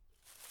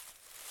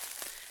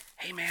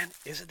Hey man,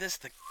 isn't this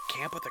the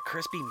camp with the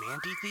crispy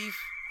manti thief?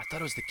 I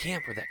thought it was the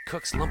camp where that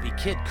Cook's lumpy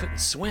kid couldn't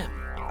swim.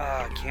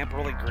 Camp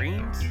Rolling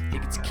Greens?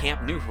 Think it's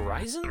Camp New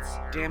Horizons?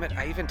 Damn it,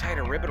 I even tied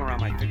a ribbon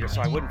around my finger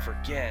so I wouldn't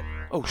forget.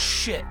 Oh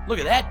shit, look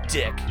at that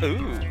dick!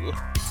 Ooh.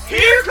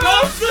 Here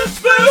comes the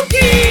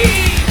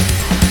spooky!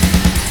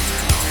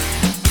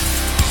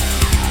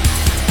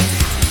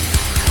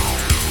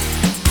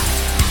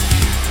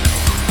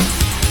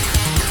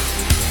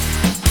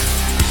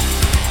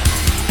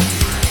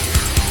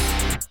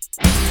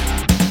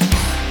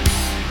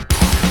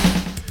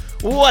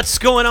 What's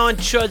going on,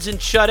 chuds and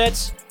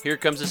chudettes? Here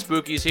comes the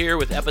Spookies here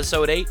with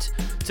episode 8.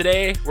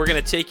 Today, we're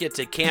going to take you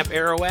to Camp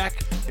Arawak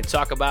and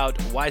talk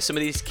about why some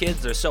of these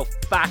kids are so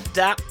fucked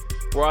up.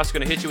 We're also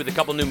going to hit you with a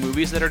couple new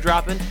movies that are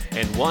dropping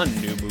and one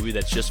new movie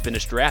that's just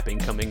finished wrapping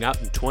coming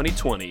out in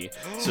 2020.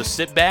 So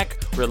sit back,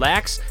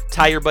 relax,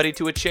 tie your buddy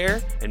to a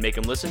chair, and make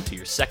him listen to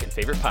your second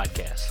favorite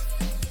podcast.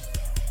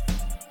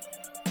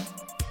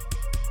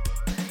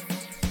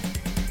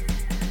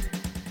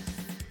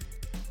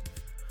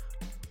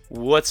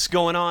 What's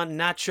going on,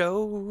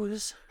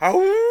 nachos? How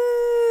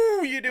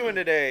you doing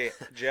today,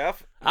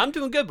 Jeff? I'm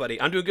doing good, buddy.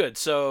 I'm doing good.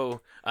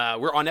 So,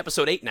 we're on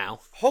episode 8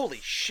 now. Holy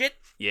shit.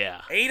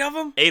 Yeah. 8 of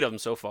them? 8 of them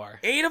so far.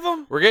 8 of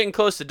them? We're getting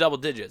close to double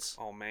digits.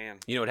 Oh man.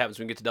 You know what happens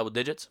when we get to double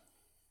digits?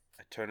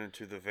 I turn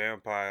into the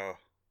vampire.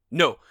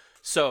 No.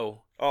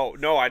 So, Oh,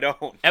 no, I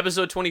don't.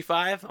 episode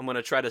 25, I'm going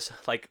to try to,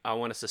 I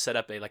want us to set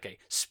up a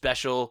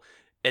special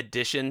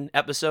edition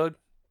episode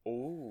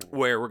Ooh.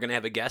 where we're going to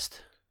have a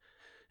guest.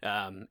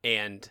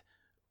 And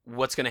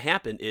what's going to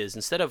happen is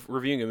instead of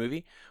reviewing a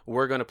movie,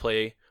 we're going to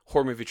play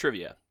horror movie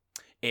trivia.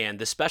 And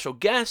the special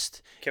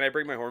guest Can I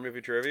bring my horror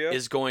movie trivia?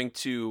 is going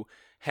to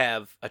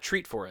have a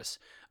treat for us.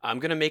 I'm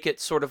going to make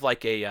it sort of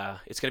like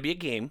it's going to be a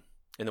game.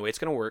 And the way it's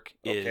going to work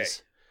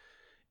is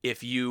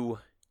if you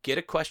get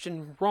a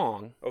question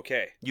wrong,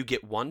 Okay. you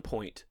get 1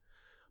 point,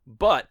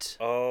 but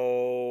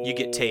Oh. you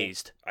get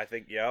tased. I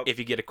think, yep. If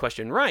you get a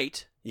question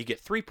right, you get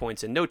 3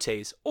 points and no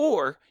tase,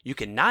 or you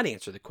cannot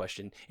answer the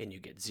question and you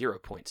get 0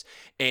 points.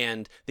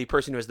 And the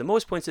person who has the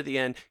most points at the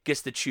end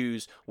gets to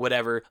choose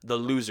whatever the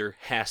loser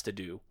has to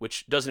do,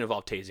 which doesn't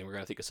involve tasing. We're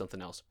going to think of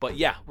something else. But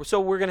yeah,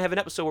 so we're going to have an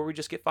episode where we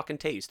just get fucking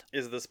tased.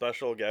 Is the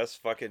special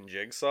guest fucking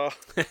Jigsaw?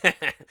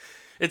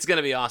 It's going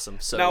to be awesome.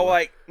 So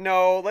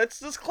No,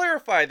 let's just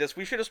clarify this.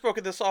 We should have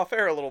spoken this off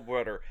air a little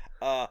better.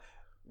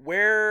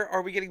 Where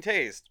are we getting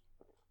tased?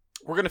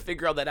 we're going to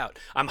figure all that out.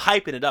 I'm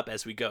hyping it up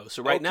as we go.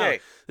 So right now, Okay.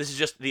 this is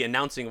just the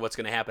announcing of what's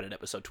going to happen in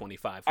episode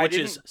 25, I which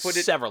didn't is put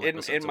it several in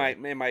episodes my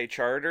away. in my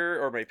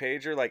charter or my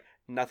pager, like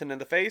nothing in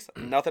the face,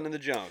 nothing in the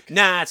junk.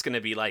 Nah, it's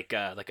gonna be like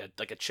a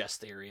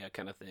chest area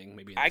kind of thing.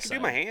 Maybe in the I can do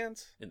side. my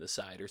hands. In the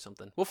side or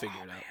something. We'll figure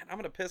Oh it man, out. I'm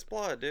gonna piss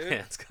blood, dude.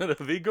 Yeah, it's gonna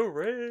be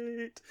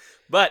great.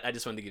 But I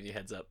just wanted to give you a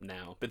heads up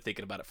now. Been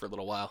thinking about it for a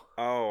little while.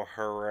 Oh,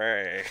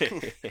 hooray!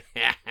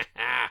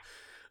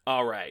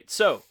 All right.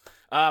 So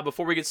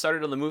before we get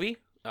started on the movie,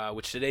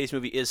 which today's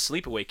movie is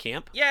Sleepaway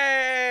Camp,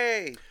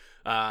 Yay!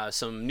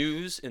 some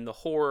news in the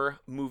horror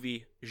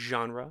movie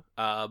genre.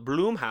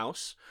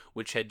 Blumhouse,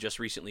 which had just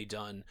recently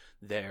done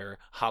their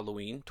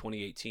Halloween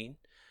 2018,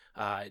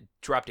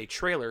 dropped a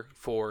trailer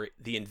for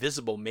the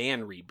Invisible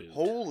Man reboot.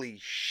 Holy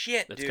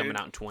shit, That's dude! coming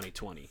out in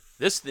 2020.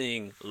 This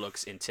thing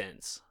looks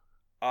intense.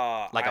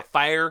 Like A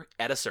fire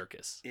at a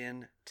circus.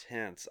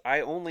 intense.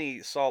 I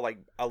only saw like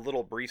a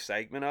little brief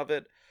segment of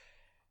it.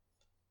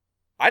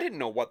 I didn't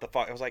know what the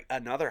fuck. I was like,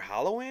 another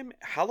Halloween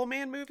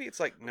movie? It's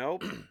like,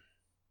 nope.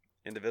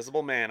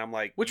 Invisible Man. I'm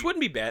like, Which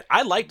wouldn't be bad.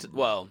 I liked,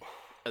 well,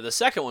 the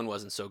second one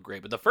wasn't so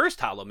great, but the first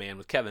Hollow Man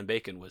with Kevin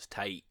Bacon was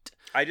tight.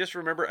 I just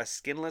remember a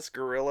skinless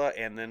gorilla,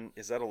 and then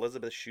is that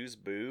Elizabeth Shue's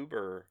boob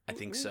or? I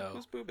think so.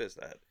 Whose boob is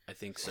that? I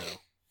think so.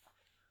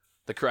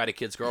 The Karate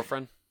Kid's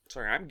girlfriend.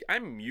 Sorry,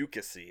 I'm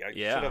mucusy. I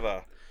Yeah. should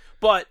have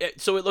But,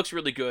 so it looks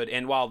really good,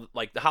 and while,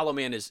 like, the Hollow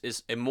Man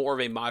is a more of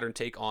a modern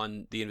take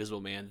on the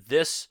Invisible Man,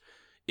 this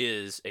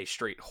is a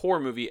straight horror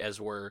movie, as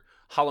where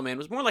Hollow Man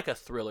was more like a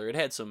thriller. It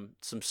had some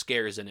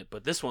scares in it,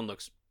 but this one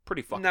looks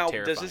pretty fucking Now,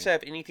 terrifying. does this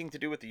have anything to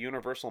do with the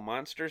Universal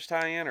Monsters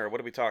tie-in, or what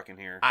are we talking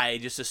here? I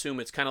just assume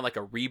it's kind of like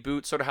a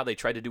reboot, sort of how they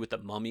tried to do with The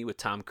Mummy with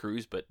Tom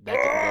Cruise, but that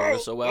didn't go over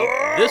so well.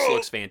 This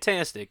looks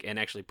fantastic and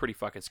actually pretty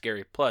fucking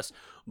scary. Plus,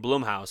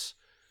 Blumhouse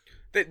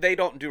They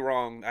don't do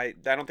wrong. I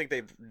don't think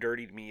they've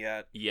dirtied me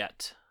yet.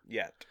 yet.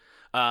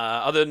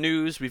 Other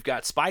news, we've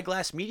got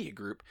Spyglass Media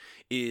Group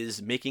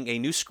is making a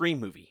new Scream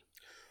movie.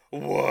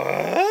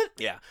 What?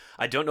 Yeah,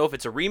 I don't know if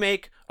it's a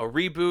remake, a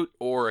reboot,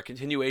 or a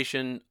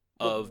continuation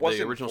of the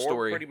Wasn't original 4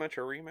 story. pretty much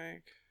a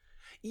remake?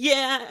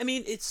 Yeah, I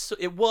mean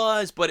it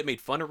was, but it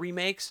made fun of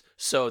remakes.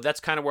 So that's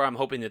kind of where I'm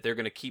hoping that they're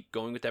going to keep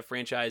going with that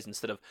franchise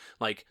instead of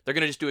like they're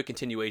going to just do a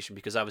continuation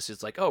because obviously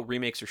it's like, oh,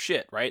 remakes are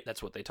shit, right?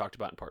 That's what they talked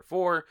about in part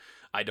 4.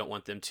 I don't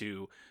want them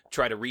to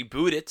try to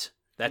reboot it.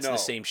 That's No. the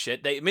same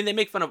shit. They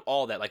make fun of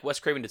all that. Like Wes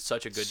Craven did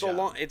such a good job.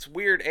 Long. It's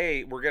weird.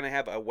 We're gonna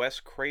have a Wes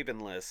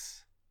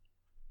Cravenless,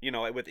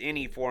 with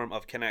any form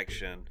of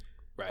connection,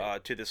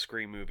 Right. to the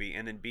Scream movie,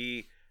 and then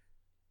B,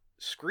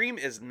 Scream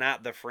is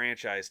not the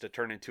franchise to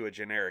turn into a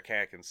generic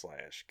hack and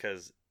slash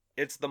because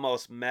It's the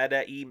most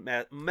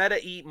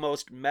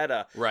most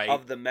meta Right.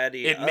 of the meta.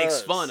 It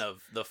makes fun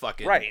of the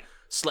fucking Right.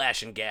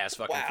 slash and gas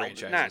fucking Wow,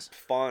 franchises. not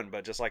fun,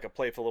 but just like a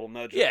playful little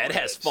nudge. Yeah, with it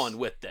has kids. fun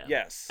with them.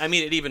 Yes. I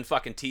mean, it even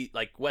fucking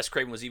like Wes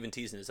Craven was even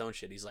teasing his own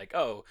shit. He's like,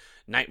 "Oh,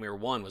 Nightmare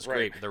 1 was Right.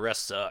 great, but the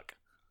rest suck."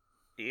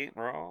 He ain't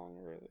wrong,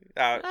 really.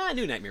 I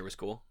knew Nightmare was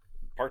cool.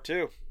 Part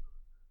 2.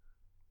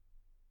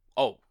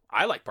 Oh,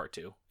 I like part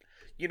 2.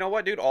 You know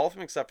what, dude? All of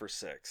them except for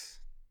 6.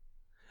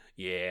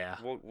 Yeah,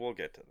 We'll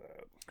get to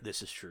that.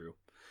 this is true.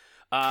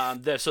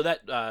 So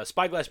that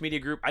Spyglass Media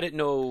Group, I didn't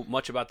know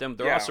much about them.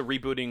 They're Yeah. also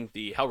rebooting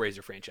the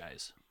Hellraiser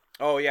franchise.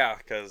 Oh yeah,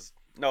 because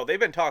no, they've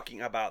been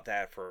talking about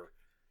that for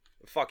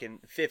fucking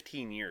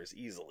 15 years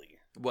easily.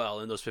 Well,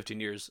 in those 15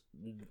 years,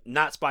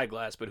 not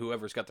Spyglass, but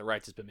whoever's got the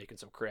rights has been making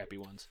some crappy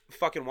ones.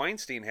 Fucking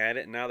Weinstein had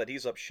it, and now that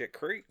he's up shit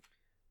creek,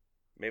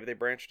 maybe they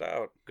branched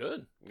out.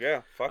 Good.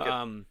 Yeah, fuck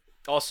it.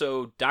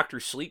 Also, Dr.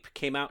 Sleep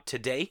came out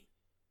today.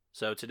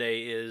 So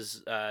today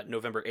is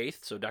November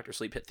 8th. So Dr.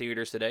 Sleep hit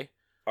theaters today.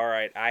 All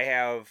right, I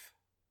have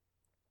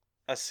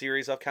a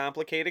series of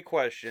complicated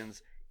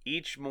questions,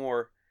 each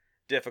more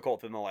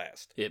difficult than the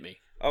last. Hit me.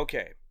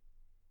 Okay.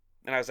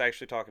 And I was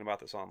actually talking about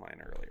this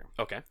online earlier.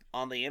 Okay.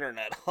 On the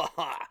internet.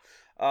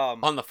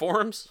 On the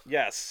forums?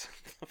 Yes.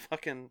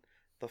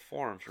 The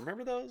forums.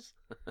 Remember those?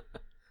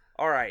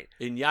 All right.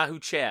 In Yahoo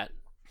Chat.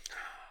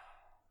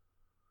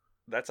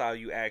 That's how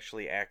you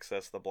actually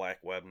access the black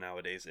web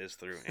nowadays, is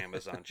through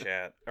Amazon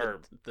Chat.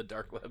 Or the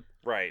dark web.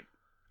 right.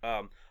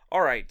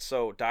 All right,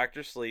 so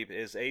Doctor Sleep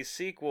is a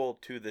sequel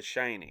to The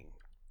Shining.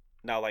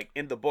 Now, like,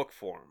 in the book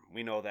form,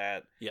 we know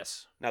that.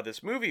 Yes. Now,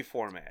 this movie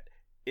format,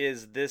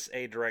 is this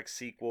a direct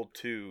sequel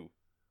to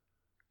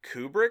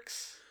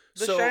Kubrick's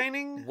The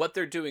Shining? What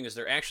they're doing is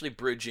they're actually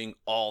bridging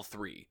all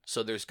three.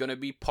 So there's going to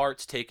be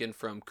parts taken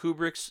from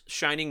Kubrick's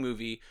Shining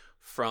movie,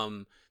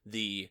 from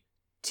the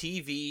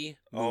TV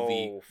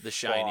movie Oh, The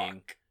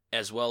Shining, fuck.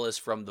 as well as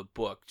from the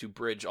book, to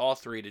bridge all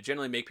three to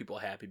generally make people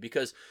happy,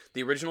 because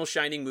the original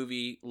Shining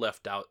movie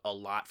left out a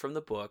lot from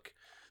the book.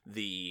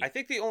 I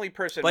think the only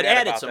person but mad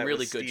added about some that really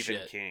was good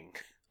Stephen shit. King.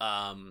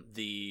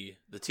 The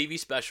TV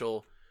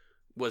special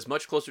was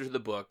much closer to the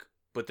book,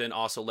 but then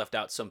also left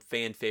out some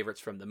fan favorites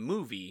from the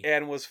movie.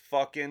 And was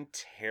fucking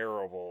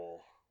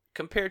terrible.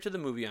 Compared to the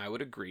movie, I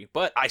would agree,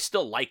 but I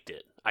still liked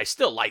it.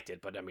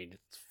 But I mean,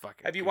 it's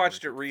fucking. Have you Kubrick,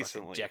 watched it fucking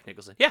recently? Jack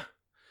Nicholson. Yeah.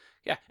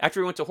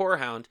 After we went to Horror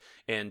Hound,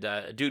 and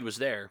a dude was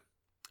there.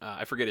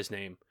 I forget his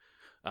name,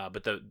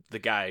 but the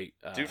guy.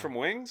 Dude from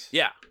Wings?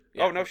 Yeah.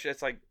 Oh no shit!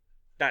 It's like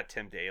not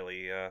Tim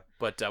Daly.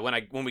 But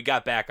when we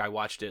got back, I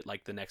watched it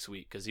like the next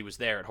week because he was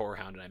there at Horror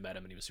Hound, and I met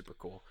him, and he was super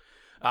cool.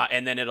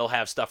 And then it'll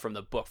have stuff from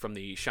the book, from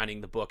the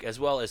Shining the book, as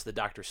well as the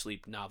Dr.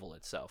 Sleep novel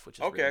itself, which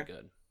is really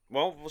good.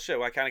 Well, shit.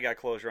 I kind of got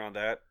closure on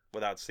that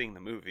without seeing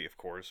the movie, of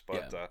course.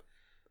 But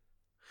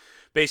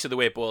basically, the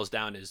way it boils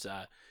down is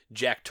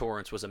Jack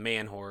Torrance was a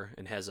man whore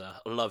and has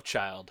a love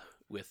child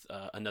with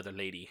another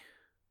lady.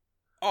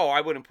 Oh,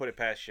 I wouldn't put it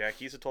past Jack.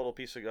 He's a total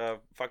piece of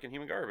fucking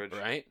human garbage.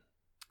 Right?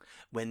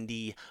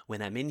 Wendy,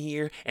 when I'm in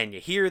here and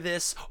you hear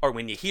this, or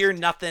when you hear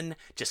nothing,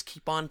 just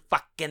keep on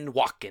fucking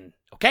walking,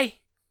 okay?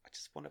 I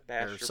just want to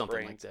bash Or your something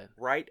like brains that.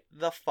 right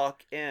the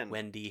fuck in.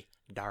 Wendy,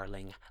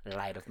 darling,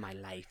 light of my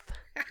life.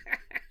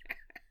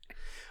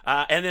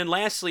 And then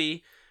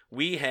lastly,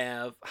 we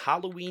have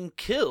Halloween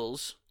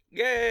Kills,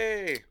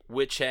 Yay!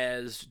 which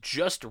has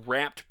just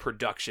wrapped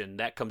production.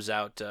 That comes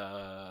out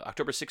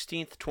October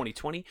 16th,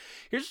 2020.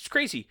 Here's what's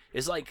crazy.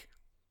 Is like,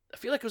 I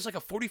feel like it was like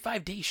a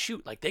 45-day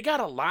shoot. Like, they got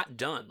a lot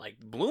done. Like,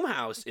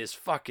 Blumhouse is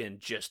fucking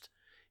just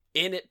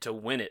in it to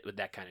win it with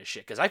that kind of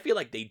shit. Because I feel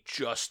like they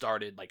just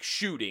started, like,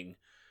 shooting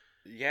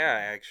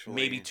Yeah, actually.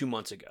 maybe 2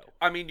 months ago.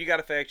 I mean, you got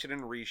to factor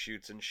in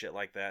reshoots and shit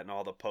like that, and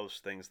all the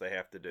post things they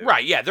have to do.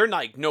 Right, yeah, they're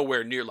like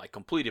nowhere near like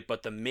completed,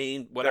 but the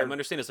main, what They're- I'm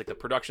understanding is like the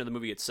production of the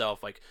movie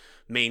itself, like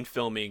main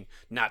filming,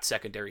 not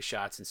secondary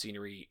shots and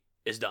scenery,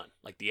 is done.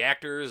 Like the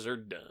actors are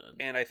done.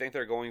 And I think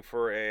they're going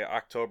for a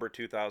October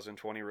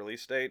 2020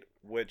 release date,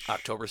 which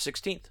October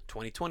 16th,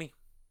 2020.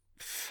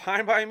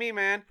 fine by me,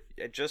 man.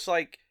 Just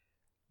like,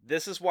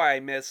 this is why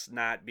I miss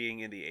not being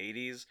in the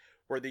 80s,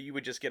 where you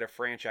would just get a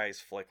franchise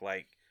flick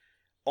like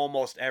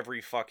almost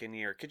every fucking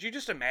year. Could you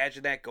just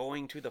imagine that,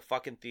 going to the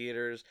fucking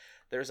theaters?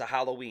 There's a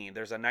Halloween,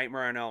 there's a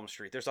Nightmare on Elm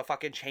Street, there's a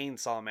fucking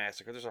Chainsaw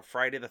Massacre, there's a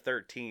Friday the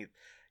 13th.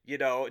 You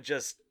know,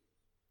 just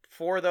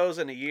 4 of those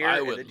in a year, I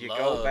and would then you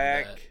love go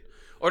back. that.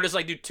 Or just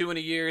like do 2 in a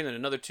year and then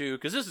another 2.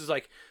 Because this is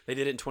like, they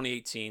did it in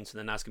 2018, so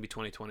then that's going to be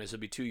 2020. So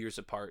it'll be 2 years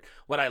apart.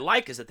 What I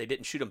like is that they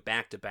didn't shoot them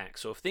back to back.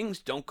 So if things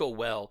don't go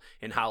well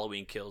in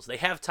Halloween Kills, they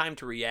have time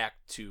to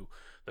react to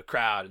the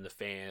crowd and the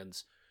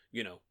fans,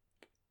 you know,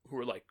 who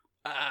are like,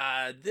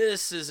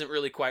 this isn't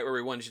really quite where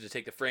we wanted you to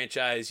take the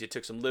franchise. You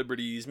took some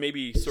liberties.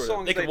 Maybe sort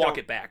long of, as they can they walk don't-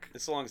 it back.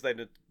 As long as they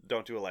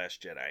don't do a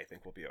Last Jedi, I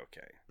think we'll be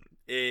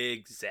okay.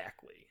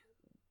 Exactly.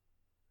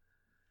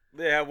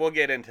 Yeah, we'll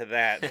get into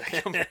that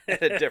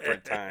at a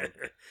different time.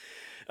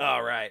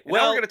 All right.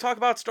 Well, Well, we're going to talk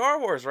about Star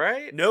Wars,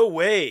 right? no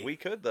way. We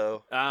could,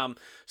 though.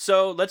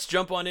 So let's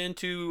jump on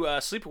into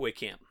Sleepaway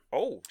Camp.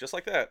 Oh, just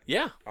like that.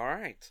 Yeah. All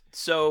right.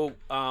 So,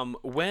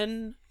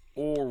 when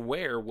or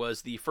where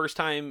was the first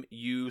time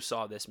you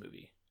saw this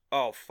movie?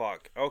 Oh,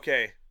 fuck.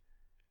 Okay.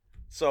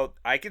 So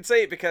I can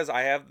say it because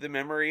I have the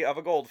memory of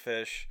a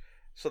goldfish.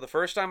 So the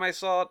first time I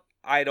saw it,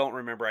 I don't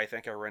remember. I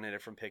think I rented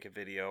it from Pick a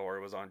Video or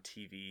it was on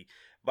TV.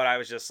 But I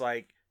was just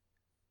like,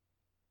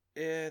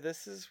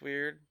 this is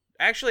weird.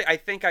 Actually, I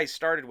think I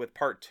started with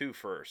part 2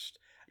 first.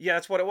 Yeah,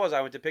 that's what it was.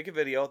 I went to Pick a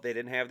Video. They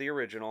didn't have the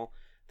original.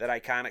 That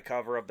iconic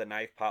cover of the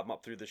knife popping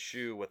up through the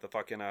shoe with the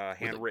fucking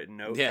handwritten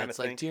note Yeah, kind it's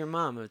of like, thing. dear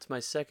mama, it's my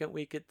second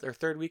week or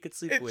third week at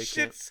sleepaway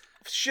camp.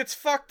 Shit's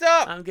fucked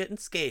up. I'm getting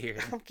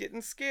scared. I'm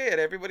getting scared.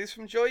 Everybody's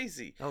from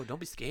Jersey. Oh, don't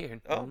be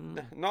scared. Oh,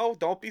 no,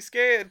 don't be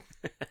scared.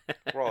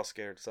 We're all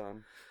scared,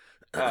 son.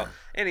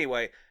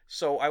 Anyway,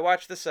 so I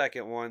watched the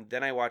second one,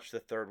 then I watched the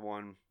third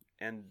one,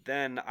 and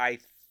then I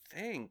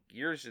think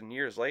years and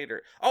years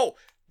later,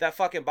 that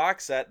fucking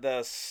box set,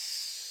 the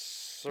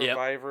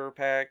Survivor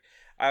pack,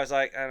 I was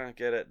like, I don't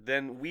get it.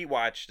 Then we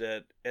watched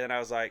it, and I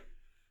was like,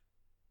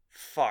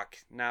 fuck,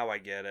 now I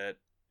get it.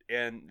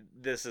 And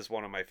this is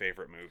one of my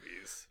favorite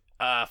movies.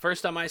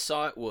 First time I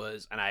saw it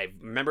was, and I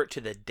remember it to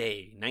the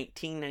day,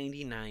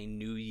 1999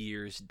 New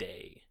Year's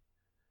Day.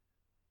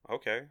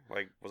 Okay,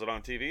 like, was it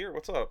on TV or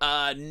what's up?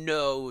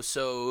 No,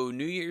 so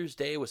New Year's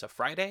Day was a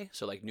Friday,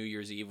 so like New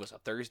Year's Eve was a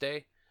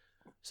Thursday.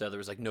 So there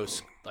was like no,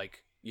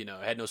 like, you know,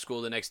 I had no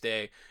school the next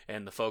day,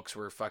 and the folks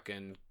were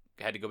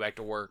had to go back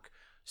to work.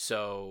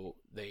 So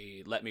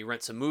they let me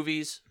rent some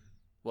movies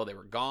while they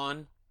were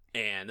gone,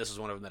 and this was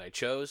one of them that I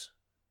chose.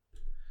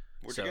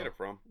 Where'd you get it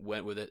from?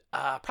 Went with it.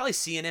 Probably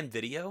CNN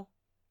Video.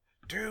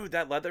 Dude,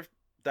 that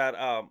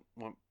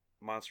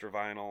Monster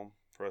Vinyl,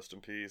 rest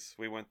in peace.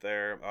 We went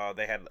there.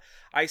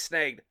 I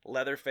snagged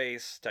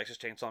Leatherface, Texas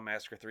Chainsaw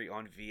Massacre 3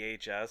 on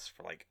VHS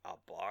for like $1.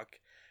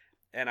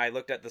 And I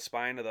looked at the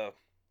spine of the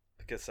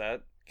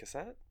cassette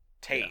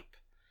tape.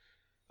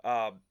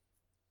 Yeah.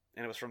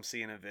 And it was from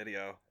CNN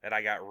Video, and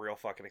I got real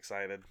fucking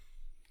excited.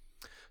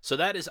 So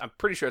I'm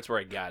pretty sure that's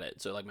where I got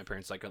it. So like my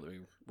parents let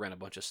me rent a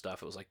bunch of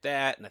stuff. It was like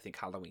that, and I think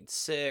Halloween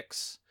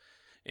 6,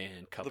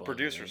 and a couple. The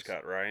producer's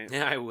cut, right?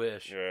 Yeah, I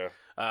wish. Yeah.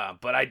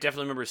 But I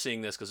definitely remember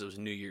seeing this because it was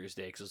New Year's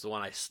Day, because it was the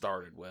one I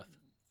started with.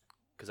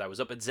 Because I was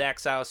up at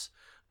Zach's house,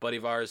 buddy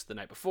of ours, the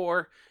night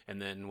before,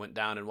 and then went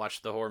down and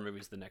watched the horror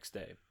movies the next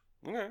day.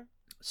 Okay.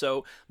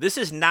 So this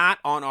is not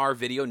on our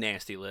video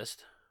nasty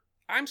list.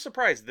 I'm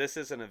surprised this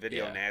isn't a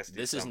video nasty.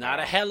 This somehow. is not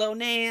a Hello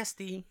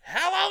Nasty.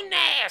 Hello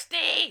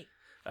Nasty!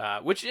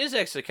 Which is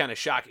actually kind of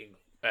shocking,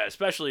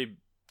 especially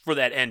for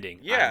that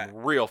ending. Yeah. I'm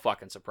real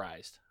fucking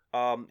surprised.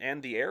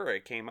 And the era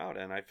it came out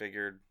in, I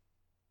figured.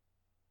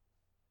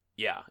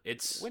 Yeah,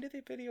 it's... When did they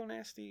video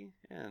nasty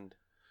end?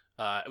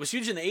 It was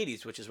huge in the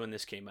 80s, which is when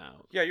this came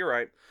out. Yeah, you're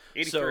right.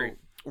 83. So,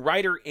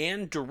 writer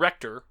and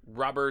director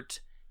Robert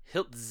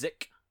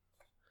Hiltzik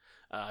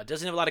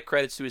doesn't have a lot of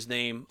credits to his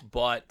name,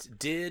 but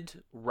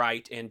did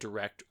write and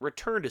direct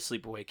Return to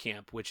Sleepaway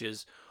Camp, which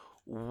is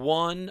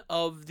one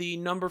of the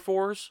number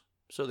 4s.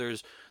 So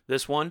there's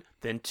this one,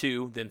 then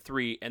 2, then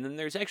 3, and then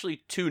there's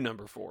actually 2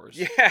 number 4s.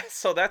 Yeah,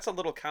 so that's a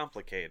little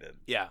complicated.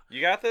 Yeah.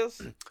 You got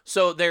this?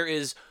 So there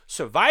is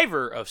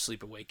Survivor of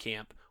Sleepaway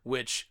Camp,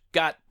 which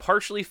got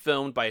partially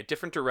filmed by a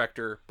different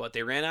director, but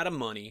they ran out of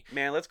money.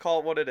 Man, let's call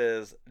it what it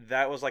is.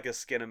 That was like a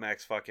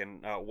Skinamax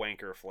fucking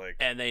wanker flick.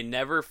 And they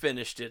never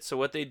finished it. So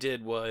what they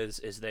did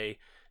is they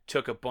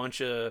took a bunch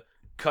of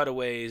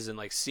cutaways and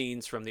like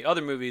scenes from the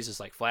other movies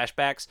as like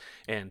flashbacks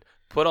and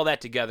put all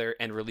that together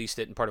and released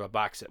it in part of a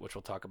box set, which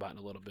we'll talk about in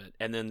a little bit.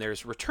 And then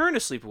there's Return to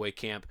Sleepaway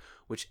Camp,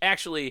 which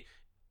actually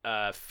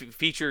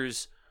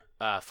features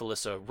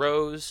Felissa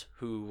Rose,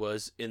 who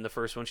was in the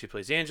first one. She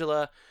plays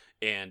Angela.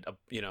 And,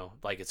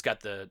 like it's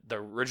got the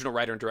original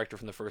writer and director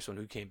from the first one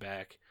who came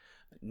back.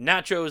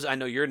 Nachos, I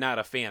know you're not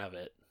a fan of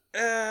it.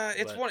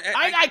 It's one.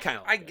 I kind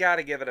of. I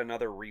gotta give it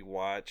another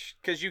rewatch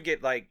because you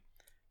get like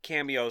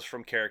cameos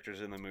from characters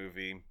in the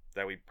movie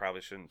that we probably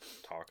shouldn't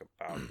talk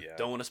about yet.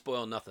 Don't want to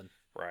spoil nothing.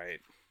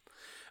 Right.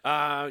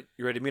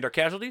 You ready to meet our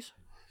casualties?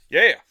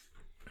 Yeah.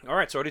 All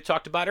right. So already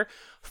talked about her.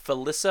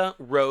 Felissa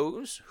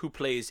Rose, who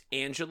plays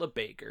Angela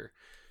Baker.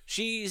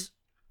 She's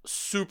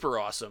super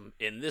awesome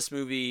in this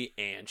movie,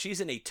 and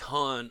she's in a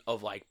ton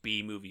of like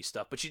B movie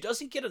stuff, but she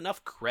doesn't get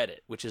enough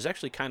credit, which is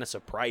actually kind of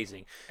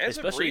surprising. As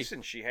of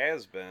recent, she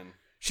has been.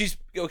 She's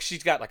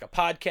got like a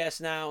podcast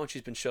now, and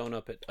she's been showing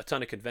up at a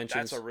ton of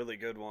conventions. That's a really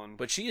good one.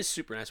 But she is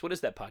super nice. What is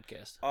that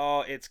podcast?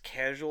 Oh, it's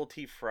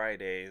Casualty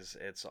Fridays.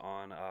 It's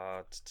on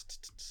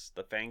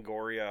the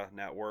Fangoria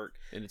network,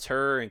 and it's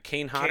her and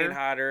Kane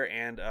Hodder,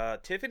 and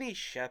Tiffany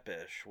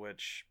Shepard,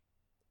 which.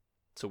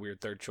 It's a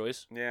weird third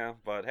choice. Yeah,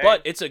 but hey.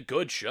 But it's a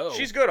good show.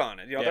 She's good on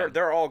it.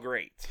 They're all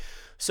great.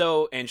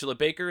 So, Angela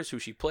Baker is who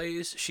she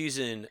plays. She's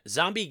in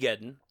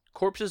Zombiegeddon,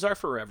 Corpses Are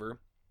Forever,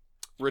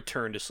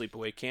 Return to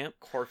Sleepaway Camp,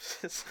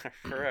 Corpses Are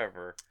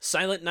Forever,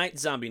 Silent Night,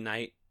 Zombie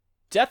Night,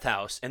 Death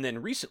House, and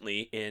then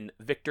recently in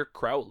Victor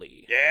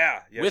Crowley.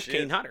 Yeah. With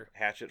Kane Hodder.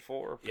 Hatchet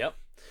 4. Yep.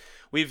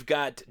 We've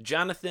got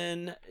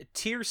Jonathan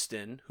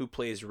Tiersten, who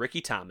plays Ricky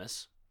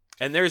Thomas.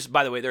 And there's,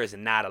 by the way, there is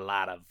not a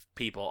lot of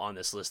people on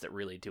this list that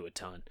really do a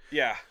ton.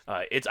 Yeah.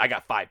 I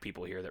got 5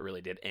 people here that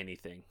really did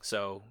anything.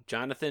 So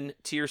Jonathan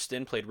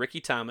Tiersten played Ricky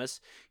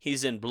Thomas.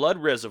 He's in Blood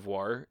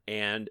Reservoir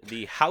and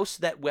The House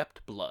That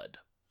Wept Blood.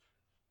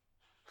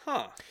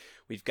 Huh.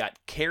 We've got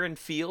Karen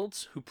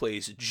Fields, who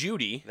plays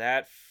Judy.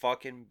 That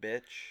fucking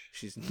bitch.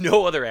 She's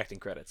no other acting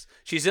credits.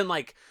 She's in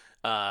like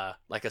a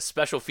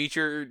special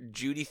feature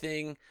Judy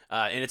thing,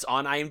 and it's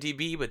on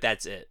IMDb, but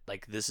that's it.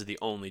 Like, this is the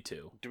only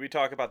 2. Do we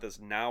talk about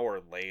this now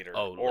or later?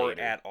 Oh, or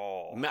later. at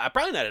all?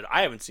 Probably not.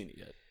 I haven't seen it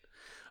yet.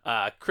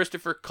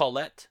 Christopher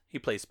Collette, he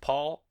plays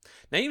Paul.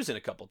 Now, he was in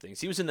a couple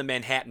things. He was in the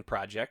Manhattan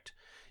Project,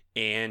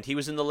 and he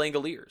was in The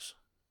Langoliers,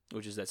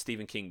 which is that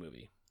Stephen King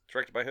movie.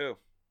 Directed by who?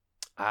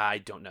 I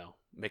don't know.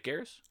 Mick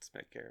Ayers? It's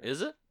Mick Ayers.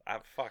 Is it? I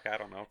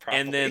don't know. Probably.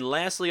 And then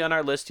lastly on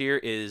our list here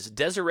is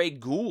Desiree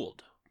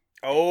Gould.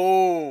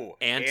 Oh,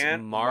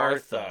 Aunt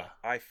Martha.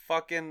 I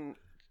fucking...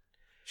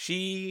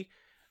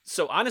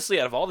 So honestly,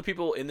 out of all the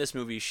people in this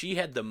movie, she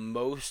had the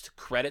most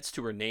credits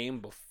to her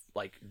name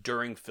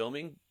during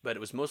filming, but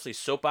it was mostly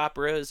soap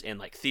operas and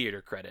like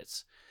theater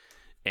credits.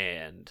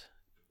 And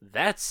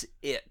that's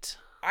it.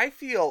 I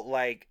feel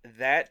like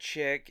that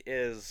chick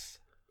is...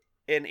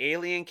 An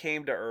alien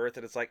came to Earth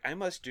and it's like, I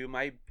must do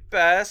my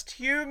best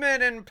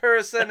human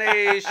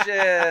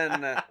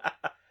impersonation.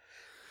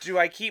 Do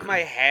I keep my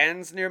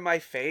hands near my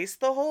face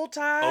the whole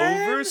time?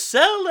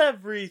 Oversell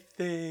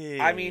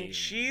everything. I mean,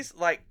 she's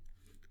like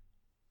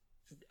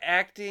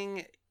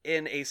acting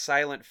in a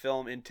silent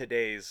film in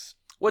today's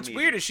What's media.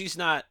 weird is she's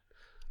not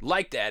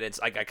like that. It's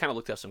like I kind of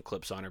looked up some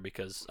clips on her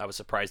because I was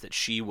surprised that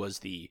she was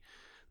the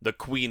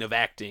queen of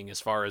acting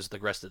as far as the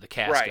rest of the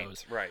cast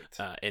goes. Right.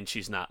 And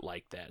she's not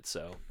like that.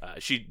 So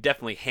she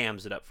definitely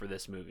hams it up for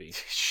this movie.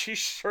 She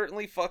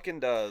certainly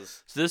fucking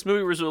does. So this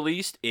movie was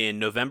released in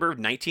November of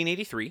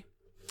 1983.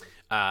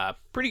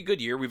 Pretty good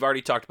year. We've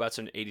already talked about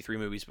some 83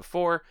 movies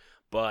before,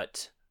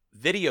 but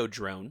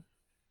Videodrome,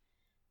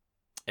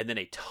 and then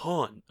a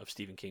ton of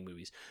Stephen King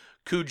movies.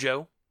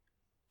 Cujo,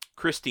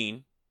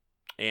 Christine,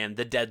 and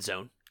The Dead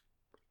Zone.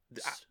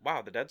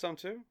 Wow, The Dead Zone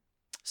too?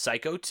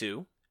 Psycho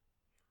 2,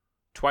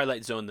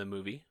 Twilight Zone the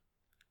movie,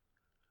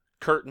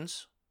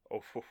 Curtains,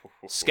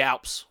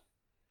 Scalps,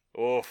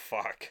 oh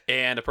fuck,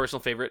 and a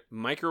personal favorite,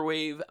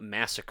 Microwave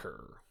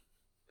Massacre.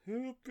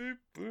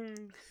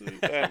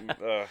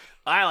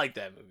 I like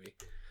that movie.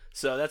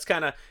 So that's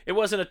kind of, it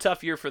wasn't a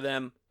tough year for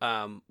them.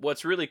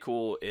 What's really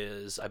cool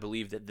is I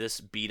believe that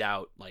this beat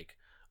out like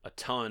a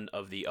ton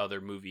of the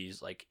other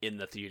movies like in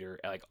the theater,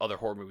 like other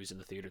horror movies in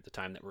the theater at the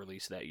time that were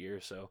released that year.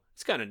 So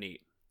it's kind of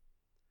neat.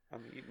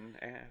 I'm eating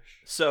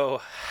ash.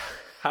 So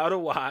how to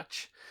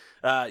watch,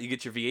 you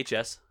get your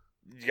VHS.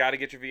 You got to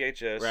get your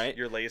VHS, right?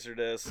 Your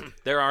Laserdisc.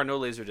 There are no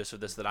Laserdiscs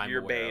with this that I'm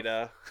your aware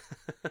beta.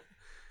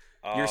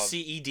 Of. Your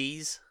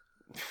CEDs.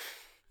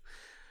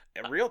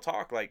 Real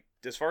talk, like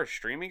as far as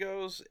streaming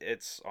goes,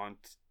 it's on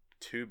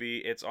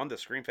Tubi. It's on the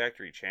Scream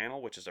Factory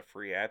channel, which is a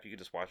free app. You can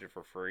just watch it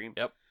for free.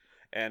 Yep.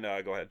 And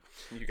go ahead.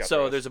 You got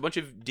so there's a bunch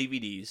of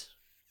DVDs.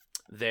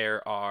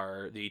 There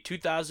are the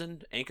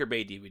 2000 Anchor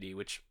Bay DVD,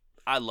 which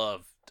I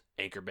loved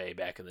Anchor Bay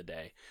back in the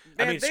day.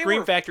 Man, I mean,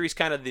 Scream Factory's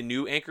kind of the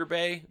new Anchor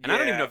Bay, and I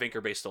don't even know if Anchor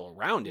Bay's still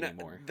around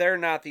anymore. They're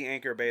not the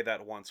Anchor Bay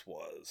that once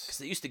was. Because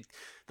they used to,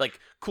 like,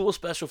 cool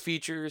special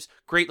features,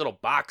 great little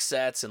box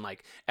sets, and,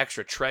 like,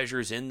 extra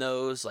treasures in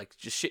those, like,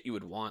 just shit you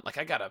would want. Like,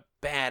 I got a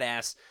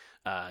badass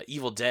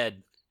Evil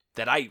Dead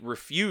that I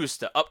refuse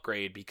to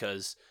upgrade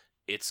because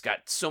it's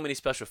got so many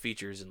special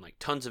features and, like,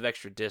 tons of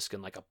extra disc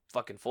and, like, a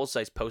fucking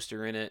full-size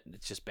poster in it, and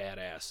it's just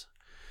badass.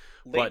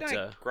 Late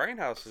Night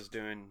Grindhouse is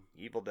doing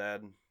Evil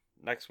Dead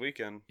next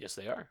weekend. Yes,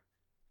 they are.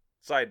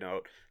 Side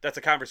note, that's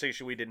a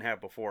conversation we didn't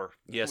have before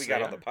we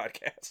got on the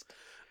podcast.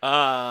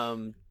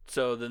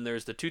 So then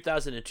there's the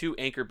 2002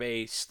 Anchor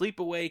Bay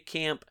Sleepaway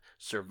Camp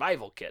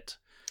Survival Kit.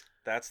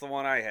 That's the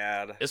one I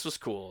had. This was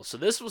cool. So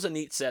this was a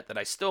neat set that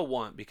I still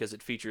want because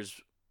it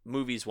features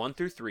movies 1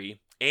 through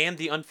 3 and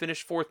the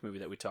unfinished 4th movie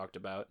that we talked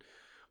about.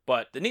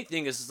 But the neat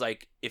thing is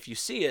like, if you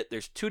see it,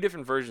 there's 2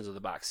 different versions of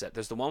the box set.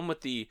 There's the one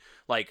with the,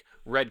 like,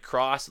 Red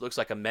Cross. It looks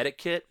like a medic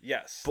kit.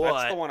 Yes, but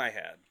that's the one I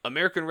had.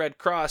 American Red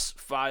Cross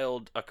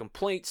filed a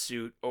complaint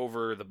suit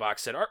over the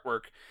box set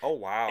artwork. Oh,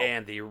 wow.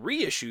 And the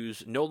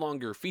reissues no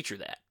longer feature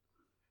that.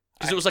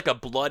 Because it was like a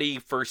bloody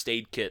first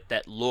aid kit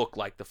that looked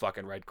like the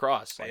fucking Red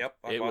Cross. Like, yep.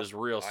 It was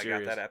real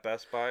serious. I got that at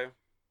Best Buy.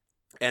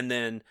 And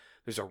then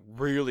there's a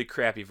really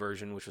crappy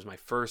version, which was my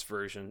first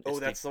version. Oh,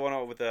 that's the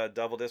one with the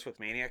double disc with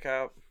Maniac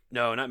Cop?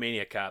 No, not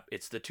Maniac Cop.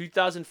 It's the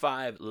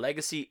 2005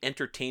 Legacy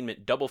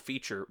Entertainment double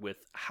feature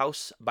with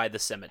House by the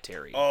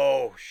Cemetery.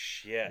 Oh,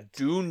 shit.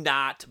 Do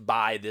not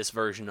buy this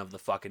version of the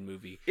fucking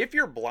movie. If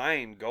you're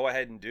blind, go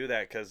ahead and do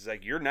that because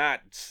like you're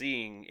not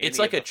seeing any It's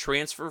like a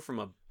transfer from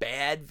a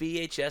bad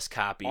VHS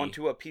copy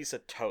onto a piece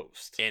of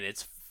toast. And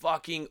it's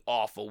fucking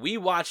awful. We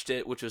watched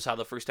it, which was how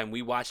the first time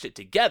we watched it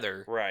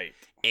together. Right.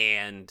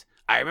 And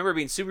I remember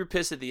being super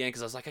pissed at the end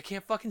because I was like, I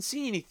can't fucking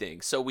see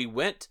anything. So we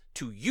went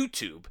to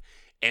YouTube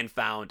and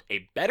found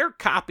a better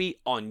copy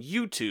on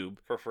YouTube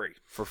For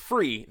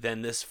free.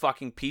 than this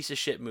fucking piece of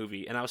shit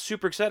movie. And I was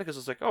super excited because I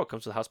was like, oh, it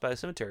comes to the House by the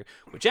Cemetery,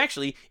 which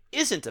actually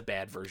isn't a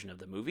bad version of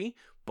the movie,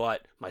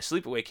 but my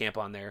sleepaway camp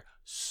on there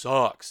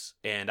sucks.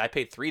 And I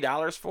paid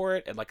 $3 for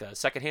it at like a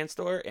secondhand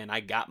store, and I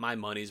got my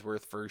money's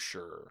worth for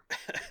sure.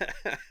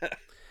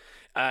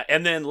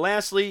 And then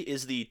lastly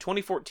is the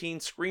 2014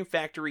 Scream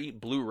Factory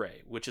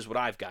Blu-ray, which is what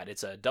I've got.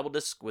 It's a double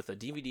disc with a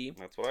DVD.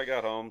 That's what I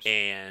got, Holmes.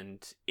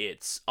 And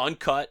it's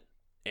uncut.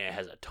 And it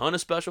has a ton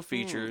of special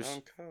features.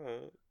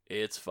 Uncut.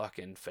 It's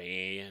fucking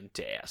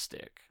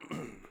fantastic.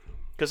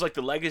 Because like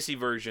the legacy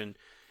version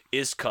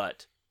is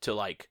cut to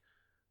like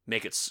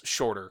make it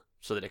shorter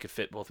so that it could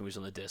fit both movies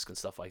on the disc and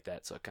stuff like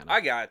that. So it kind of. I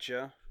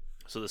gotcha.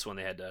 So this one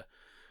they had to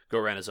go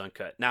around as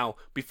uncut. Now,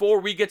 before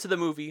we get to the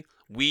movie,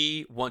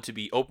 we want to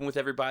be open with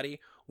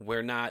everybody.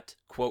 We're not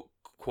quote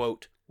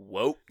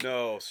woke.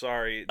 No,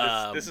 sorry.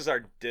 This is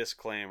our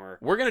disclaimer.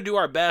 We're going to do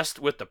our best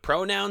with the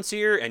pronouns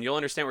here, and you'll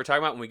understand what we're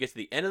talking about when we get to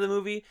the end of the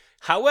movie.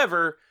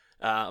 However,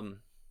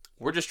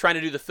 we're just trying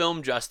to do the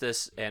film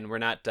justice, and we're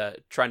not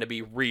trying to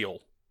be real.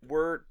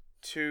 We're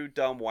two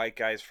dumb white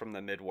guys from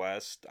the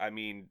Midwest. I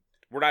mean,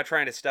 we're not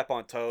trying to step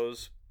on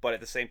toes, but at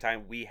the same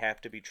time, we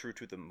have to be true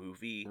to the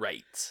movie.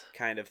 Right.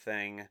 Kind of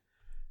thing.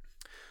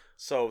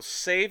 So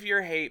save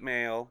your hate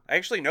mail.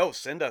 Actually, no,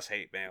 send us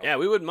hate mail. Yeah,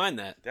 we wouldn't mind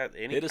that.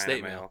 Any Hit us kind of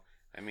hate mail. mail.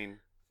 I mean,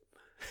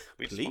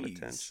 we just Please. want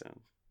attention.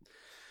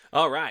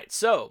 All right,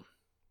 so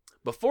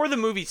before the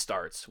movie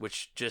starts,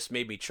 which just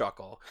made me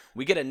chuckle,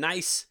 we get a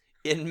nice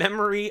 "In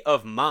Memory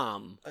of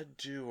Mom." A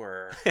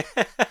doer.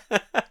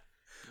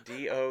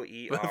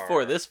 DOER.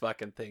 Before this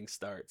fucking thing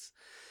starts.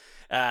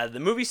 The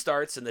movie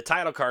starts and the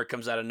title card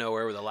comes out of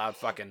nowhere with a loud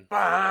fucking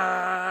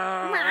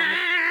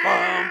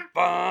Bum,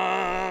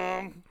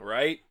 bum.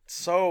 right?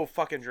 So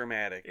fucking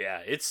dramatic.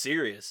 Yeah, it's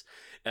serious.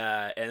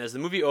 And as the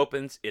movie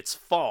opens, it's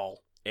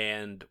fall,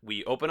 and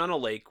we open on a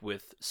lake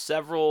with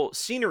several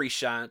scenery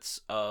shots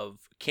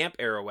of Camp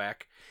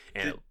Arawak,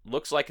 and it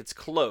looks like it's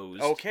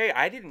closed. Okay,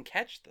 I didn't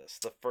catch this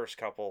the first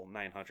couple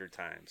 900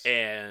 times.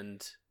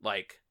 And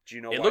like, do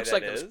you know it why looks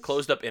that like it was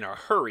closed up in a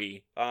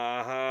hurry.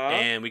 Uh-huh.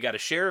 And we got a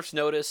sheriff's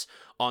notice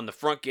on the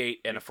front gate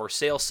and a for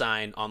sale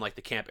sign on like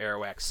the Camp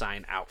Arawak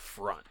sign out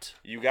front.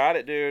 You got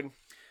it, dude.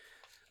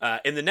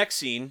 In the next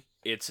scene,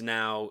 it's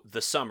now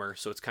the summer,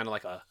 so it's kind of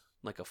like a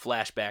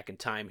flashback in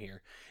time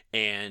here.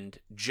 And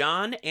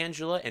John,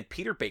 Angela, and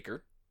Peter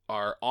Baker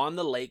are on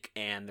the lake,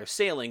 and they're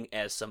sailing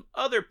as some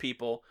other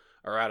people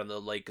are out on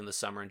the lake in the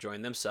summer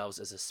enjoying themselves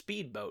as a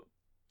speedboat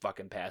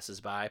fucking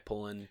passes by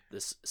pulling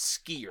this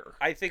skier.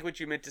 I think what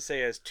you meant to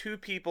say is two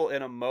people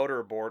in a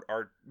motorboat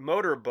are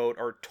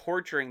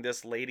torturing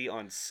this lady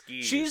on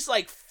skis. She's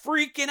like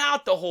freaking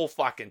out the whole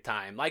fucking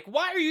time. Like,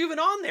 why are you even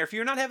on there if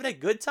you're not having a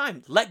good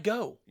time? Let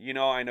go. You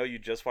know, I know you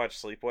just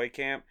watched Sleepaway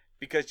Camp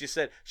because you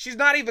said she's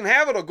not even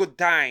having a good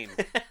time.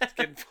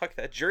 Fuck,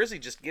 that jersey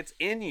just gets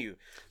in you.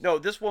 No,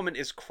 this woman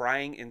is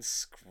crying and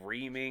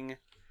screaming.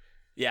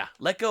 Yeah,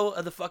 let go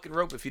of the fucking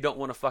rope if you don't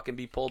want to fucking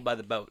be pulled by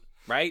the boat.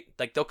 Right?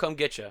 Like, they'll come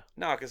get you.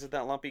 No, because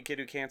that lumpy kid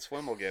who can't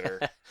swim will get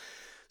her.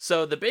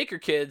 So the Baker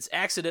kids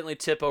accidentally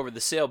tip over the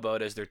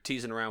sailboat as they're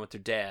teasing around with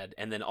their dad,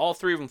 and then all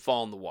three of them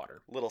fall in the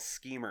water. Little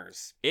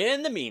schemers.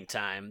 In the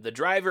meantime, the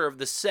driver of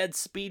the said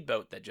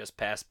speedboat that just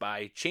passed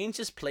by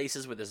changes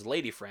places with his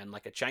lady friend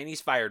like a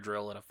Chinese fire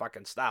drill at a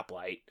fucking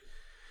stoplight.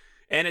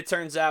 And it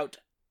turns out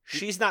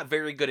she's not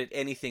very good at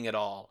anything at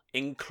all,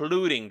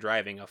 including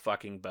driving a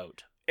fucking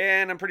boat.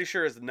 And I'm pretty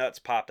sure his nuts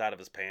popped out of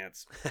his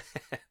pants.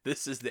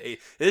 This is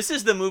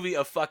the movie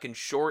of fucking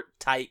short,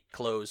 tight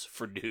clothes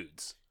for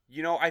dudes.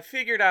 You know, I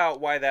figured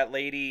out why that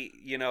lady,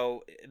 you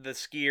know, the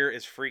skier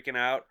is freaking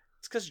out.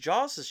 It's because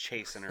Jaws is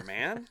chasing her,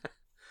 man.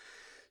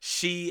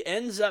 She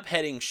ends up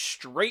heading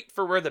straight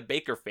for where the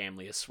Baker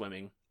family is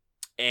swimming.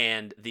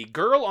 And the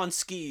girl on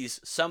skis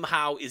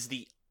somehow is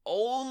the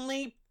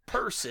only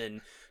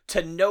person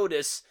to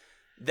notice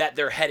that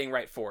they're heading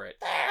right for it.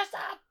 There's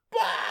a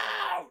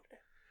boat!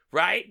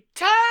 Right?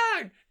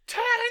 Turn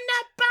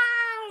the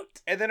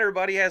boat! And then her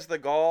buddy has the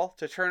gall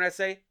to turn and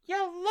say,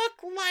 you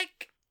look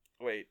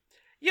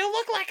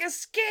like a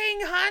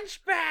skiing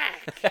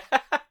hunchback.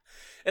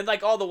 And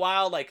like all the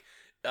while, like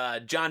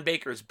John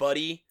Baker's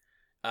buddy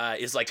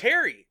is like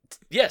Terry.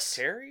 Yes.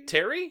 Terry?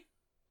 Terry?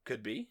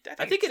 Could be.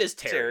 I think it is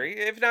Terry.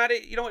 If not,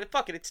 you know what?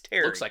 Fuck it, it's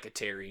Terry. Looks like a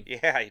Terry.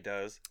 Yeah, he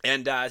does.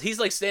 And he's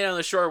like standing on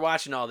the shore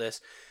watching all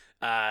this.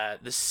 The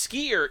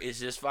skier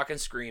is just fucking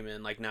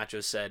screaming, like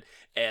Nacho said,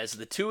 as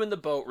the two in the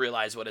boat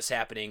realize what is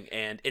happening.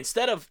 And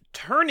instead of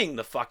turning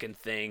the fucking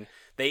thing,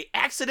 they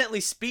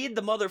accidentally speed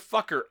the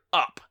motherfucker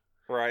up.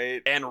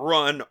 Right. And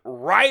run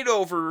right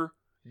over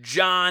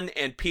John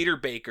and Peter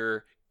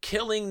Baker,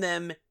 killing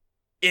them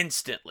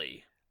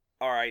instantly.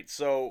 All right,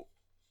 so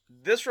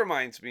this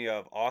reminds me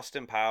of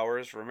Austin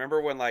Powers. Remember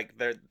when like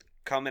they're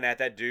coming at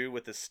that dude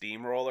with the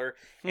steamroller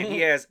and he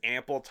has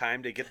ample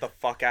time to get the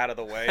fuck out of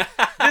the way?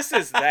 This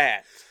is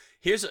that.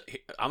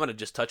 I'm going to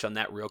just touch on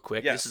that real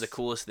quick. Yes. This is the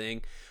coolest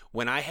thing.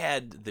 When I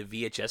had the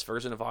VHS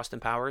version of Austin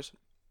Powers,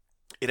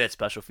 It had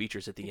special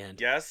features at the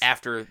end. Yes.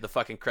 After the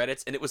fucking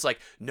credits. And it was like,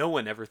 no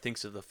one ever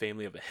thinks of the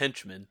family of a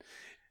henchman.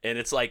 And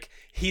it's like,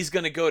 he's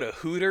going to go to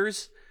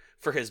Hooters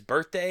for his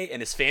birthday, and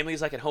his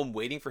family's like at home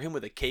waiting for him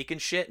with a cake and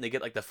shit, and they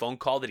get like the phone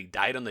call that he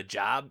died on the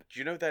job. Do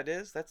you know what that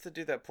is? That's the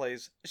dude that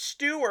plays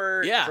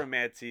Stewart from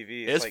Mad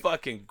TV. It's like,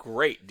 fucking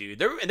great, dude.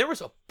 There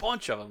was a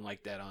bunch of them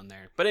like that on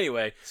there. But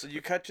anyway. So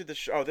you cut to the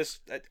show. Oh, this.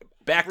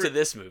 Back to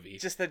this movie.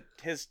 Just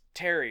his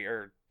Terry,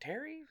 or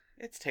Terry?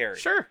 It's Terry.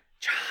 Sure.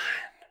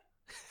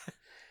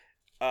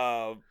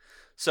 John.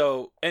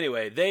 So,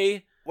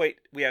 anyway, Wait,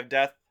 we have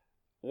Death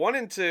 1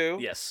 and 2.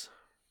 Yes.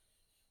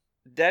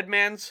 Dead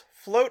man's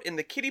float in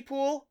the kiddie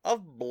pool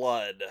of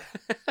blood.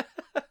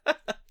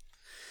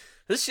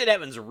 This shit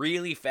happens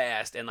really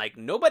fast, and like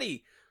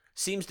nobody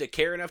seems to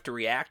care enough to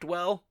react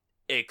well,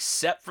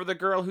 except for the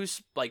girl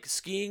who's like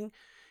skiing,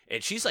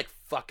 and she's like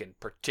fucking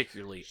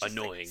particularly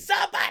annoying. Like,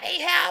 somebody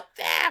help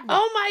them!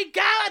 Oh my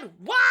god,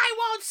 why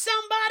won't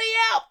somebody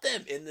help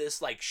them? In this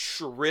like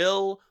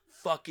shrill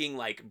fucking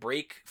like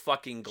break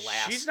fucking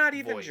glass. She's not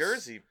even voice.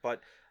 Jersey,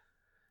 but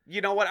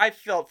you know what? I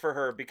felt for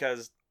her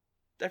because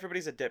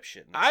everybody's a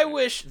dipshit. I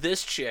wish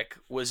this chick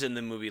was in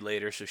the movie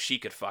later so she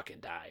could fucking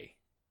die.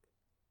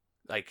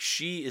 Like,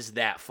 she is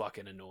that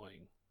fucking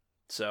annoying.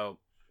 So,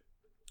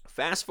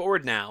 fast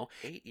forward now.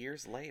 8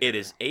 years later. It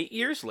is 8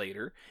 years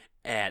later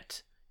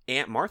at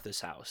Aunt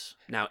Martha's house.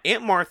 Now,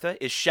 Aunt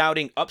Martha is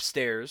shouting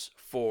upstairs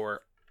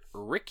for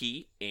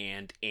Ricky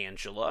and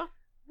Angela.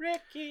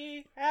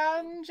 Ricky,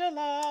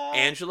 Angela.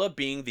 Angela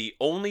being the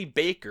only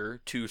baker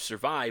to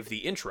survive the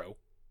intro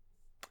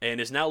and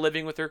is now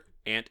living with her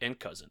aunt and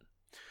cousin.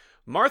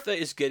 Martha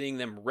is getting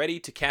them ready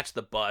to catch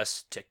the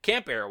bus to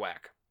Camp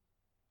Arawak.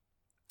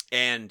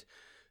 And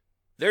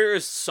there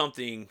is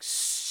something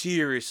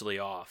seriously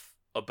off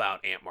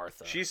about Aunt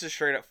Martha. She's a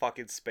straight up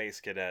fucking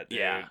space cadet, dude.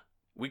 Yeah.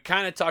 We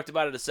kind of talked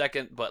about it a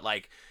second, but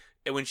like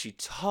when she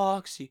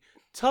talks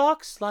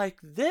like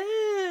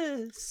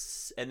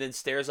this and then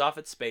stares off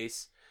at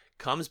space,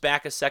 comes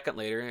back a second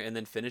later and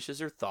then finishes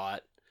her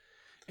thought.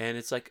 And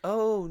it's like,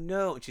 oh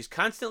no. And she's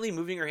constantly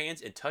moving her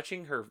hands and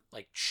touching her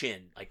like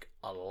chin, like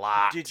a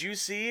lot. Did you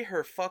see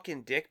her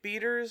fucking dick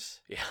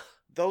beaters? Yeah.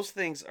 Those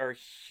things are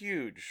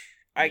huge.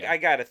 Yeah. I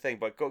got a thing,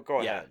 but go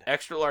ahead.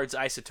 Extra large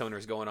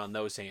isotoners going on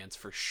those hands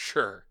for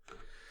sure.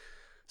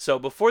 So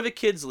before the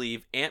kids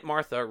leave, Aunt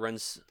Martha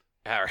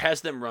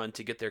has them run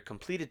to get their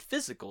completed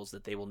physicals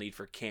that they will need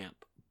for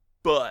camp.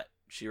 But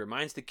she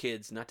reminds the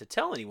kids not to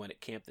tell anyone at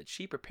camp that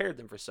she prepared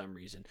them for some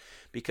reason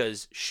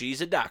because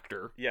she's a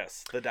doctor.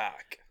 Yes, the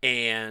doc.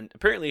 And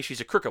apparently she's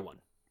a crooked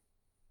one.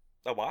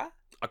 A what?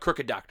 A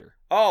crooked doctor.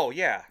 Oh,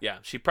 yeah. Yeah,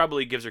 she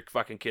probably gives her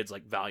fucking kids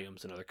like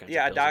Valiums and other kinds of pills.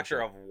 Yeah, a doctor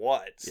and of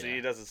what? So Yeah.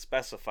 he doesn't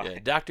specify. Yeah,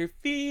 Dr.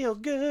 Feel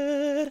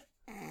Good.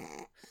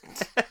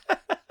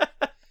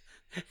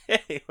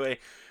 Anyway,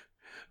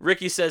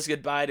 Ricky says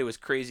goodbye to his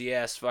crazy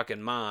ass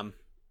fucking mom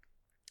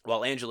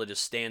while Angela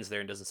just stands there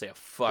and doesn't say a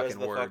fucking Does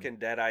the word. fucking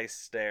dead eye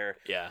stare.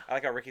 Yeah. I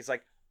like how Ricky's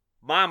like,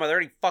 Mom, are there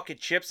any fucking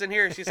chips in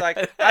here? And she's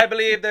like, I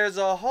believe there's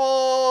a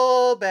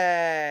whole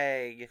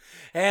bag.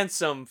 And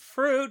some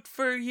fruit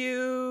for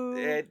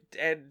you.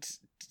 And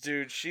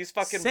dude, she's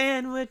fucking...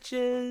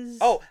 Sandwiches.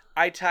 Oh,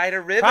 I tied a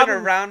ribbon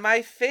around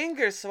my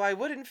finger so I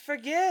wouldn't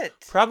forget.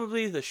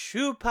 Probably the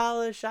shoe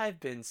polish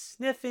I've been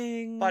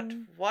sniffing. But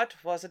what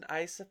wasn't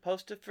I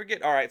supposed to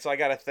forget? All right, so I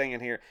got a thing in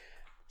here.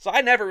 So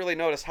I never really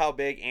noticed how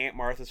big Aunt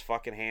Martha's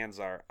fucking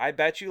hands are. I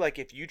bet you, like,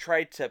 if you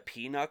tried to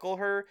pinochle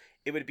her,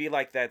 it would be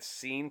like that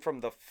scene from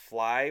The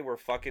Fly where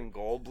fucking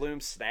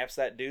Goldblum snaps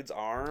that dude's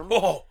arm.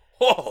 Oh,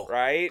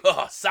 right?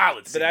 Oh,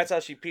 solid scene. But that's how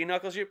she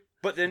pinocles you.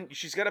 But then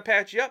she's going to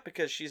patch you up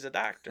because she's a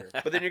doctor.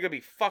 But then you're going to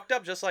be fucked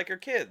up just like her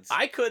kids.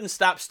 I couldn't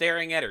stop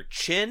staring at her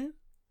chin.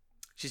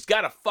 She's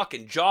got a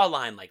fucking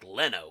jawline like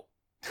Leno.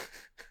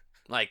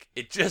 Like,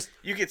 it just...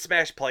 You could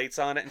smash plates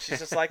on it and she's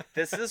just like,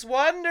 this is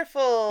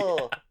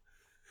wonderful. Yeah.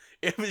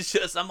 It was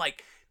just, I'm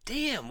like,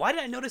 damn, why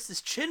did I notice this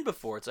chin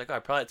before? It's like,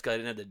 oh, probably it's because I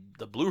didn't have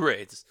the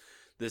Blu-ray.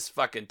 This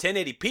fucking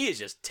 1080p is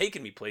just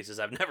taking me places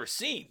I've never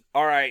seen.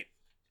 All right.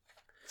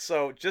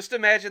 So just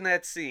imagine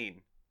that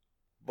scene.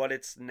 But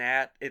it's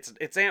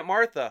Aunt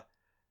Martha.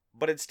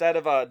 But instead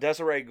of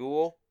Desiree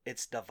Gould,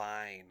 it's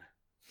Divine.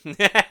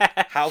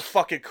 How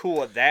fucking cool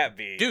would that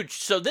be? Dude,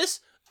 so this,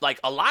 like,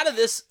 a lot of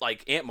this,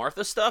 like, Aunt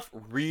Martha stuff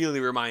really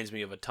reminds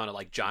me of a ton of,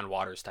 like, John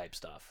Waters type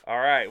stuff. All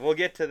right, we'll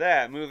get to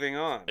that. Moving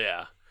on.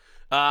 Yeah.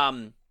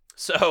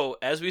 So,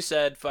 as we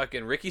said,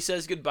 fucking Ricky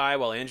says goodbye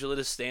while Angela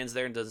just stands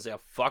there and doesn't say a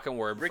fucking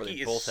word before Ricky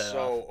they both is head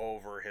so off.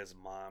 over his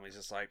mom. He's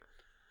just like,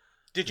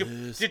 did you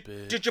This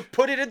did you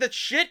put it in the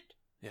shit?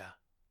 Yeah.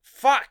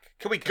 Fuck.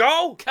 Can we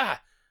go? God.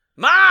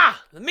 Ma!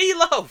 The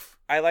meatloaf!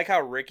 I like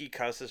how Ricky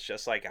cusses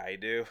just like I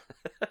do.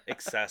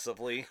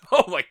 Excessively.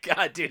 Oh my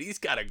god, dude, he's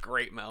got a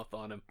great mouth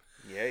on him.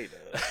 Yeah, he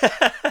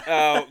does.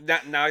 Oh,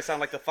 now I sound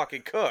like the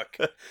fucking cook.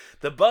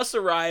 The bus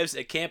arrives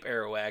at Camp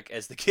Arawak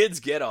as the kids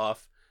get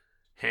off.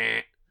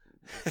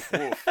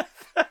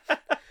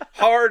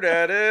 Hard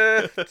at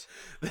it.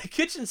 The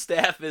kitchen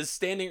staff is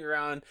standing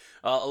around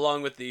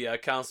along with the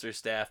counselor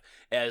staff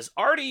as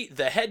Artie,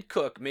 the head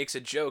cook, makes a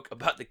joke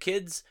about the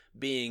kids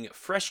being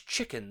fresh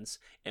chickens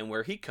and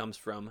where he comes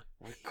from.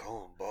 We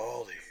call them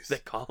baldies. They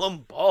call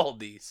them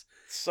baldies.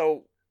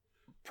 So,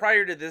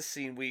 prior to this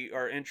scene, we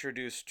are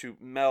introduced to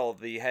Mel,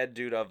 the head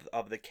dude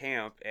of the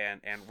camp,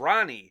 and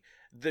Ronnie,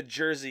 the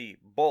Jersey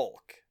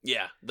bulk.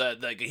 Yeah,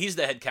 he's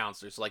the head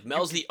counselor. So like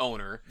Mel's the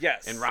owner.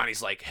 Yes. And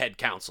Ronnie's like head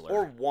counselor.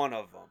 Or one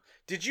of them.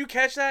 Did you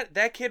catch that?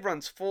 That kid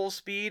runs full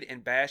speed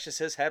and bashes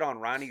his head on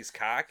Ronnie's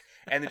cock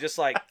and then just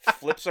like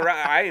flips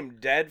around. I am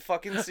dead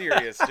fucking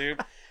serious, dude.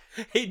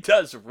 He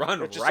does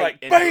run It's just right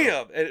like, into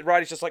bam! And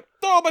Ronnie's just like,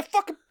 oh, my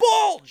fucking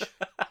bulge!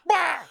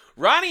 Bah!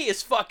 Ronnie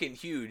is fucking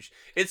huge.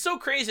 It's so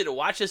crazy to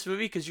watch this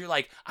movie because you're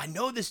like, I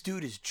know this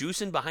dude is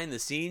juicing behind the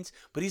scenes,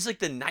 but he's like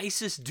the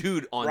nicest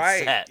dude on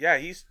set. Yeah,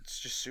 he's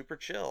just super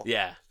chill.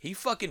 Yeah, he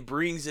fucking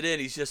brings it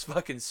in. He's just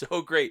fucking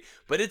so great.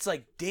 But it's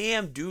like,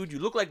 damn, dude, you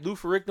look like Lou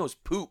Ferrigno's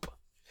poop.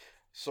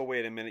 So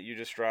wait a minute, you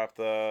just dropped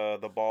the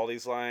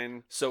Baldies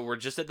line? So we're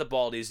just at the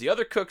Baldies. The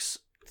other cooks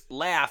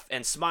laugh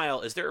and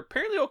smile as they're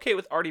apparently okay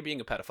with Artie being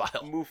a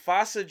pedophile.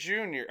 Mufasa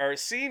Jr. or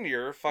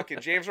Senior, fucking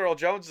James Earl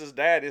Jones's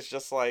dad, is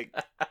just like,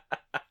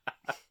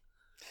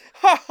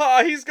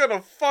 haha, he's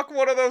gonna fuck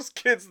one of those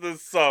kids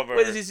this summer.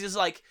 Wait,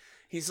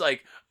 he's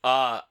like,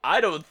 I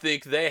don't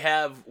think they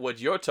have what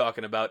you're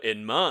talking about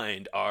in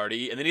mind,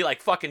 Artie. And then he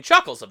like fucking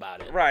chuckles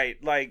about it.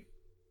 Right, like,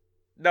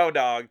 no,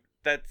 dog.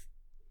 That's,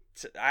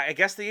 I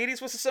guess the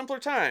 80s was a simpler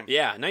time.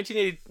 Yeah,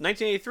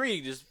 1983,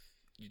 you just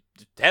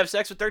have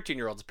sex with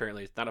 13-year-olds,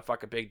 apparently. It's not a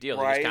fucking big deal.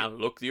 They Right. just kind of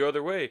look the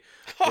other way.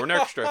 For an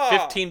extra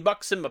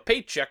 $15 in my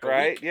paycheck a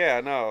Right? week. Yeah,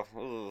 no.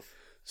 Ugh.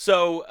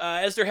 So,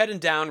 as they're heading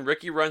down,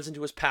 Ricky runs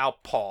into his pal,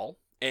 Paul,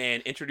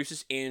 and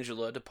introduces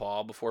Angela to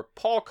Paul before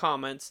Paul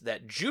comments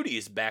that Judy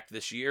is back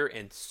this year,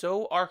 and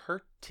so are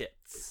her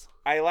tits.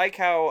 I like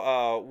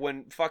how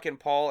when fucking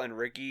Paul and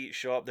Ricky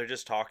show up, they're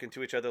just talking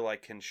to each other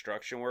like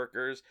construction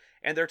workers,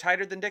 and they're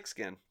tighter than dick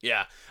skin.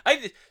 Yeah.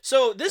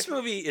 So this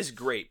movie is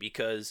great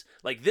because,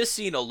 like, this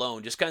scene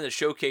alone just kind of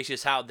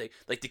showcases how the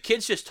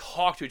kids just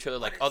talk to each other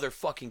like other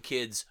fucking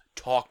kids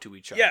talk to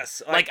each other.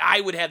 Yes. Like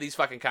I would have these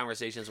fucking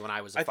conversations when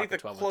I was a I fucking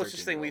think the 12 or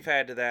closest thing 13-year-old. we've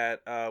had to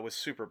that was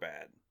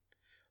Superbad.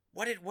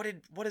 What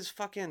does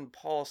fucking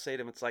Paul say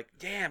to him? It's like,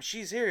 damn,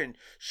 she's here and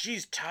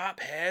she's top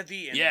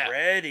heavy and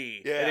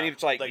ready. Yeah. And then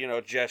he's like,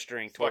 Like,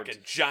 gesturing towards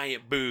fucking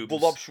giant boobs.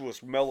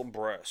 voluptuous melon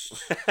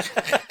breasts.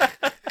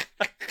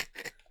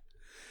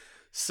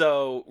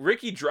 So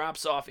Ricky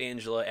drops off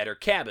Angela at her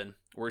cabin,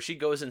 where she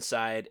goes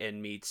inside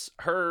and meets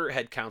her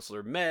head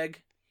counselor,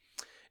 Meg,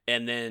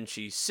 and then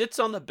she sits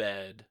on the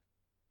bed,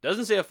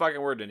 doesn't say a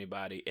fucking word to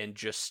anybody, and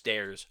just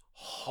stares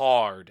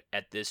hard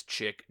at this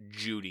chick,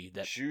 Judy,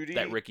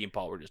 that Ricky and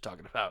Paul were just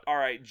talking about. All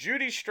right,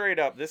 Judy straight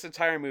up, this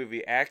entire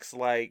movie acts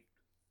like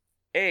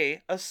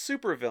A, a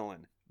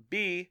supervillain,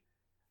 B,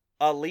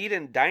 a lead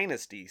in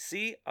Dynasty,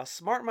 C, a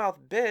smart mouth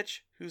bitch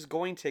who's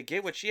going to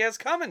get what she has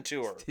coming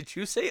to her. Did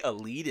you say a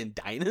lead in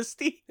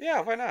Dynasty?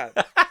 Yeah, why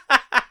not?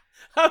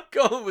 I'm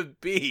going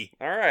with B.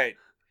 All right.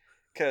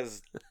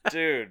 Because,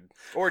 dude,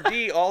 or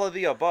D, all of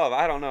the above.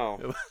 I don't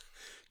know.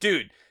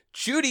 Dude,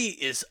 Judy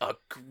is a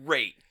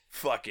great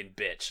fucking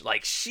bitch.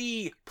 Like,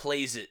 she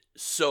plays it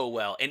so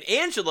well. And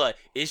Angela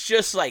is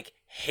just like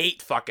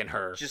hate fucking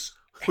her Just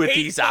with hate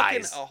these fucking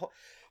eyes.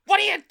 What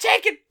are you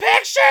taking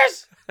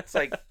pictures? It's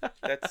like,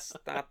 that's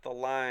not the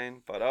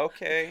line, but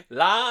okay.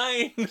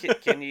 Line.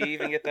 Can you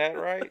even get that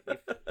right? You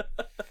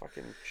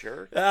fucking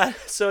jerk.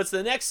 So it's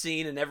the next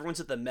scene, and everyone's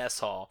at the mess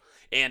hall.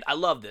 And I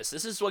love this.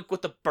 This is like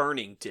what The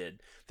Burning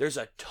did. There's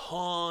a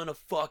ton of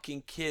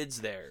fucking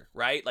kids there,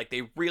 right? Like,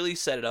 they really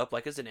set it up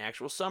like it's an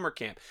actual summer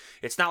camp.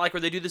 It's not like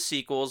where they do the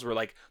sequels where,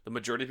 like, the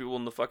majority of people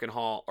in the fucking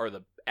hall are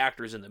the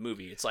actors in the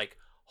movie. It's like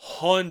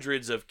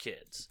hundreds of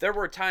kids. There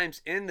were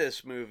times in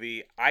this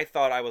movie I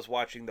thought I was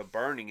watching The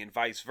Burning and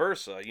vice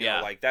versa. You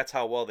know, like, that's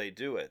how well they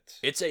do it.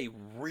 It's a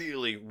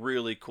really,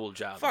 really cool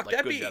job. Fuck,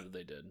 like, good job that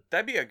they did.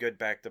 That'd be a good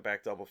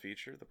back-to-back double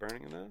feature, The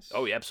Burning and this.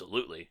 Oh, yeah,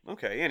 absolutely.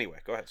 Okay, anyway,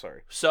 go ahead,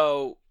 sorry.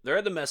 So, they're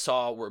at the mess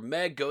hall where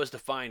Meg goes to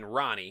find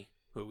Ronnie,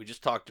 who we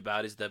just talked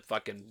about is the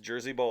fucking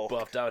Jersey Bulk.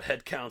 buffed out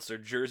head counselor,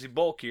 Jersey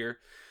Bulk here,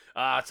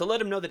 to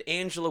let him know that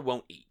Angela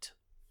won't eat.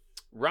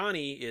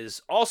 Ronnie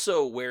is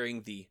also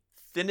wearing the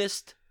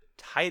thinnest,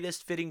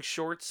 tightest fitting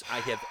shorts I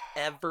have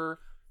ever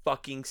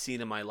fucking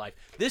seen in my life.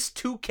 This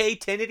 2K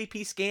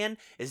 1080p scan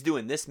is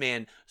doing this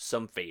man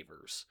some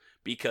favors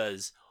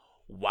because,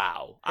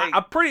 wow. Hey.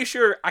 I'm pretty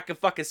sure I can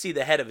fucking see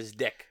the head of his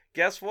dick.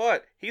 Guess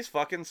what? He's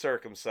fucking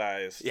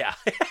circumcised. Yeah.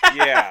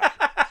 Yeah.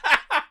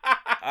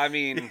 I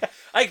mean,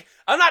 like,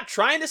 I'm not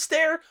trying to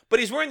stare, but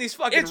he's wearing these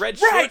fucking it's red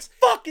right shorts.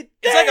 fucking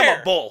It's there. like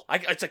I'm a bull.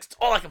 It's like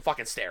all I can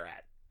fucking stare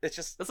at. It's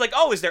just... It's like,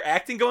 oh, is there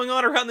acting going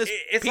on around this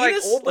It's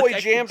penis? like old boy I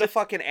jammed can a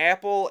fucking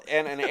apple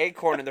and an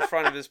acorn in the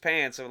front of his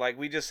pants. So, like,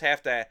 we just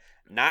have to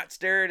not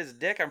stare at his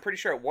dick. I'm pretty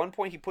sure at one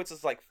point he puts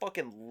his, like,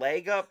 fucking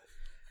leg up.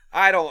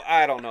 I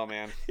don't know,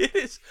 man. It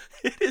is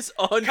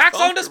uncomfortable. Cocks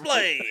on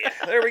display.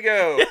 There we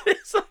go.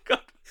 It's like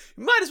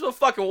You might as well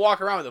fucking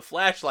walk around with a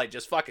flashlight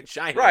just fucking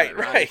shining. Right,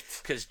 right.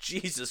 Because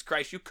Jesus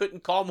Christ, you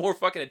couldn't call more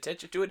fucking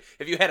attention to it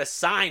if you had a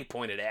sign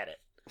pointed at it.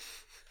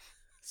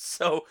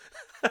 So,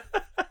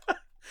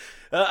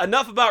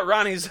 enough about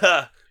Ronnie's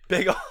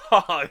big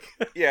hog.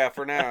 Yeah,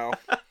 for now.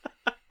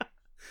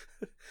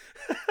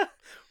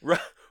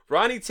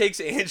 Ronnie takes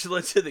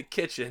Angela to the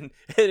kitchen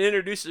and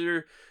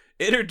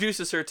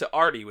introduces her to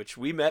Artie, which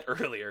we met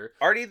earlier.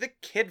 Artie the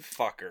kid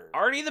fucker.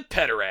 Artie the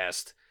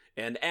pederast,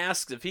 and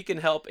asks if he can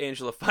help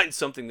Angela find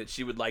something that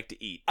she would like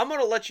to eat. I'm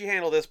gonna let you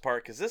handle this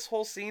part, because this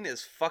whole scene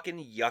is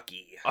fucking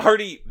yucky.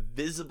 Artie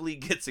visibly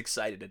gets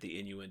excited at the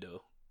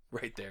innuendo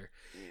right there.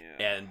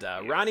 Yeah,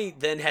 And Ronnie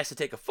then has to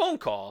take a phone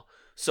call,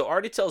 so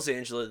Artie tells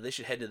Angela that they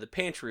should head to the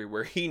pantry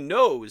where he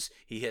knows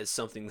he has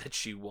something that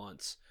she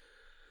wants.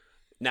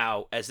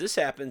 Now, as this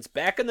happens,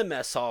 back in the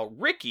mess hall,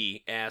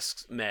 Ricky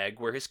asks Meg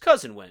where his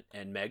cousin went,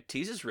 and Meg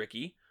teases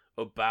Ricky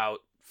about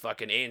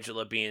fucking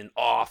Angela being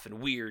off and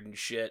weird and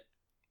shit.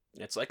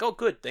 And it's like, oh,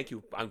 good, thank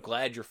you. I'm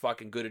glad you're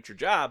fucking good at your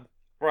job.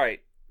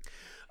 Right.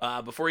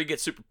 Before he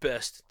gets super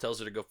pissed, tells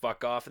her to go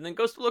fuck off, and then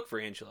goes to look for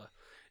Angela.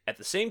 At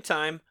the same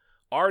time,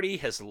 Artie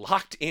has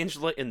locked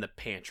Angela in the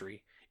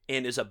pantry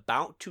and is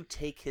about to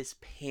take his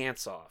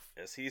pants off.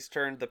 As he's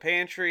turned the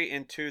pantry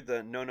into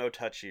the no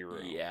touchy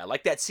room. Yeah,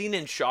 like that scene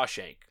in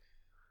Shawshank.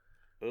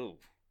 Ooh.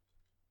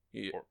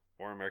 Yeah.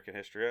 Or American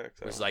History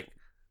X. It's like,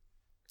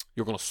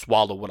 you're going to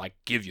swallow what I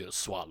give you to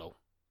swallow.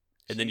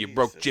 And then you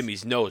broke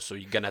Jimmy's nose, so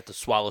you're going to have to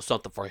swallow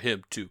something for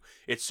him, too.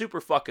 It's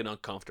super fucking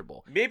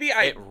uncomfortable. Maybe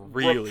I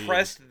really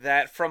repressed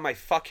that from my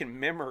fucking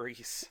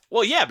memories.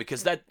 Well, yeah,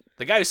 because the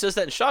guy who says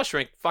that in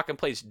Shawshank fucking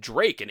plays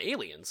Drake in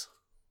Aliens.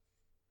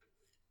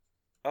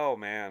 Oh,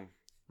 man.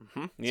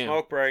 Mm-hmm. Yeah.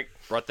 Smoke break.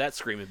 Brought that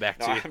screaming back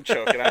No, to you. I'm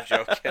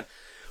joking.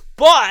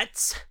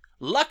 But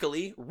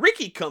luckily,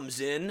 Ricky comes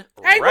in.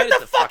 Hey, right what at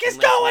the fuck is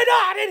going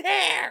on in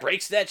here?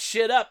 Breaks that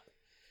shit up.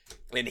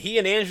 And he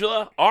and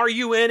Angela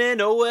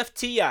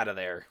RUNNOFT out of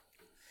there.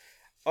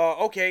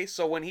 Okay,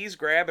 so when he's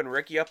grabbing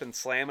Ricky up and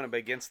slamming him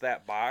against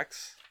that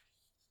box.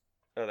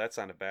 Oh, that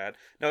sounded bad.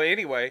 No,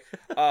 anyway,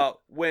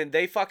 when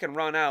they fucking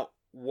run out,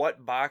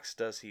 what box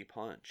does he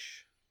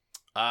punch?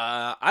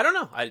 I don't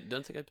know. I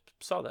don't think I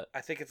saw that.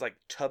 I think it's like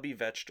Tubby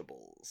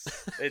Vegetables.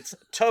 It's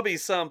Tubby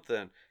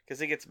something, because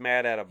he gets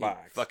mad at a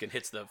box.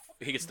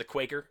 He gets the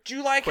Quaker. Do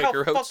you like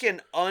Quaker how oats?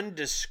 fucking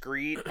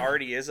undiscreet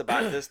Artie is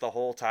about this the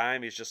whole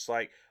time? He's just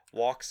like,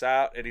 walks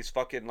out and he's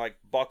fucking like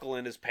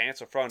buckling his pants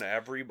in front of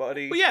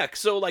everybody. Well, yeah,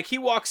 so like he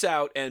walks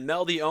out and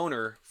Mel, the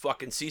owner,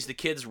 fucking sees the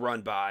kids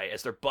run by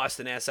as they're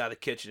busting ass out of the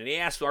kitchen, and he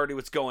asks Artie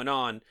what's going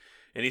on,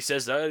 and he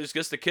says, I just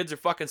guess the kids are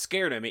fucking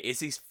scared of me. Is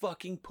he's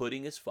fucking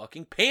putting his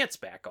fucking pants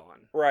back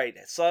on. Right.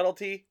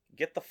 Subtlety,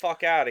 get the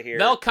fuck out of here.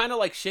 Mel kind of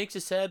like shakes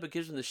his head but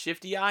gives him the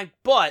shifty eye,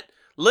 but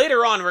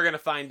later on we're going to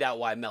find out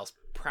why Mel's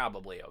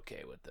probably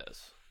okay with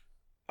this.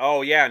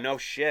 Oh, yeah, no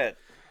shit.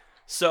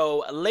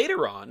 So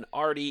later on,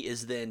 Artie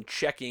is then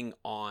checking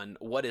on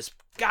what has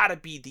got to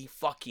be the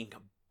fucking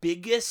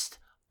biggest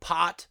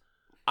pot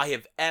I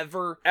have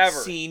ever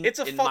seen it's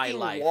a in my fucking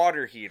life.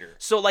 Water heater.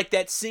 So like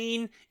that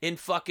scene in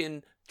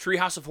fucking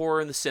Treehouse of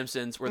Horror and The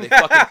Simpsons where they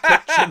fucking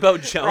cook Jimbo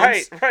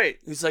Jones. Right.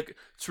 He's like,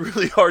 it's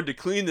really hard to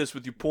clean this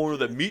with you pouring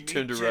that meat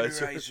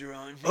tenderizer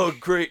on. Oh,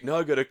 great. Now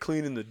I got to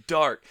clean in the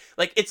dark.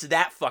 Like, it's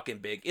that fucking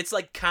big. It's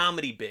like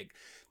comedy big.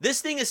 This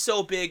thing is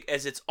so big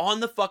as it's on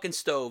the fucking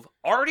stove.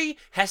 Artie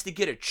has to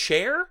get a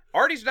chair.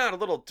 Artie's not a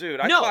little dude.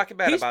 I No, clock him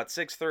at he's- about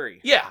 6'3".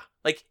 Yeah.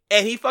 Like,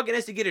 and he fucking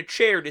has to get a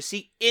chair to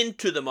see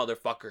into the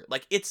motherfucker.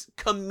 Like, it's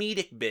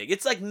comedic big.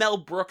 It's like Mel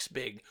Brooks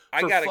big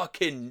for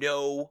fucking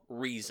no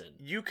reason.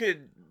 You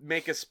could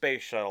make a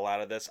space shuttle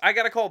out of this. I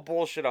gotta call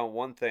bullshit on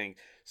one thing.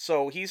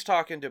 So he's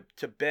talking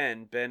to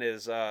Ben. Ben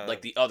is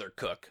like the other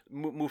cook.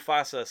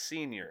 Mufasa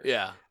Senior.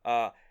 Yeah.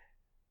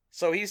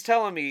 So he's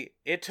telling me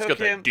it took He's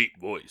got him that deep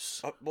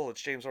voice. well,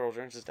 it's James Earl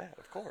Jones' dad,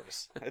 of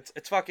course.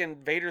 it's fucking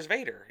Vader's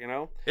Vader, you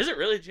know? Is it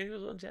really James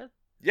Earl Jones' dad?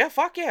 Yeah,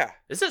 fuck yeah.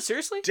 Is that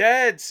seriously?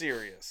 Dead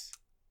serious.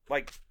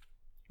 Like,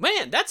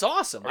 man, that's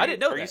awesome. I didn't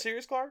know that. Are you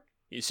serious, Clark?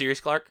 You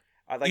serious, Clark?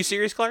 Like, you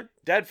serious, Clark?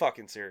 Dead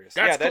fucking serious.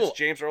 That's that's cool.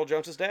 James Earl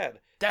Jones' dad.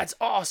 That's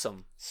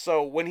awesome.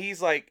 So when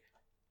he's like,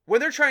 when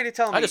they're trying to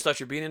tell me, I just thought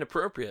you were being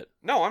inappropriate.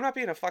 No, I'm not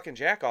being a fucking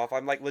jack off.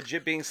 I'm like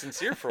legit being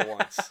sincere for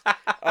once.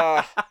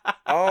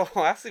 Oh,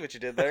 I see what you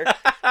did there.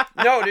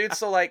 No, dude.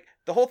 So like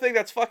the whole thing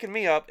that's fucking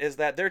me up is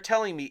that they're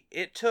telling me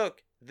it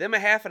took them a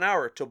half an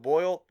hour to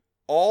boil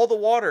all the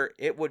water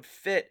it would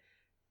fit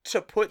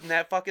to put in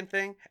that fucking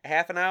thing. A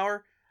half an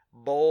hour?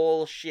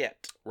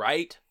 Bullshit.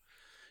 Right?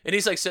 And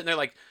he's like sitting there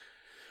like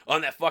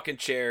on that fucking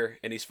chair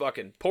and he's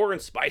fucking pouring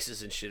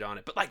spices and shit on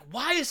it. But like,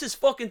 why is this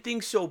fucking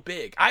thing so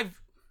big? I've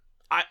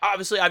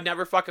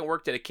never fucking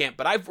worked at a camp,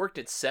 but I've worked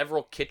at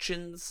several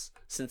kitchens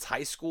since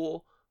high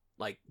school.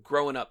 Like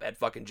growing up at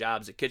fucking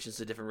jobs at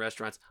kitchens at different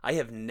restaurants. I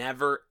have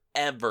never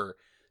ever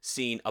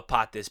seen a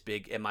pot this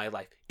big in my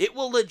life. It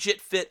will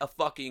legit fit a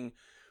fucking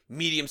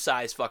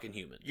medium-sized fucking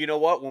human. You know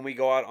what? When we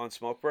go out on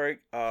smoke break,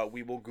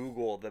 we will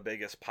Google the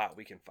biggest pot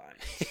we can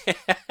find.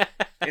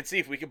 and see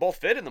if we can both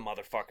fit in the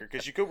motherfucker.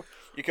 Because you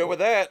could with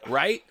that.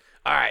 Right?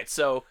 All right,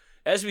 so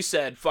as we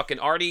said, fucking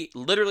Artie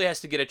literally has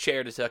to get a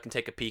chair to tuck and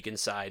take a peek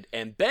inside.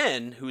 And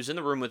Ben, who's in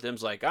the room with him,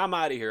 is like, I'm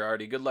out of here,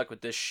 Artie. Good luck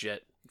with this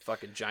shit.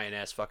 Fucking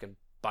giant-ass fucking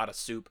pot of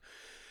soup.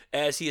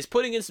 As he is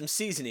putting in some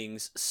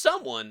seasonings,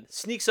 someone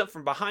sneaks up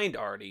from behind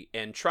Artie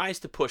and tries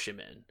to push him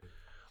in.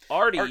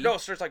 Artie...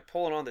 starts like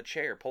pulling on the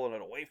chair, pulling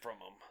it away from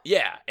him.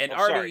 Yeah, and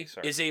Artie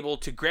sorry. is able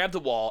to grab the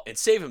wall and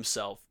save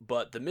himself,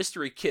 but the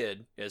mystery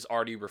kid, as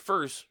Artie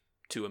refers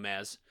to him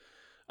as,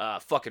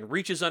 fucking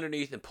reaches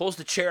underneath and pulls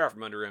the chair out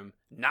from under him,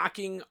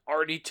 knocking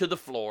Artie to the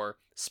floor,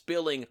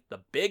 spilling the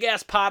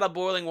big-ass pot of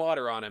boiling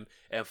water on him,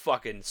 and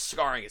fucking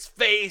scarring his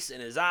face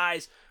and his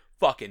eyes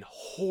fucking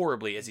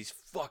horribly as he's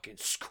fucking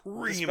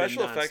screaming. The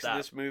special nonstop. effects in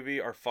this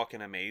movie are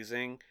fucking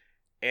amazing,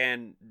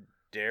 and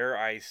dare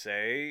I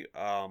say,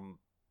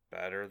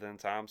 better than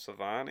Tom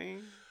Savini.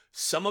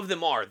 Some of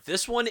them are.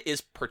 This one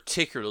is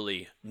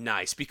particularly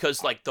nice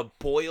because, like, the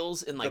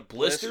boils and like the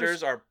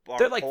blisters are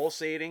they're like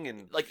pulsating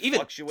and like even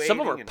fluctuating. some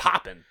of them are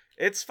popping.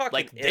 It's fucking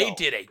Like ill. they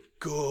did a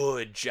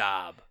good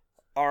job.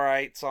 All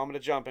right, so I'm gonna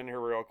jump in here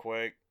real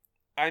quick.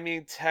 I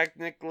mean,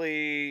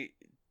 technically,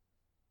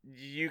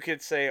 you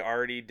could say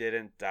Artie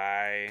didn't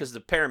die Because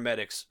the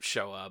paramedics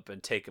show up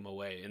and take him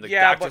away, and the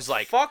yeah, doctor's but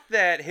like, fuck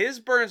that. His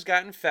burns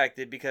got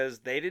infected because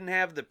they didn't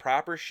have the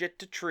proper shit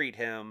to treat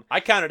him.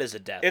 I count it as a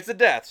death. It's a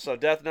death. So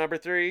death number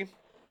 3.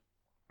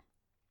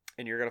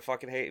 And you're gonna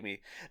fucking hate me.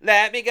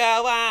 Let me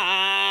go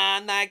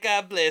on like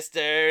a blister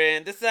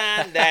in the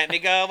sun. Let me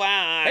go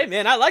on. Hey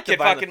man, I like the Kid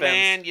Violent fucking Femmes.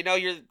 man, you know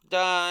you're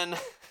done.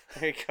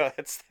 There you go.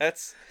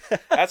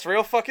 That's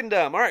real fucking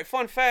dumb. All right,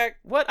 fun fact.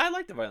 What? I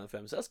like the Violent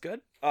Femmes. That's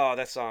good. Oh,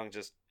 that song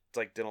just it's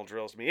like dental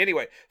drills me.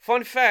 Anyway,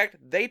 fun fact,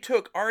 they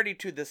took Artie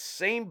to the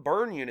same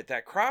burn unit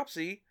that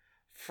Cropsy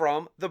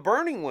from The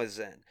Burning was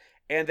in.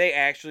 And they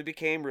actually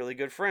became really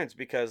good friends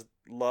because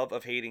love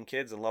of hating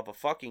kids and love of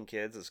fucking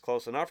kids is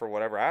close enough or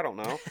whatever, I don't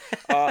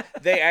know.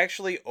 They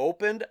actually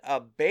opened a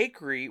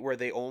bakery where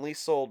they only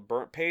sold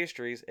burnt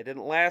pastries. It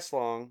didn't last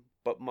long,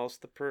 but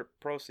most of the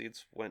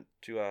proceeds went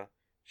to a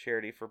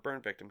charity for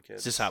burn victim kids.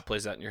 Is this how it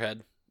plays out in your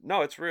head?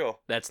 No, it's real.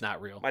 That's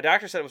not real. My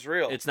doctor said it was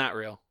real. It's not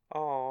real.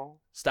 Oh,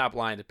 Stop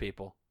lying to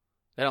people.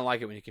 They don't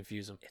like it when you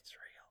confuse them. it's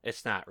real.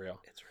 It's not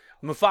real. It's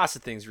real. Mufasa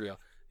thing's real.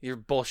 You're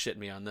bullshitting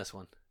me on this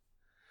one.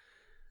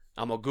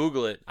 I'm gonna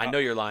Google it. I know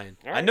you're lying.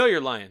 all I right. know you're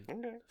lying.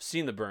 Okay. I've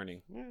seen The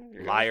Burning. Yeah,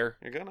 you're Liar.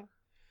 You're gonna.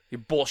 You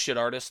bullshit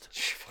artist.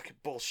 You fucking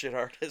bullshit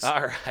artist.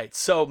 All right.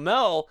 So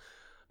Mel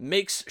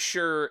makes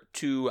sure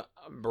to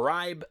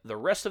bribe the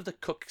rest of the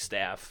cook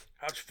staff.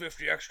 That's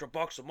 50 extra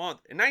bucks a month.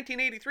 In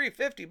 1983,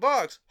 50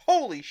 bucks.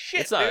 Holy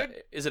shit, It's not.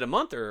 dude. Is it a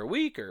month or a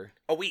week or?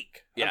 A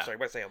week. Yeah. I'm sorry,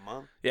 what did I say, a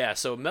month? Yeah.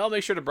 So Mel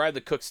makes sure to bribe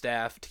the cook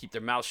staff to keep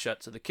their mouths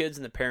shut, so the kids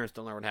and the parents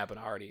don't learn what happened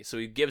to Artie. So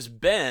he gives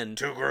Ben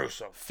Too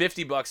gruesome.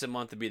 $50 a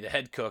month to be the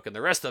head cook, and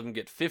the rest of them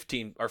get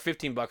 15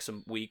 bucks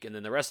a week, and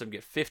then the rest of them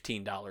get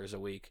 $15 a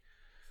week.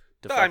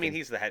 To I mean,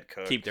 he's the head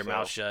cook. keep their so.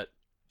 mouth shut.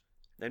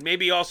 And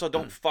maybe also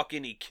don't fuck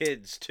any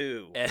kids,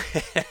 too. And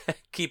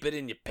keep it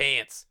in your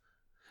pants.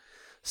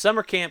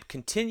 Summer camp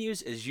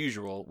continues as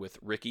usual with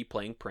Ricky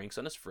playing pranks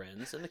on his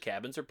friends, and the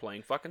cabins are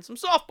playing fucking some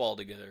softball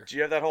together. Do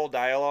you have that whole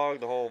dialogue,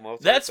 the whole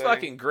Mozart That's thing?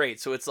 fucking great.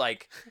 So it's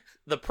like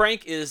the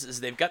prank is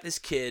they've got this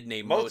kid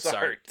named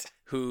Mozart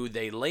who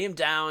they lay him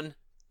down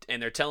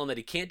and they're telling him that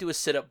he can't do a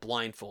sit-up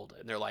blindfolded.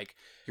 And they're like,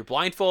 you're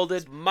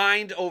blindfolded, It's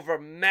mind over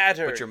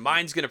matter. but your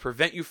mind's going to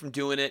prevent you from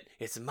doing it.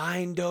 It's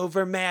mind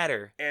over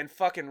matter. And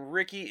fucking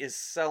Ricky is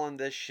selling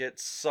this shit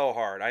so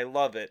hard. I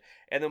love it.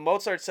 And then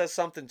Mozart says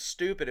something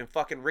stupid, and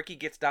fucking Ricky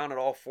gets down at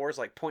all fours,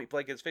 like point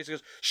blank in his face. He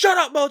goes, "Shut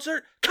up,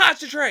 Mozart!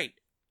 Concentrate!"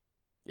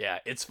 Yeah,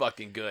 it's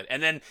fucking good.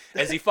 And then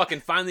as he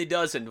fucking finally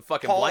does and the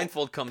fucking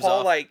blindfold comes Paul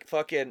off. like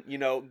fucking,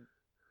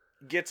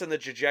 gets in the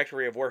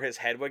trajectory of where his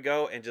head would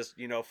go and just,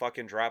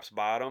 fucking drops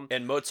bottom.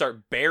 And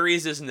Mozart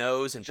buries his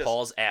nose in Just-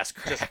 Paul's ass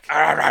crack.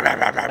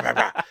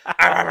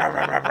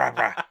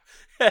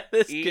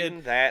 This kid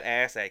Eating that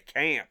ass at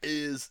camp.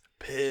 is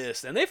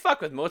pissed. And they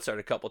fuck with Mozart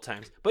a couple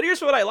times. But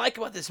here's what I like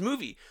about this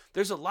movie.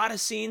 There's a lot of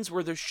scenes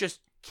where there's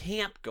just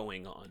camp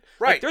going on.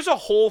 Like, Right. there's a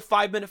whole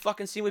 5-minute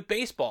fucking scene with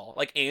baseball.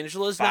 Like,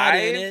 Angela's not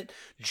in 5? it.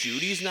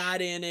 Judy's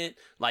not in it.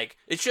 Like,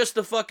 it's just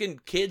the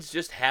fucking kids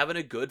just having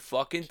a good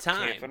fucking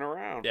time. Camping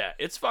around. Yeah,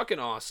 it's fucking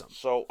awesome.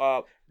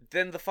 So,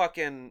 then the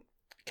fucking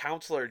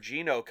counselor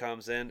Gino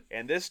comes in,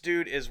 and this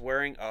dude is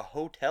wearing a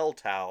hotel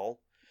towel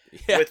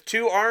Yeah. with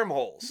 2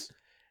 armholes.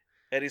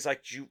 And he's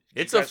like,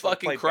 It's a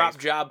fucking crop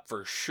job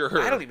for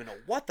sure. I don't even know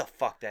what the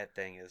fuck that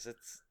thing is.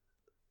 It's.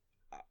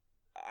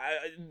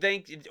 I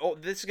think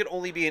this could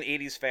only be an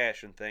 80s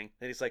fashion thing.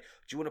 And he's like,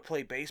 "Do you want to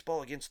play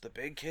baseball against the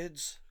big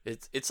kids?"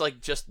 It's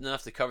like just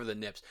enough to cover the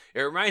nips.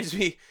 It reminds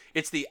me,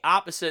 it's the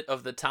opposite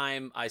of the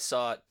time I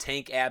saw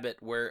Tank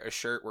Abbott wear a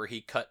shirt where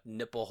he cut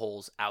nipple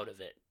holes out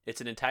of it.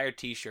 It's an entire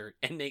t-shirt,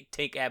 and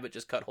Tank Abbott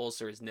just cut holes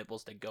for his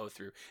nipples to go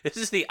through. This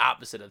is the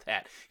opposite of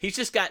that. He's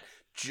just got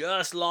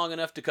just long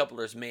enough to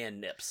cover his man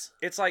nips.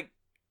 It's like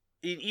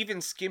an even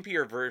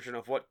skimpier version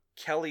of what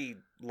Kelly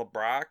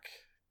LeBrock,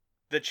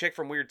 the chick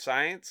from Weird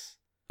Science,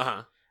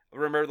 Uh-huh.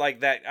 Remember,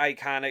 like, that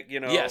iconic,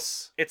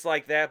 Yes. it's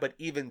like that, but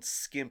even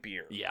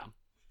skimpier. Yeah.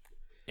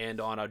 And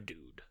on a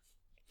dude.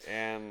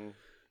 And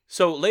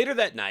So later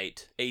that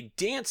night, a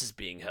dance is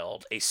being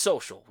held, a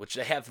social, which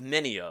they have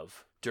many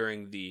of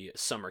during the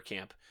summer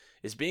camp,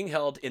 is being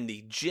held in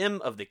the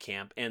gym of the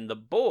camp, and the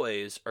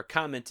boys are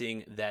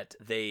commenting that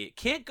they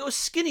can't go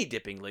skinny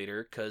dipping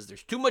later because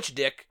there's too much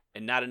dick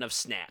and not enough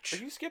snatch.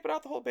 are you skipping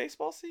out the whole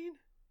baseball scene?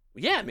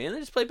 Yeah, man, they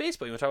just play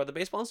baseball. You want to talk about the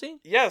baseball scene?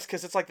 Yes,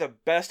 because it's like the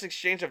best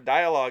exchange of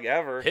dialogue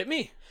ever. Hit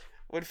me.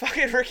 When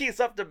fucking Ricky's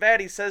up to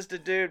bat, he says to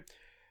dude,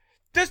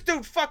 "This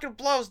dude fucking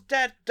blows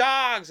dead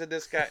dogs." And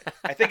this guy,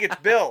 I think it's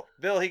Bill.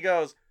 Bill, he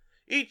goes,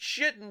 "Eat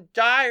shit and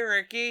die,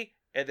 Ricky."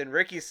 And then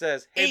Ricky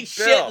says, "Hey, Eat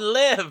Bill, shit and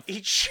live.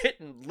 eat shit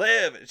and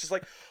live." It's just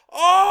like,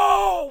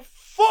 oh,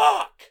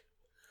 fuck.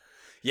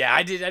 Yeah,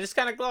 I did. I just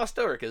kind of glossed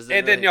over because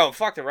And then,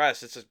 fuck the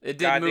rest. It's just it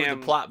didn't move goddamn-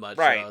 the plot much.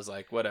 Right. So I was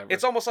like, whatever.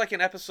 It's almost like an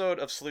episode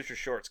of Salute Your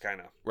Shorts, kind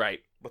of,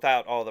 right.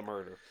 without all the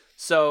murder.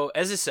 So,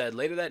 as I said,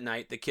 later that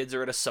night, the kids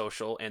are at a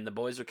social, and the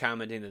boys are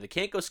commenting that they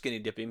can't go skinny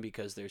dipping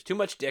because there's too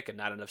much dick and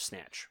not enough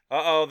snatch.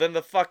 Uh-oh, then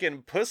the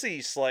fucking pussy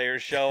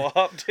slayers show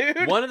up,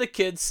 dude. One of the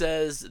kids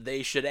says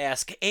they should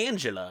ask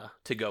Angela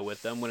to go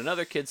with them, when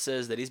another kid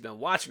says that he's been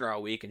watching her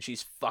all week and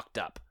she's fucked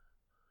up.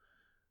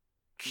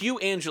 Cue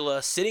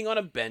Angela sitting on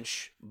a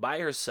bench by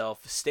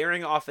herself,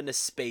 staring off into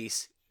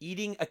space,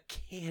 eating a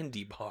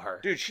candy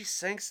bar. Dude, she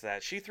sinks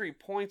that. She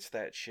 3-points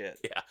that shit.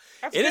 Yeah.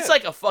 That's And it's good.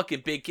 like a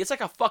fucking big, it's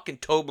like a fucking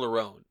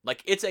Toblerone.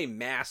 Like, it's a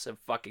massive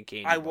fucking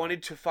candy I bar.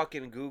 wanted to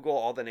fucking Google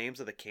all the names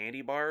of the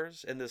candy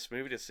bars in this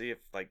movie to see if,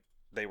 like,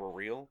 they were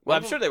real. Well,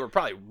 I'm sure they were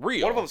probably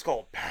real. One of them's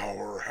called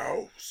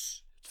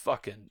Powerhouse.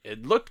 Fucking,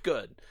 it looked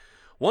good.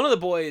 One of the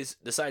boys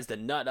decides to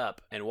nut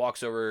up and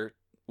walks over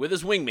with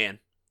his wingman,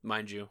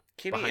 mind you.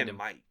 Kenny behind and him.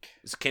 Mike.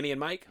 Is it Kenny and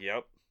Mike?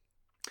 Yep.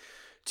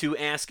 To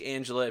ask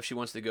Angela if she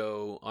wants to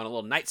go on a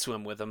little night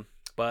swim with him,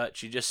 but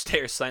she just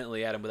stares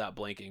silently at him without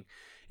blinking.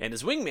 And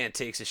his wingman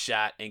takes a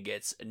shot and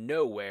gets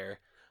nowhere,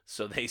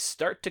 so they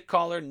start to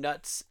call her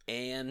nuts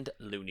and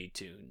Looney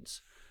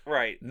Tunes.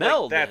 Right.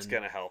 Mel, Like, that's then-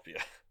 going to help you.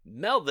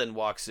 Mel then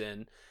walks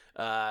in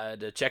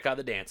to check how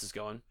the dance is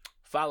going,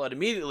 followed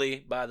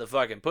immediately by the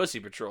fucking Pussy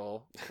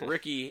Patrol,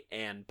 Ricky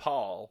and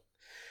Paul.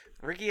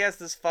 Ricky has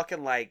this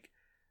fucking, like,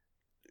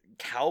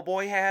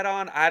 cowboy hat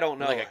on. I don't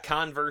know. Like a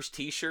Converse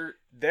t-shirt.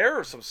 There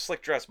are some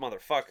slick dressed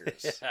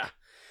motherfuckers. Yeah.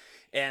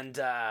 And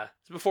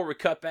before we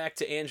cut back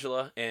to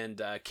Angela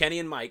and Kenny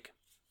and Mike,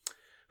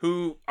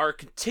 who are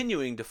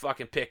continuing to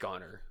fucking pick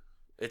on her.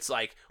 It's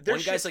like, Their one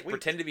guy's shit's like weak.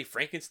 pretending to be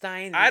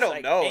Frankenstein. and I he's don't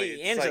like, know. Hey,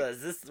 It's Angela, like-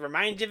 does this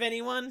remind you of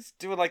anyone?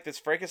 Doing like this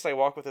Frankenstein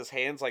walk with his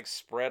hands like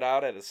spread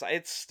out at his side.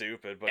 It's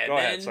stupid, but And go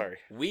ahead. then Sorry.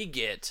 we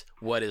get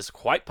what is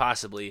quite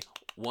possibly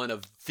one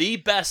of the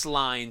best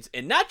lines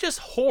in not just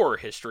horror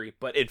history,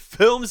 but in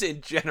films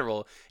in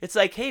general. It's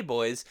like, hey,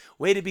 boys,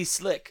 way to be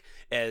slick,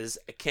 as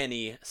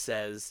Kenny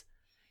says,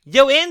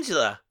 Yo,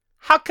 Angela,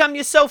 how come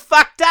you're so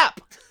fucked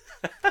up?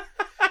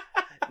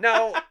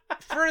 Now,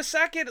 for a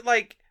second,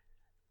 like,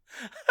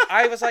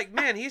 I was like,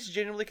 man, he's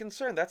genuinely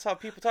concerned. That's how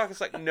people talk. It's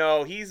like,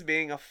 no, he's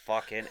being a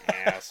fucking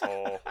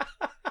asshole.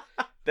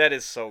 That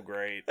is so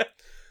great.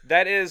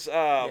 That is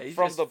Yeah, he's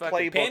from just the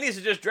fucking- playbook. Panties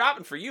are just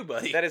dropping for you,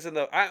 buddy. That is in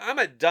the. I'm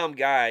a dumb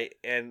guy,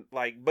 and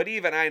like, but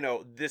even I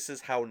know this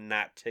is how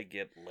not to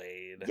get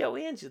laid. Yo,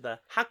 Angela,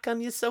 how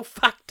come you're so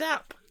fucked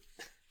up?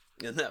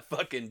 And that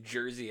fucking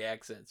Jersey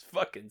accent's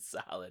fucking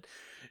solid.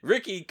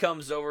 Ricky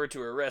comes over to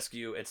her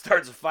rescue and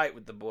starts a fight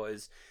with the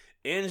boys.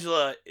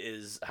 Angela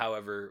is,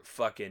 however,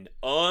 fucking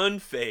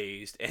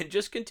unfazed and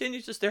just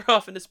continues to stare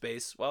off into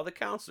space while the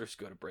counselors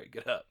go to break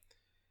it up.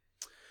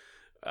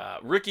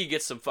 Ricky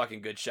gets some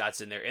fucking good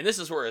shots in there, and this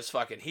is where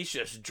he's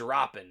just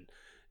dropping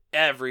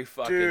every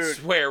fucking Dude,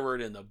 swear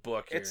word in the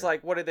book here. It's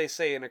like, what did they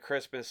say in A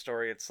Christmas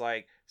Story? It's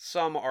like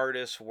some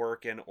artists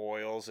work in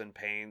oils and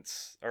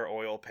paints, or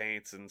oil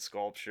paints and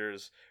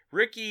sculptures.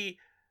 Ricky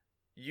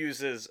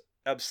uses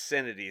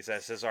obscenities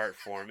as his art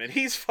form, and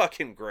he's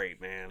fucking great,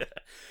 man.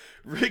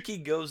 Ricky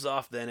goes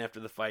off then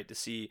after the fight to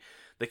see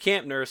the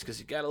camp nurse because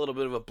he got a little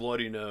bit of a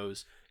bloody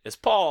nose. As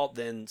Paul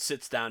then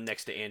sits down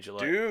next to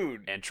Angela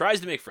Dude, and tries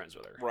to make friends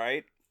with her.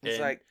 right? He's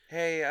And like,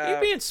 hey, He's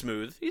being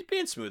smooth. He's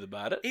being smooth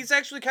about it. he's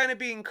actually kind of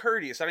being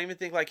courteous. I don't even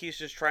think like he's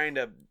just trying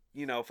to,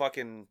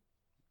 fucking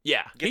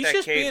Yeah, get he's that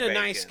just cave being a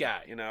bacon, nice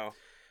guy. you know?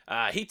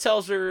 He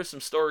tells her some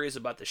stories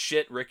about the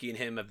shit Ricky and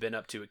him have been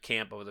up to at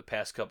camp over the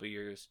past couple of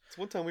years. It's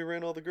one time we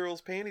ran all the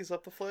girls' panties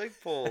up the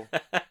flagpole.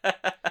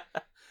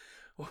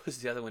 What was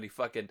the other one?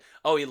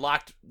 He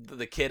locked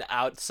the kid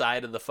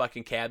outside of the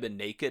fucking cabin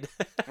naked.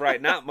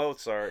 Right, not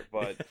Mozart,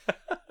 but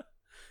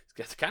He's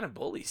got kind of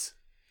bullies.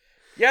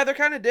 yeah, they're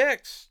kind of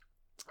dicks.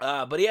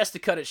 But he has to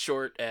cut it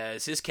short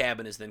as his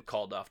cabin is then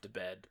called off to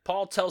bed.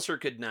 Paul tells her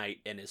goodnight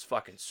and is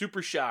fucking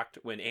super shocked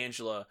when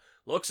Angela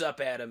looks up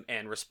at him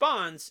and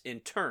responds in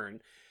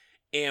turn.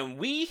 And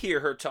we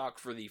hear her talk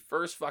for the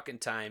first fucking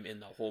time in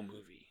the whole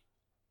movie.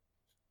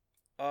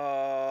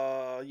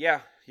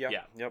 Yeah.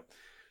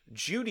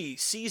 Judy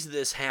sees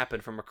this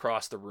happen from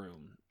across the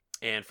room.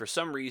 And for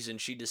some reason,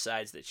 she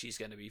decides that she's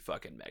going to be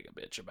fucking mega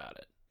bitch about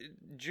it.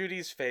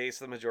 Judy's face,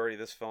 the majority of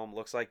this film,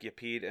 looks like you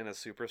peed in a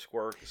super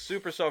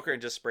soaker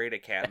and just sprayed a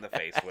cat in the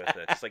face with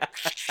it. It's like...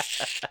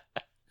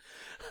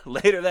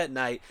 Later that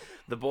night,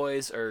 the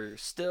boys are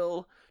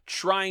still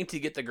trying to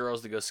get the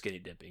girls to go skinny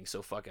dipping.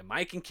 So fucking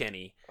Mike and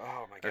Kenny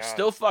oh my God. are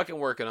still fucking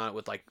working on it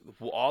with like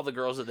all the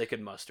girls that they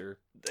could muster.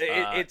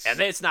 And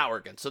it's not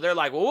working. So they're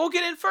like, well, we'll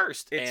get in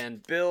first.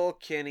 It's Bill,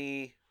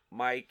 Kenny,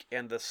 Mike,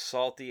 and the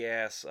salty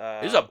ass...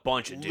 there's a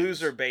bunch of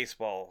dudes. Loser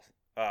baseball.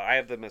 I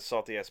have them as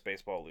salty ass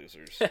baseball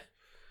losers.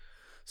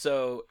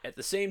 So at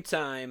the same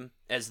time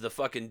as the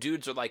fucking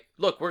dudes are like,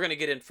 look, we're going to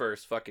get in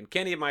first. Fucking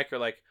Kenny and Mike are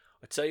like,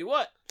 I tell you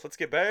what. Let's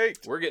get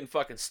baked. We're getting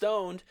fucking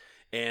stoned.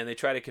 And they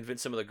try to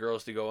convince some of the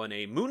girls to go on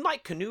a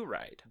moonlight canoe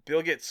ride.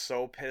 Bill gets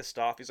so pissed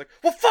off. He's like,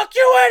 well, fuck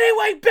you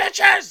anyway,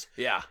 bitches!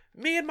 Yeah.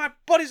 Me and my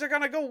buddies are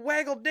gonna go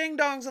waggle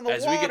ding-dongs in the water.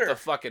 As we get the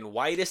fucking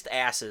whitest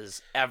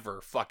asses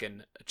ever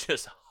fucking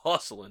just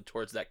hustling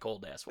towards that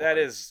cold-ass water. That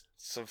is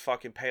some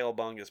fucking pale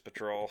bungus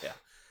patrol. Yeah.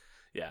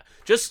 Yeah.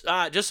 Just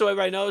so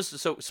everybody knows,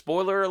 so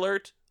spoiler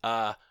alert,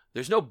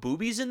 there's no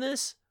boobies in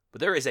this,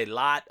 but there is a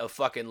lot of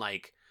fucking,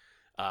 like,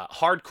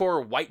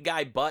 hardcore white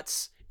guy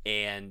butts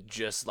and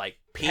just like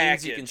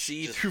peens you can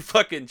see through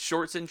fucking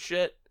shorts and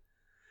shit.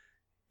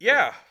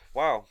 Yeah.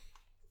 Wow.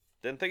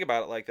 Didn't think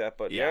about it like that,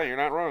 but yeah, you're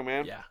not wrong,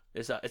 man. Yeah.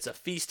 It's a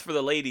feast for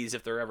the ladies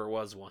if there ever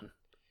was one.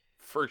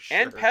 For sure.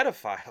 And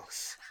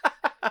pedophiles.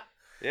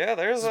 Yeah,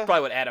 this is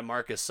probably what Adam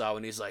Marcus saw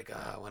when he's like,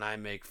 when I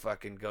make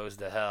fucking Goes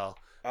to Hell,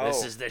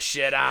 this is the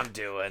shit I'm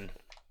doing.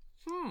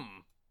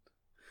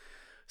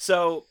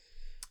 So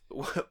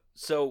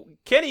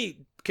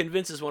Kenny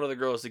convinces one of the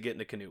girls to get in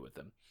the canoe with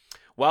him.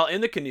 While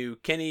in the canoe,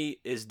 Kenny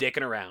is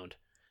dicking around.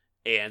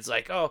 And it's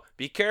like, oh,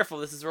 be careful.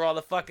 This is where all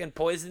the fucking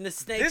poisonous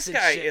snakes and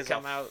shit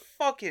come out. This guy is a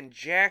fucking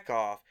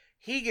jack-off.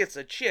 He gets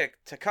a chick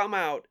to come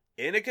out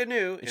in a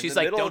canoe. And she's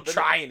like, don't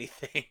try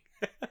anything.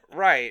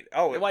 Right.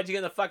 Oh, why'd you get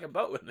in the fucking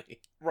boat with me?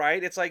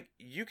 Right. It's like,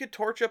 you could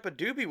torch up a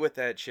doobie with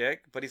that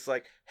chick. But he's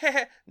like,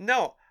 heh,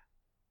 no.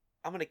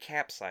 I'm going to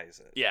capsize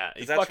it. Yeah.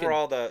 That's where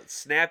all the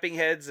snapping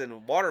heads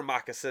and water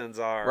moccasins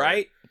are.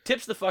 Right?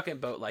 Tips the fucking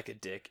boat like a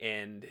dick.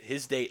 And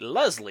his date,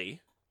 Leslie,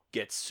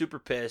 gets super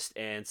pissed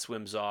and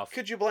swims off.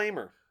 Could you blame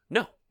her?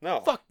 No. No.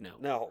 Fuck no.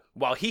 No.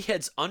 While he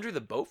heads under the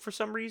boat for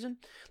some reason.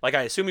 Like,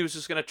 I assume he was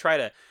just going to try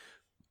to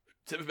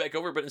tip it back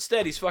over. But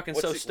instead, he's fucking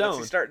stoned. What's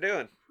he start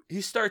doing?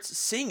 He starts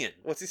singing.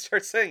 What's he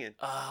start singing?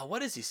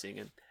 What is he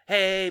singing?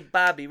 Hey,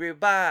 Bobby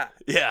Reba.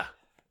 Yeah.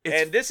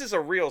 And this is a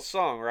real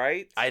song,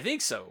 right? I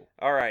think so.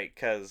 All right,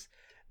 because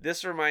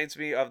this reminds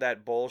me of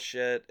that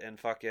bullshit and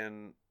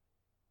fucking...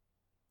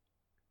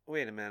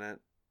 Wait a minute.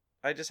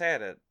 I just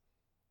had it.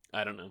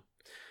 I don't know.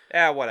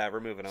 Yeah,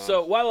 whatever. Moving on.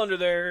 So while under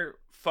there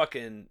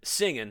fucking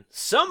singing,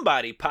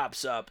 somebody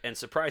pops up and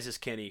surprises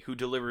Kenny, who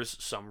delivers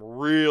some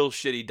real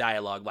shitty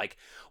dialogue like,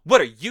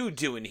 what are you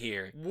doing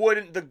here?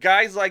 Wouldn't the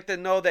guys like to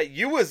know that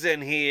you was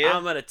in here?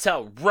 I'm going to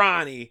tell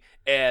Ronnie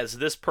as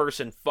this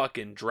person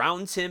fucking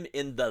drowns him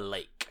in the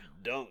lake.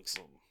 Dunks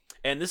him.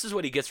 And this is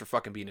what he gets for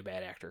fucking being a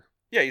bad actor.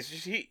 Yeah,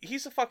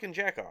 he's a fucking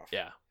jackoff.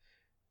 Yeah.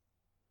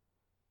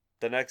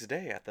 The next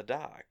day at the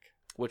dock.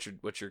 What's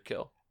your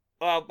kill?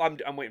 I'm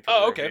waiting for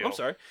the okay. reveal. I'm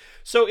sorry.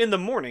 So in the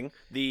morning,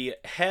 the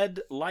head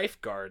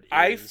lifeguard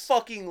I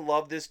fucking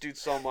love this dude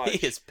so much.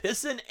 He is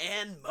pissing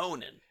and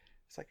moaning.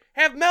 It's like,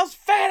 have Mel's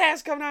fat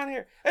ass come down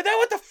here. And then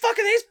what the fuck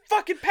are these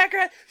fucking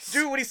pecker...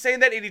 Dude, when he's saying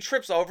that and he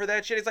trips over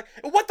that shit, he's like,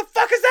 what the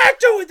fuck is that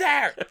doing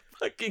there?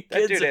 Fucking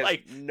kids have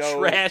like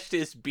trashed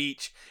his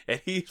beach and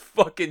he's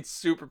fucking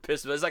super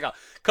pissed. There's like a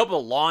couple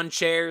of lawn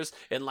chairs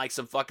and like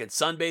some fucking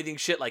sunbathing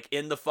shit like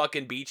in the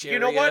fucking beach area.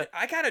 You know what?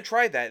 I gotta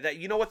try that.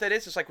 You know what that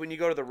is? It's like when you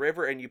go to the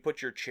river and you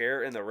put your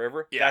chair in the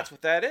river. Yeah. That's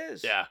what that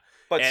is. Yeah.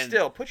 But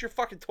still, put your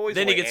fucking toys away,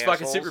 Then he gets assholes.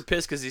 fucking super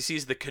pissed because he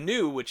sees the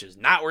canoe, which is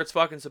not where it's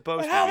fucking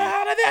supposed to be.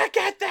 How did that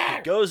get there?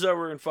 He goes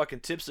over and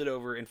fucking tips it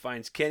over and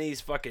finds Kenny's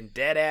fucking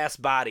dead-ass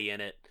body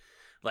in it.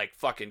 Like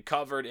fucking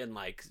covered in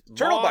like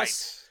turtle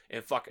bites.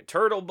 And fucking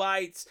turtle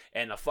bites.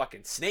 And a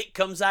fucking snake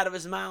comes out of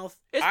his mouth.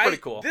 It's pretty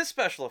cool. This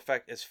special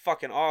effect is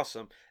fucking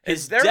awesome.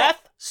 His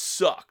death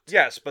sucked.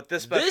 Yes, but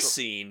this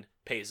scene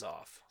pays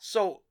off.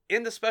 So,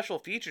 in the special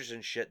features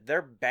and shit,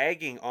 they're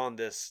bagging on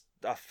this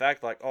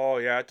effect like, oh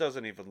yeah, it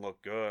doesn't even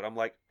look good. I'm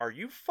like, are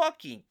you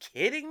fucking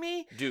kidding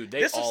me? Dude,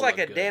 this looks like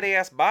a dead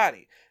ass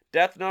body.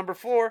 Death number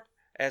 4,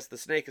 as the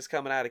snake is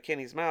coming out of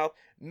Kenny's mouth,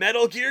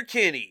 Metal Gear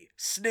Kenny,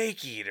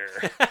 Snake Eater.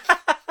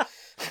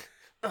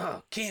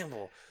 Oh,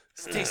 Campbell,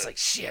 this tastes like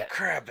shit.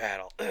 Crab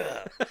battle.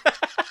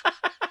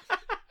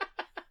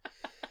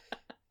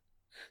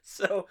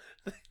 So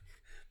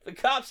the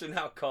cops are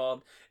now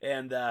called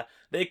and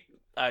they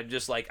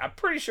just like, I'm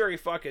pretty sure he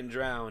fucking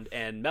drowned.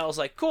 And Mel's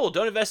like, cool,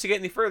 don't investigate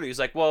any further. He's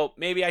like, well,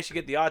 maybe I should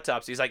get the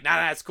autopsy. He's like, nah,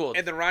 that's cool.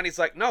 And then Ronnie's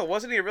like, no,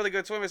 wasn't he a really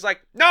good swimmer? He's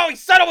like, no, he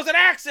said it was an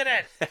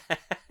accident.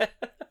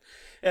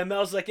 And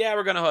Mel's like, yeah,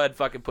 we're going to go ahead and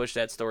fucking push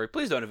that story.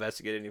 Please don't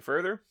investigate any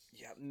further.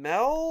 Yeah,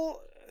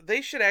 Mel,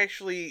 they should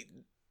actually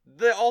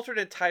The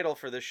alternate title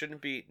for this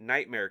shouldn't be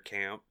Nightmare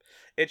Camp.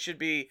 It should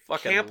be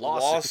Fucking Camp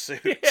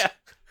Lawsuit. Yeah.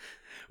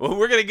 Well,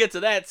 we're going to get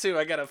to that, too.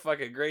 I got a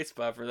fucking great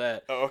spot for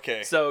that. Oh,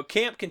 okay. So,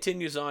 camp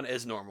continues on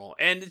as normal.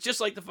 And it's just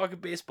like the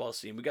fucking baseball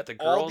scene. We got the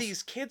girls. All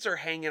these kids are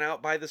hanging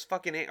out by this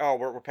fucking... Oh,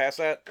 we're past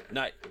that?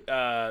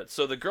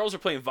 So, the girls are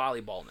playing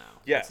volleyball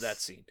now. Yes. That's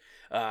that scene.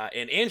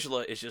 And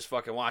Angela is just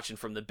fucking watching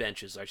from the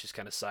benches. Like, she's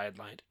kind of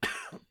sidelined.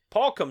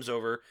 Paul comes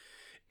over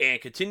and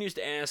continues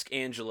to ask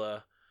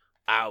Angela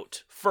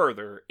out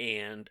further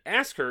and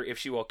ask her if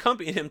she will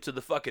accompany him to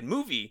the fucking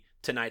movie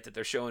tonight that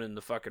they're showing in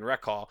the fucking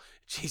rec hall.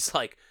 She's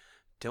like...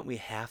 Don't we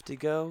have to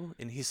go?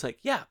 And he's like,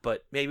 yeah,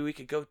 but maybe we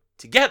could go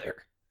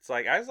together. It's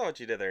like, I saw what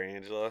you did there,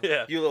 Angela.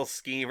 Yeah. You little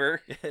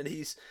schemer. And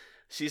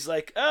she's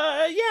like,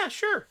 yeah,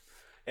 sure.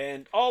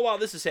 And all while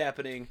this is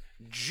happening,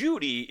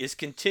 Judy is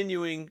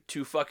continuing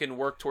to fucking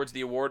work towards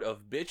the award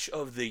of Bitch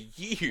of the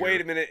Year.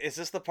 Wait a minute. Is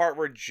this the part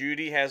where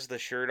Judy has the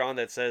shirt on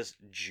that says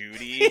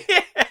Judy?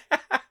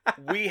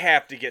 We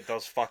have to get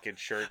those fucking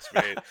shirts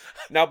made.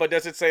 Now, but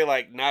does it say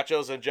like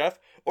Nachos and Jeff?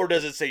 Or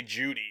does it say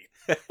Judy?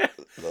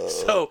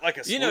 So, like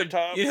a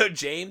top? You know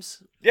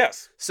James?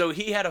 Yes. So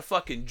he had a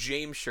fucking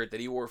James shirt that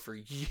he wore for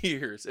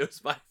years. It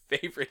was my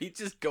favorite. He'd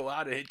just go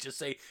out and it'd just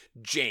say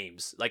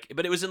James.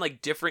 But it was in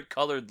like different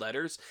colored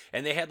letters.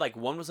 And they had like,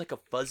 one was like a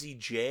fuzzy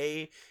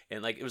J.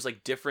 And like, it was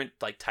like different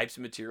like types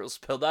of materials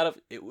spelled out of.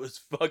 It was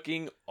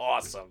fucking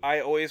awesome.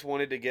 I always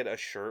wanted to get a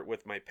shirt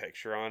with my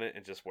picture on it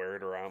and just wear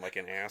it around like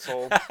an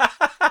asshole.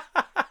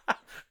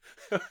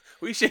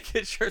 We should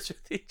get shirts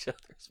with each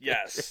other's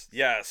pictures.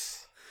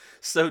 Yes.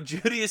 So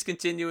Judy is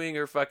continuing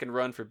her fucking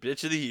run for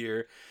Bitch of the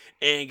Year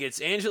and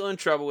gets Angela in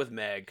trouble with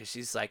Meg because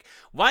she's like,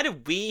 why do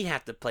we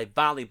have to play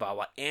volleyball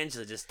while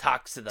Angela just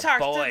talks to the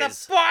boys?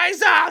 Talks to the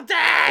boys all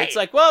day! It's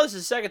like, well, this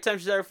is the second time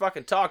she's ever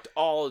fucking talked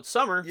all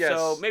summer,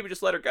 so maybe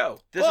just let her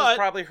go. This is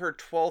probably her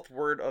 12th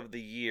word of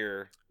the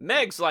year.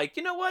 Meg's like,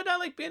 you know what? I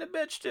like being a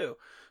bitch too.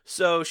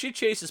 So she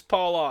chases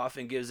Paul off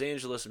and gives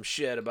Angela some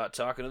shit about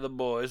talking to the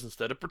boys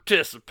instead of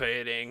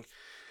participating.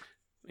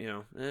 You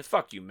know,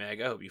 fuck you, Meg.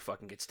 I hope you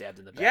fucking get stabbed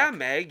in the back. Yeah,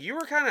 Meg, you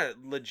were kind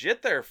of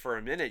legit there for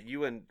a minute.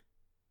 You and,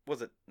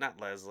 was it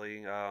not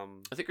Leslie? I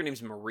think her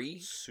name's Marie.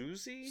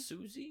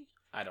 Susie?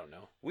 I don't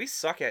know. We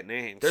suck at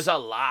names. There's a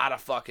lot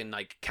of fucking,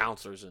 like,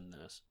 counselors in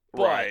this.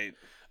 Right.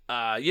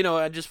 But, you know,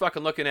 I'm just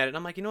fucking looking at it, and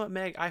I'm like, you know what,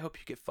 Meg? I hope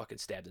you get fucking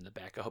stabbed in the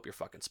back. I hope your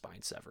fucking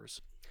spine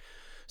severs.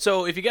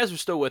 So, if you guys are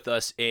still with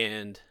us,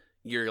 and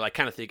you're, like,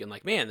 kind of thinking,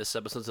 like, man, this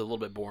episode's a little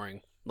bit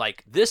boring.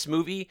 Like, this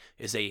movie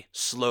is a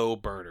slow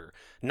burner.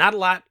 Not a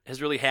lot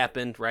has really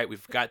happened, right?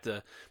 We've got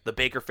the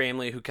Baker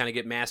family who kind of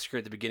get massacred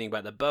at the beginning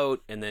by the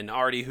boat, and then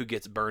Artie who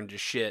gets burned to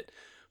shit.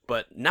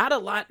 But not a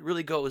lot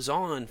really goes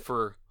on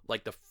for,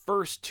 like, the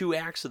first 2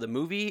 acts of the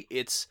movie.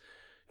 It's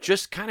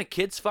just kind of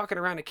kids fucking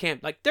around at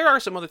camp. Like, there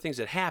are some other things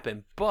that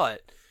happen,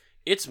 but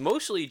it's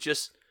mostly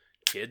just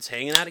kids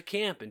hanging out at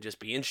camp and just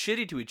being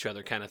shitty to each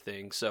other kind of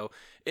thing. So,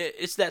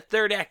 it's that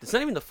third act. It's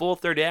not even the full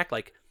third act,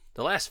 like...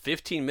 The last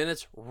 15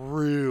 minutes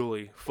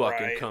really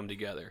fucking come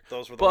together.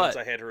 Those were the ones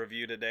I had to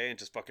review today and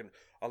just fucking,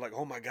 I'm like,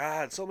 oh my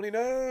God, so many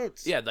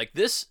notes. Yeah, like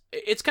this,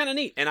 it's kind of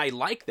neat. And I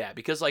like that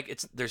because like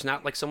there's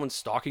not like someone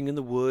stalking in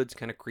the woods,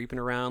 kind of creeping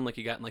around like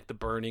you got in like The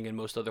Burning and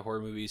most other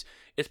horror movies.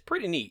 It's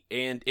pretty neat.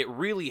 And it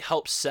really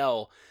helps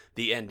sell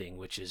the ending,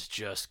 which is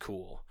just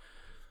cool.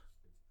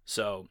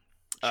 So,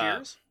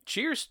 cheers.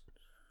 Cheers.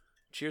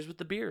 Cheers with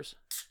the beers.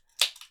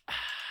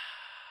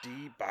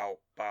 Bow,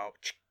 bow,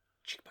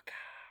 chick-chick-baka.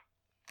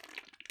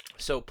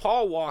 So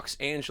Paul walks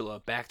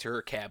Angela back to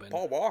her cabin.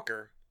 Paul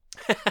Walker?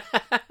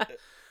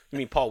 You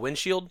mean Paul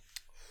Windshield?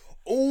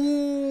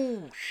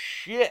 Oh,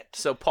 shit.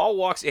 So Paul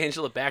walks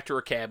Angela back to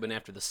her cabin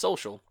after the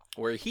social,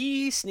 where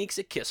he sneaks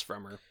a kiss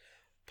from her.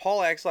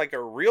 Paul acts like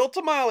a real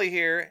tamale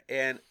here,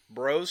 and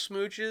bro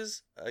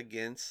smooches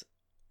against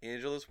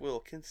Angela's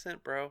will.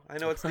 Consent, bro. I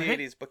know it's the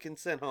 80s, but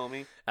consent,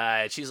 homie.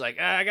 She's like,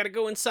 I gotta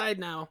go inside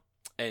now.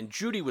 And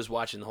Judy was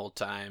watching the whole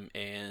time,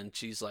 and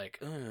she's like,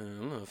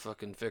 I'm gonna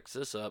fucking fix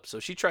this up. So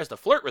she tries to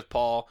flirt with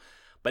Paul,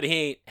 but he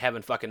ain't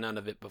having fucking none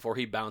of it before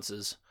he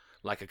bounces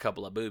like a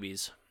couple of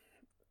boobies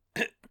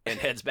and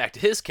heads back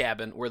to his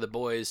cabin where the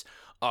boys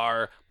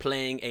are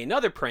playing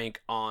another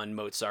prank on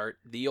Mozart,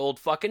 the old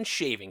fucking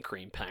shaving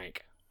cream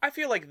prank. I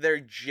feel like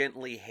they're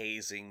gently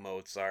hazing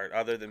Mozart,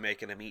 other than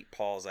making him eat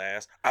Paul's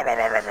ass. I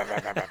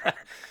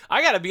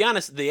gotta be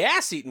honest, the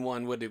ass-eating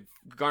one would have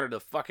garnered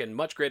a fucking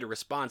much greater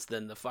response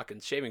than the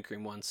fucking shaving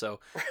cream one, so...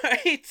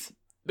 Right?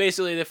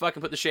 Basically, they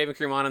fucking put the shaving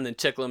cream on him, then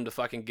tickle him to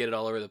fucking get it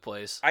all over the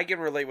place. I can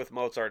relate with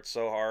Mozart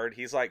so hard.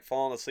 He's like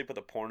falling asleep with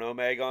a porno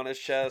mag on his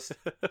chest.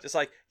 Just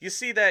like, you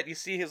see that, you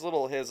see his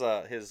little, his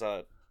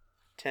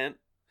tent?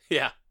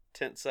 Yeah.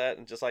 Tent set,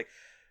 and just like...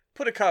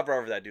 Put a cover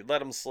over that dude.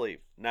 Let him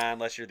sleep. Nah,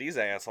 unless you're these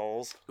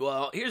assholes.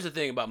 Well, here's the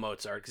thing about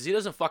Mozart, because he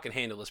doesn't fucking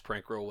handle this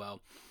prank real well.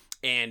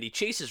 And he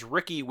chases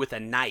Ricky with a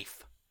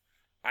knife.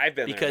 I've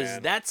been because there,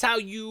 man. That's how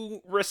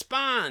you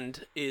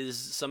respond, is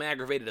some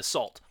aggravated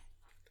assault.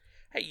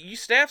 Hey, you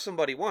stab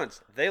somebody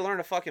once, they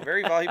learn a fucking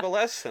very valuable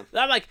lesson.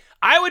 I'm like,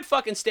 I would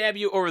fucking stab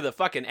you over the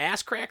fucking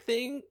ass crack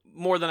thing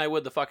more than I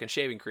would the fucking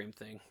shaving cream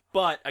thing.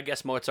 But I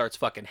guess Mozart's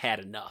fucking had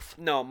enough.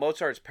 No,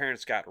 Mozart's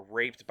parents got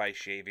raped by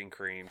shaving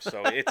cream,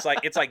 so it's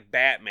like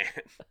Batman,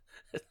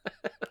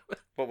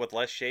 but with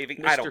less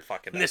shaving. I don't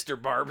fucking know.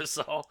 Mr.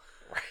 Barbasol.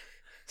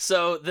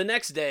 So the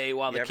next day,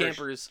 while the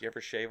campers... You ever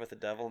shave with the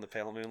devil in the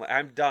pale moonlight?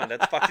 I'm done.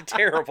 That's fucking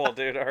terrible,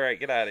 dude. All right,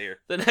 get out of here.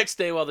 The next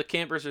day, while the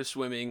campers are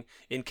swimming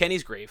in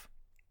Kenny's grave...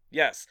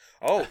 Yes.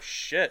 Oh,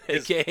 shit.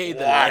 AKA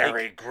the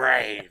watery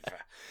grave.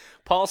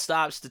 Paul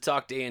stops to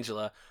talk to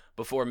Angela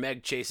before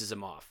Meg chases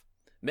him off.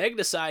 Meg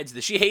decides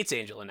that she hates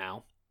Angela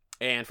now,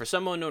 and for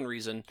some unknown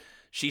reason,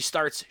 she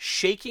starts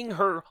shaking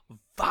her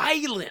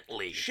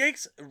violently.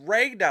 Shakes,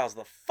 ragdolls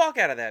the fuck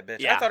out of that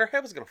bitch. Yeah. I thought her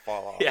head was going to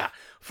fall off. Yeah,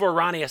 before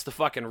Ronnie has to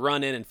fucking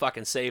run in and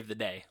fucking save the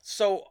day.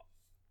 So,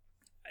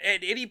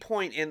 at any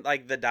point in,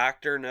 like, the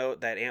doctor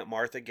note that Aunt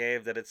Martha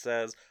gave that it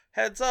says,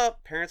 heads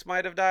up, parents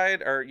might have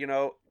died, or,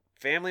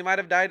 family might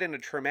have died in a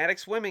traumatic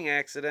swimming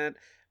accident,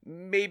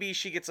 maybe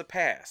she gets a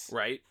pass.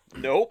 Right?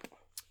 Nope.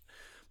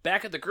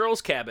 Back at the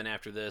girls' cabin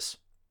after this,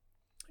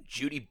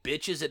 Judy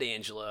bitches at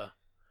Angela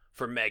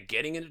for Meg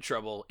getting into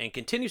trouble and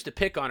continues to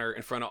pick on her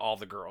in front of all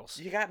the girls.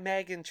 You got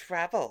Meg in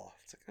trouble.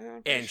 It's like,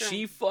 oh, and sure.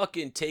 she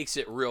fucking takes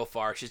it real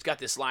far. She's got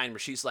this line where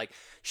she's like,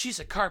 she's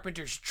a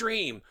carpenter's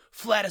dream,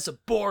 flat as a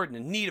board and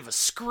in need of a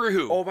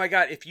screw. Oh my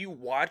god, if you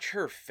watch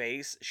her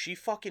face, she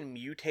fucking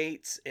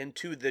mutates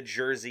into the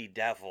Jersey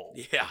Devil.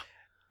 Yeah.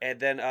 And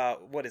then,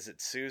 what is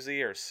it,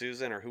 Susie or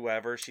Susan or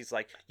whoever? She's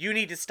like, you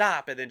need to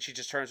stop. And then she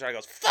just turns around and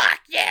goes, fuck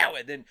you!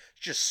 And then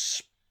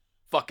just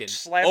fucking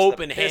slaps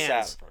open the piss hands.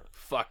 out of her.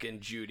 Fucking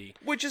Judy.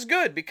 Which is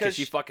good because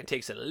she fucking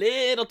takes it a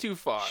little too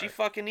far. She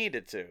fucking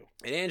needed to.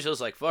 And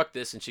Angela's like, fuck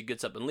this. And she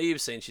gets up and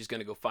leaves, saying she's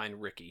going to go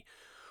find Ricky.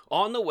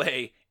 On the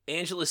way,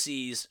 Angela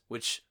sees,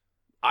 which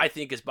I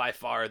think is by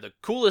far the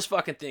coolest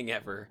fucking thing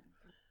ever,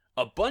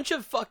 a bunch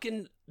of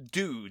fucking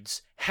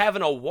dudes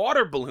having a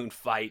water balloon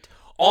fight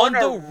on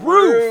the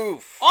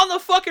roof. On the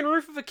fucking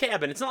roof of a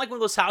cabin. It's not like one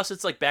of those houses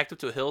that's like backed up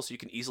to a hill so you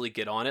can easily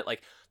get on it.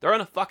 Like, they're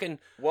on a fucking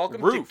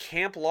Welcome roof. to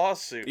Camp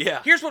Lawsuit.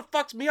 Yeah. Here's what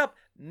fucks me up.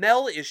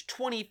 Mel is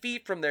 20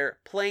 feet from there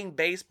playing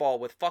baseball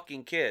with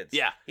fucking kids.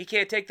 Yeah. He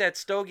can't take that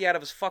stogie out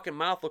of his fucking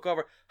mouth, look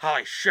over.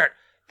 Holy shit,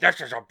 this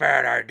is a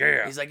bad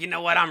idea. He's like, you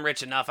know what? I'm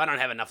rich enough. I don't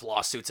have enough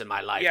lawsuits in my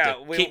life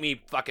to keep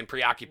me fucking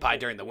preoccupied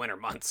during the winter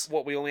months.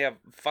 What, we only have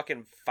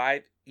fucking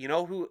 5... You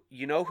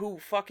know who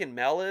fucking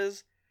Mel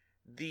is?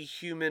 The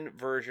human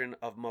version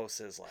of Mo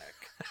Sizlak.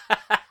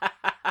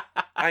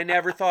 I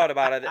never thought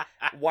about it.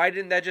 Why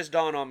didn't that just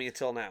dawn on me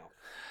until now?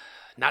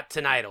 Not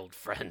tonight, old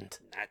friend.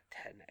 Not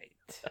tonight.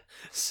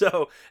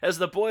 So, as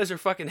the boys are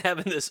fucking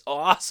having this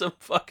awesome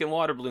fucking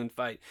water balloon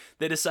fight,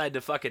 they decide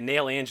to fucking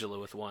nail Angela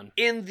with one.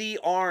 In the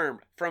arm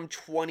from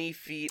 20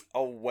 feet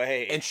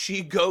away. And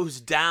she goes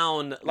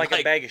down like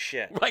a bag of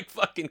shit. Like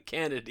fucking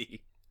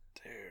Kennedy.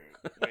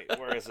 Dude, wait,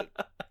 where is it?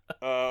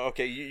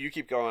 Okay, you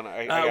keep going.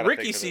 I gotta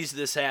Ricky sees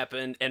this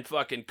happen and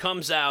fucking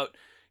comes out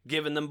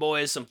giving them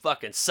boys some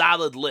fucking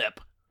solid lip.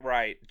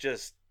 Right,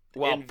 just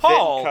while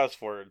Paul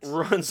cuss words.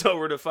 Runs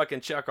over to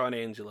fucking check on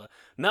Angela.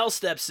 Mel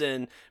steps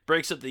in,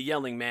 breaks up the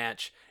yelling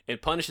match, and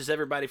punishes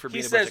everybody for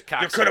being a bunch of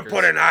cocksuckers. You could have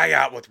put an eye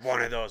out with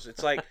one of those.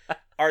 It's like,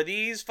 are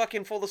these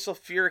fucking full of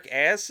sulfuric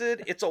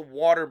acid? It's a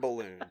water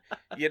balloon.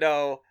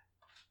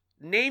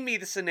 Name me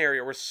the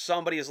scenario where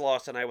somebody has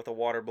lost an eye with a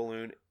water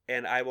balloon,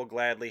 and I will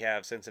gladly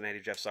have Cincinnati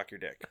Jeff suck your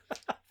dick.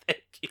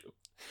 Thank you.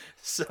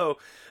 So,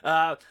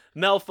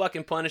 Mel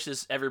fucking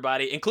punishes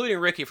everybody, including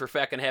Ricky for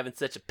fucking having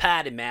such a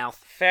potty mouth.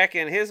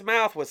 Fucking his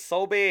mouth was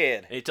so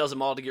bad. And he tells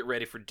them all to get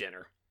ready for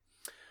dinner.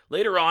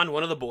 Later on,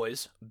 one of the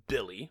boys,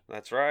 Billy.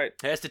 That's right.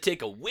 Has to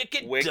take a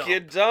wicked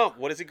dump.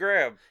 What does he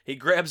grab? He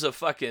grabs a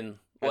fucking...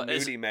 A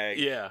nudie mag.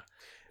 Yeah.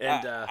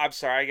 And I'm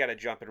sorry, I gotta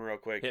jump in real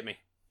quick. Hit me.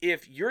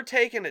 If you're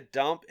taking a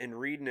dump and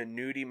reading a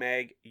nudie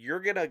mag, you're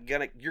gonna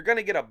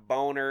get a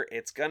boner.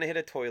 It's gonna hit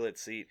a toilet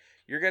seat.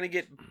 You're gonna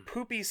get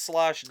poopy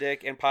slosh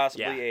dick and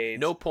possibly AIDS.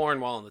 No porn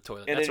while on the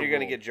toilet. And That's then you're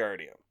gonna get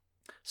Giardia.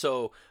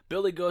 So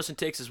Billy goes and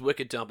takes his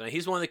wicked dump, and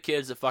he's one of the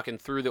kids that fucking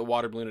threw the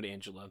water balloon at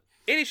Angela.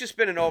 And he's just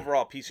been an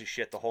overall piece of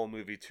shit the whole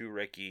movie to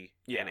Ricky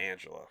and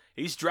Angela.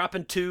 He's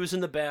dropping twos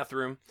in the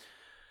bathroom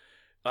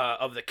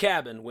of the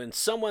cabin when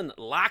someone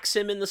locks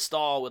him in the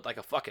stall with like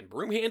a fucking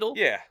broom handle.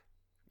 Yeah.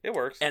 It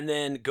works. And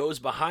then goes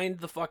behind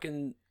the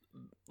fucking,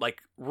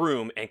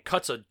 room and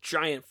cuts a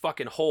giant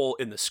fucking hole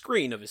in the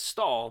screen of his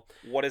stall.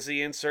 What does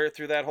he insert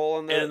through that hole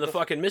in the... And the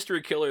fucking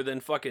mystery killer then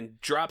fucking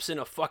drops in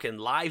a fucking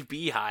live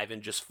beehive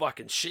and just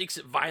fucking shakes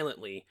it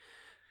violently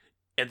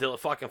until it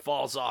fucking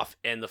falls off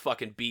and the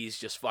fucking bees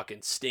just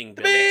fucking sting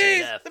Billy to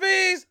death. The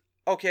bees!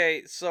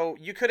 Okay, so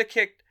you could have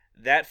kicked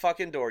that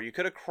fucking door. You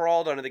could have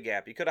crawled under the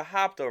gap. You could have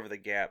hopped over the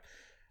gap.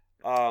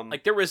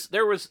 There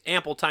was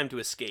ample time to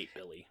escape,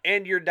 Billy.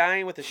 And you're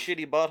dying with a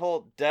shitty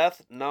butthole.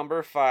 Death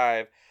number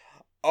 5.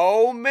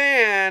 oh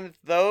man,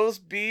 those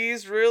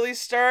bees really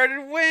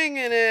started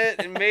winging it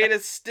and made a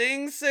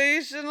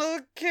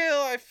sting-sational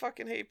kill. I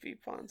fucking hate bee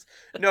puns.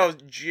 No,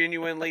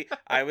 genuinely,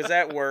 I was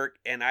at work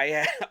and I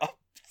had a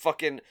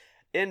fucking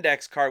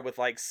index card with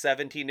like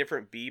 17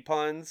 different bee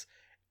puns,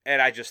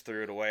 and I just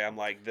threw it away. I'm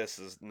like, this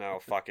is, no,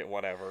 fuck it,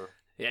 whatever.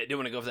 Yeah, you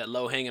want to go for that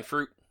low-hanging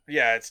fruit?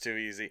 Yeah, it's too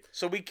easy.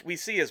 So we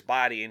see his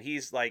body, and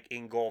he's like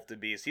engulfed in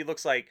bees. He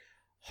looks like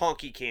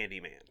Honky Candy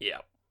Man. Yeah.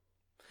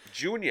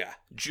 Junior.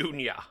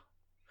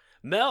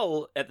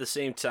 Mel, at the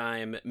same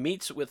time,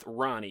 meets with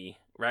Ronnie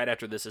right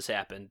after this has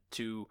happened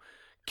to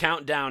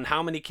count down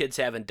how many kids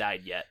haven't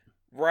died yet.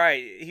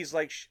 Right. He's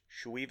like,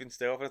 should we even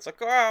stay open? It's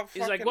like, oh,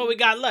 fucking... He's like, what we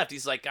got left?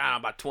 He's like, I don't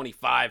know, about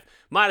 25.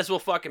 Might as well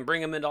fucking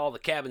bring them into all the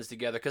cabins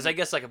together, because I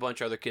guess like a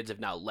bunch of other kids have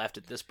now left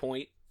at this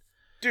point.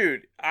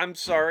 Dude, I'm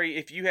sorry.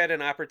 If you had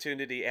an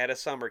opportunity at a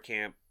summer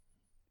camp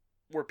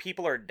where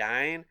people are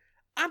dying,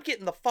 I'm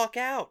getting the fuck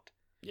out.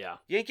 Yeah.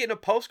 You ain't getting a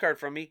postcard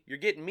from me. You're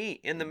getting me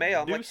in the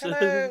mail. I'm Deuces. like,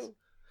 hello.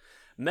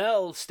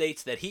 Mel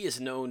states that he has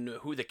known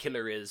who the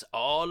killer is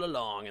all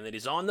along, and that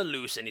he's on the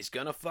loose, and he's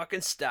gonna fucking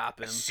stop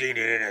him. Seen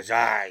it in his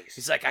eyes.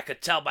 He's like, I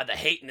could tell by the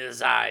hate in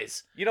his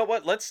eyes. You know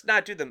what? Let's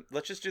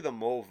just do the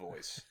mole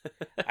voice.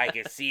 I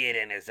can see it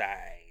in his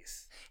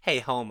eyes. Hey,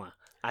 Homer,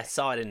 I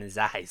saw it in his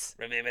eyes.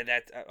 Remember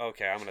that?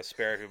 Okay, I'm gonna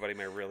spare everybody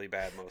my really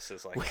bad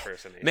Moses like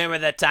impersonation. Remember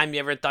that time you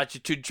ever thought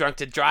you're too drunk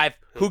to drive?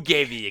 Who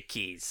gave you your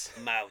keys?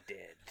 Mo did.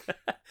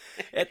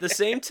 At the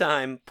same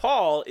time,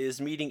 Paul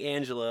is meeting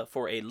Angela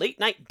for a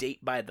late-night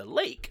date by the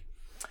lake,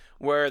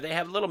 where they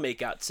have a little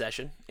make-out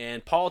session,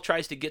 and Paul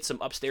tries to get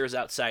some upstairs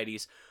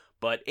outsideys,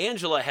 but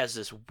Angela has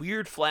this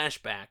weird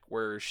flashback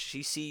where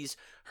she sees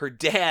her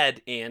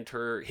dad and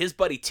his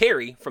buddy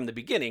Terry from the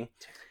beginning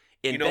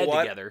in bed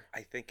together.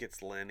 I think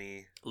it's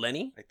Lenny.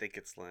 Lenny? I think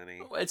it's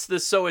Lenny.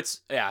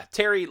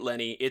 Terry,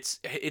 Lenny.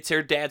 It's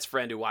her dad's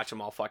friend who watched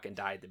them all fucking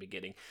die at the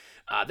beginning.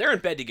 They're in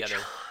bed together,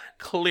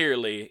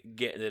 clearly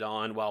getting it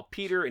on, while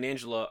Peter and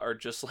Angela are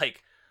just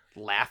like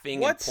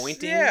laughing and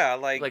pointing. Yeah,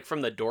 like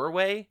from the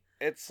doorway.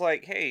 It's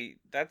like, hey,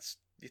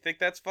 you think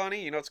that's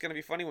funny? You know it's gonna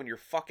be funny when you're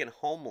fucking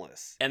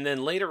homeless. And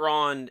then later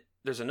on,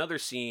 there's another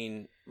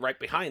scene right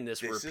behind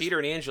this where Peter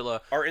and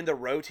Angela are in the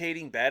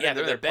rotating bed. Yeah,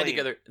 they're in bed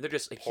together. They're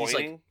just like, he's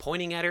like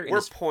pointing at her.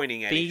 We're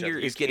pointing at each other.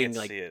 Finger is getting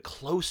like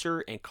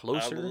closer and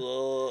closer.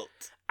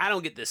 I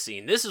don't get this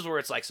scene. This is where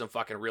it's like some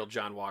fucking real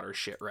John Waters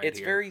shit right here. It's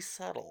very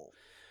subtle.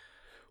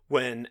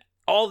 When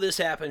all this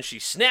happens, she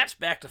snaps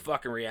back to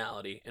fucking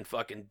reality and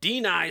fucking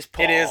denies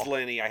Paul. It is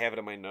Lenny. I have it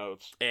in my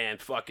notes. And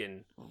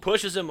fucking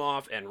pushes him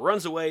off and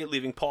runs away,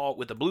 leaving Paul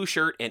with a blue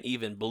shirt and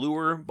even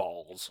bluer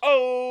balls.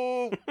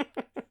 Oh!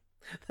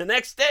 The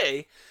next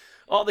day,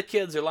 all the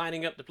kids are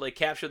lining up to play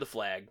Capture the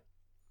Flag.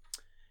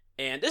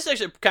 And this is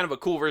actually kind of a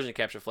cool version of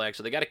Capture the Flag.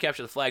 So they got to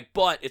capture the flag,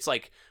 but it's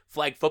like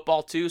flag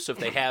football too. So if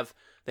they have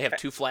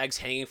two flags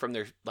hanging from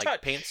their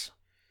pants.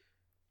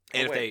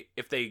 And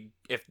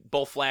if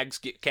both flags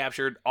get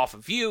captured off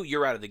of you,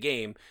 you're out of the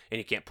game and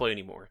you can't play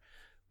anymore.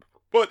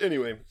 But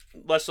anyway,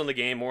 less on the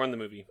game, more on the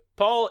movie.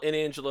 Paul and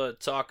Angela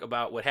talk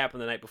about what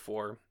happened the night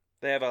before.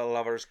 They have a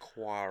lover's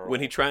quarrel.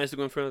 When he tries to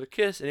go in front of the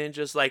kiss, and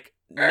Angela's like,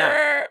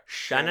 nah,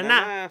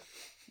 sha-na-na.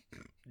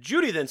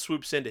 Judy then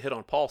swoops in to hit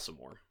on Paul some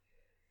more.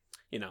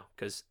 You know,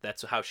 because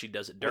that's how she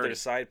does it dirty. With her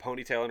side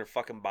ponytail and her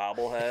fucking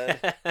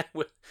bobblehead.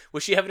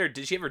 Did she have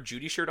her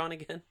Judy shirt on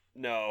again?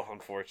 No,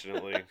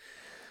 unfortunately.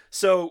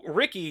 So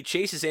Ricky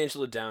chases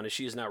Angela down as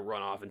she is now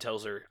run off and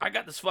tells her, I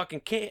got this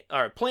fucking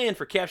plan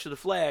for Capture the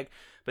Flag.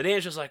 But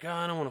Angela's like,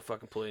 I don't want to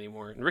fucking play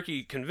anymore. And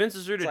Ricky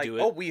convinces her to do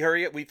it. Oh,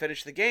 we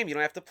finished the game. You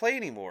don't have to play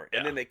anymore. Yeah.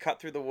 And then they cut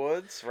through the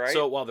woods, right?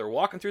 So while they're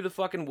walking through the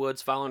fucking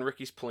woods following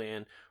Ricky's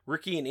plan,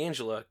 Ricky and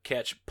Angela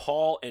catch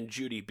Paul and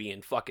Judy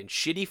being fucking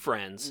shitty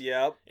friends.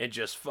 Yep. And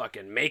just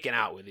fucking making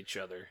out with each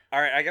other.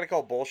 All right, I gotta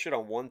call bullshit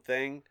on one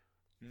thing.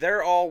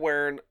 They're all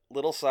wearing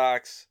little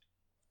socks.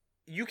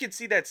 You can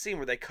see that scene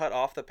where they cut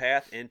off the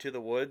path into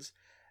the woods.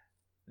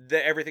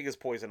 Everything is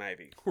poison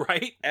ivy.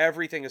 Right?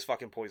 Everything is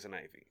fucking poison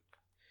ivy.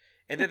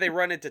 And then they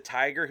run into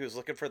Tiger, who's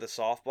looking for the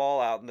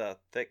softball out in the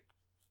thick...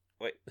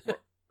 Wait,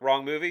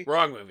 wrong movie?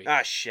 Wrong movie.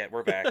 Ah, shit,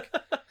 we're back.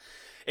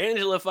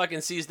 Angela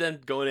fucking sees them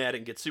going at it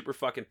and gets super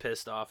fucking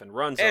pissed off and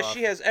runs As off.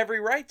 she has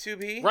every right to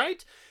be.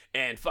 Right?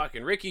 And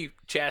fucking Ricky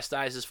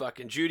chastises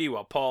fucking Judy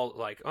while Paul,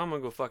 like, I'm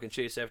gonna go fucking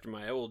chase after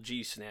my old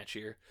G-snatch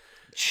here.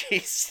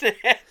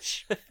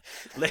 G-snatch?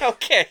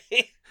 Okay.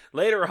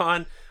 Later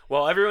on,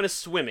 while everyone is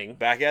swimming...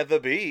 Back at the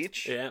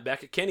beach. Yeah,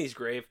 back at Kenny's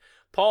grave...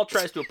 Paul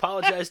tries to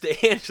apologize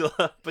to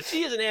Angela, but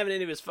she isn't having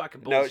any of his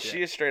fucking bullshit. No,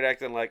 she is straight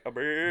acting like a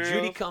bitch.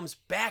 Judy comes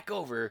back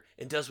over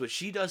and does what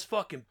she does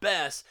fucking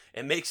best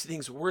and makes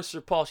things worse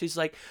for Paul. She's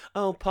like,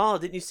 oh, Paul,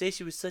 didn't you say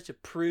she was such a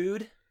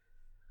prude?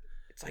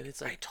 It's like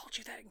I told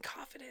you that in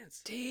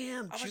confidence.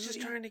 Damn, I was just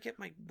trying to get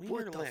my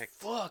wiener licked. What the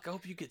fuck? I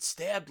hope you get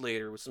stabbed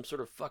later with some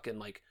sort of fucking,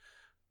 like,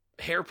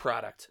 hair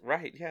product.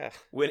 Right, yeah.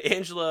 When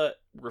Angela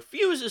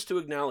refuses to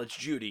acknowledge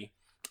Judy,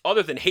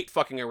 Other than hate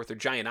fucking her with her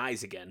giant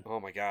eyes again. Oh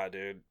my god,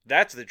 dude.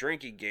 That's the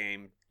drinking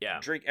game. Yeah.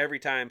 Drink every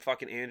time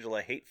fucking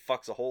Angela hate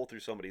fucks a hole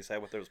through somebody's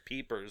head with those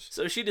peepers.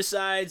 So she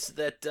decides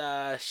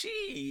that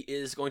she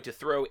is going to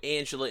throw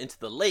Angela into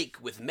the lake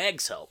with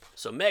Meg's help.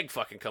 So Meg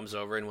fucking comes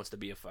over and wants to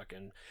be a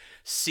fucking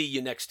see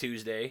you next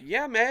Tuesday.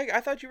 Yeah, Meg,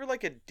 I thought you were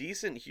like a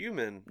decent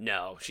human.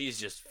 No, she's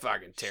just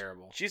fucking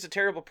terrible. She's a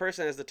terrible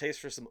person, has the taste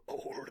for some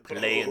old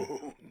Playing.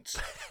 bones.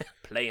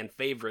 Playing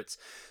favorites.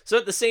 So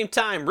at the same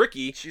time,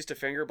 Ricky She used to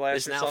finger blast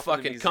is now herself in the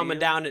fucking museum. coming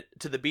down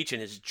to the beach in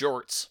his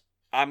jorts.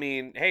 I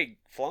mean, hey,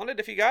 flaunt it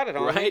if you got it,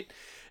 homie. Right?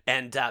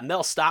 And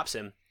Mel stops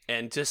him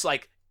and just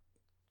like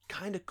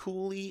kind of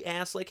coolly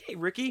asks, like, "Hey,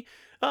 Ricky,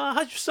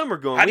 how's your summer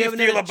going? How We do you haven't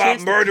feel had a about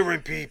chance to-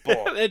 murdering people?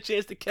 haven't had a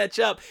chance to catch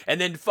up," and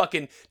then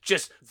fucking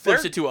just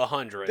flips They're- it to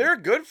 100. They're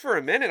good for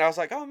a minute. I was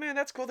like, oh man,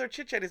 that's cool. They're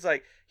chit-chatting. He's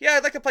like, yeah,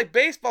 I'd like to play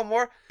baseball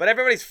more, but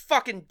everybody's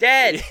fucking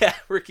dead. Yeah,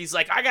 Ricky's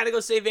like, "I gotta go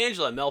save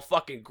Angela." Mel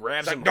fucking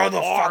grabs It's him like, no,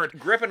 the hard. fuck,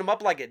 gripping him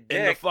up like a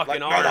dick. the fucking like,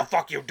 no, arm. the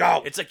fuck you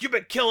don't. It's like, "You've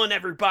been killing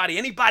everybody.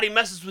 Anybody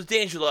messes with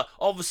Angela,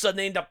 all of a sudden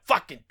they end up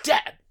fucking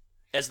dead."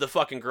 As the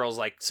fucking girls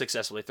like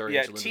successfully throw Yeah,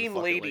 Angela into Team the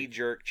fucking Lady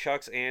Jerk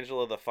chucks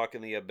Angela the fuck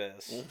in the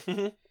abyss.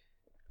 lake.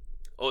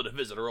 Oh, to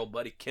visit her old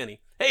buddy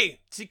Kenny.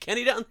 Hey, see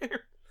Kenny down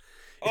there?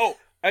 Oh,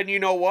 and you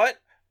know what?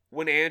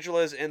 When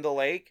Angela's in the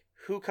lake,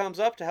 who comes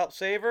up to help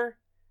save her?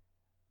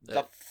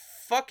 The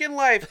fucking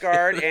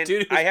lifeguard, The and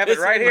dude who's I have it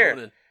pissing right and here.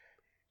 moaning.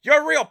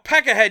 You're a real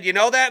peckahead, you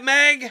know that,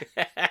 Meg?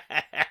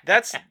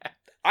 That's I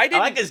I didn't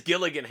like his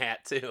Gilligan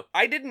hat too.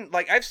 I didn't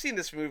like I've seen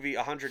this movie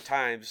 100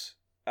 times,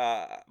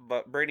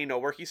 but Brady no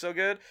worky so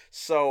good.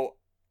 So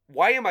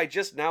why am I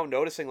just now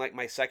noticing like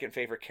my second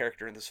favorite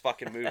character in this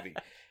fucking movie?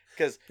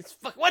 Because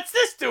What's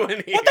this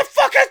doing here? what the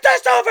fuck is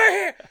this over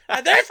here?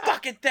 And this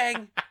fucking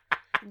thing.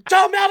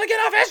 Tell Mel to get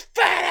off his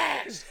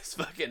fat ass.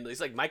 He's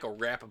like Michael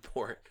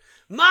Rappaport.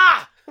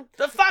 Ma,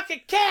 the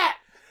fucking cat.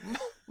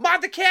 Ma,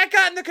 the cat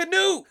got in the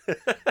canoe.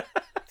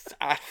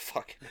 I don't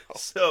fucking know.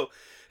 So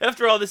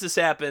after all this has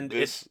happened,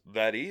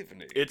 That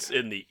evening. it's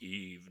in the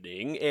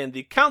evening, and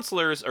the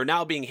counselors are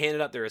now being handed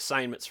out their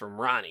assignments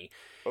from Ronnie.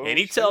 Oh, And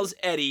he shit. tells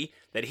Eddie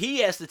that he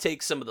has to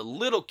take some of the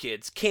little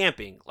kids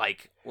camping.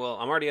 Like, well,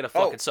 I'm already at a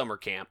fucking summer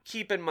camp.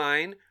 Keep in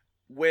mind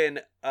when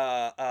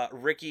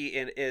Ricky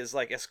is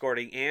like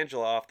escorting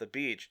Angela off the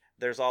beach,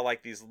 there's all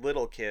like these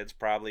little kids,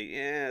 probably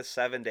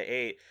 7 to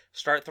 8,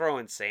 start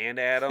throwing sand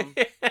at him.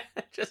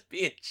 Just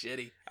being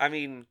shitty. I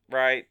mean,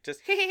 right?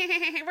 Just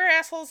we're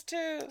assholes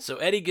too. So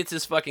Eddie gets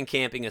his fucking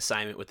camping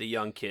assignment with the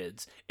young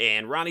kids,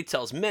 and Ronnie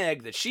tells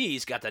Meg that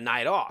she's got the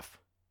night off.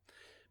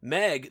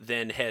 Meg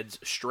then heads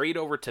straight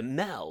over to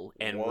Mel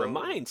and Whoa.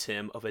 reminds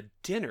him of a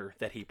dinner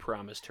that he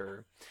promised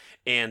her,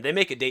 and they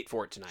make a date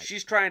for it tonight.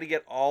 She's trying to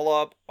get all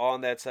up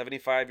on that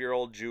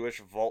 75-year-old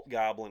Jewish vault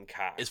goblin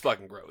cock. It's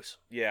fucking gross.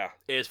 Yeah.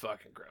 It's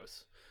fucking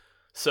gross.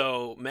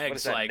 So What is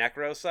Meg's that, like,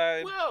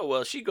 necrocide?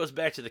 well, she goes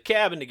back to the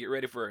cabin to get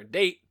ready for her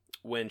date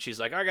when she's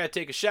like, I gotta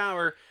take a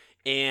shower,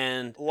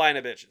 and Line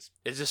of bitches.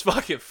 it's just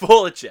fucking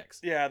full of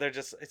chicks. Yeah, they're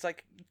just, it's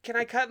like, can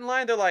I cut in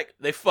line? They're like,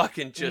 They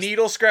fucking just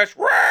needle scratch.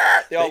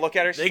 They all look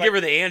at her. They She's give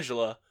like, her the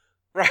Angela.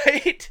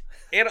 right?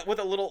 And with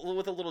a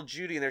little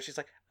Judy in there, she's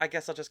like, I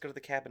guess I'll just go to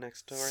the cabin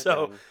next door.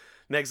 So then."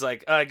 Meg's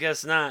like, I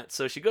guess not.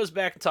 So she goes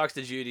back and talks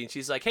to Judy, and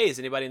she's like, hey, is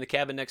anybody in the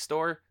cabin next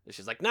door? And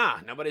she's like, nah,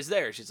 nobody's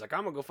there. She's like,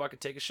 I'm gonna go fucking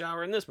take a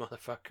shower in this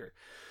motherfucker.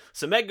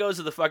 So Meg goes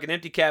to the fucking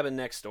empty cabin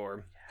next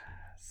door.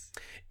 Yes.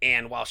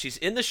 And while she's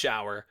in the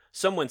shower,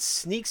 someone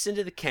sneaks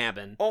into the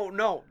cabin. Oh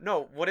no!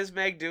 What is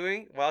Meg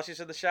doing while she's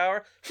in the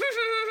shower?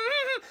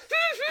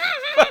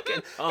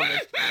 Fucking humming.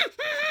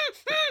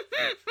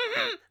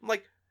 I'm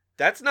like,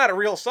 that's not a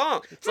real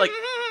song. It's like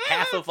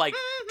half of like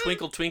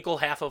Twinkle Twinkle,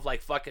 half of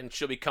like fucking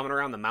She'll Be Coming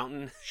Around the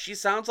Mountain. She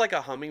sounds like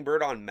a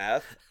hummingbird on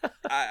meth.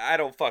 I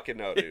don't fucking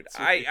know, dude. It's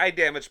weird. I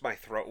damaged my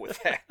throat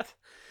with that.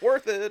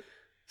 Worth it.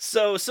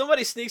 So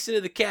somebody sneaks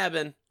into the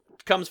cabin,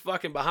 comes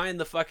fucking behind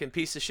the fucking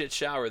piece of shit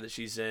shower that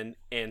she's in,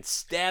 and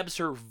stabs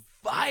her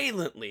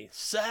violently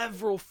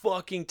several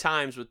fucking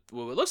times with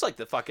what looks like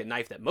the fucking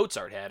knife that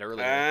Mozart had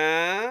earlier.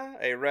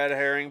 A red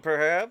herring,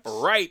 perhaps.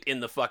 Right in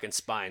the fucking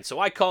spine. So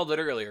I called it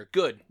earlier.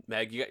 Good,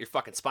 Meg. You got your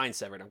fucking spine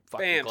severed. I'm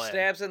fucking Bam! glad.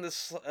 Stabs in the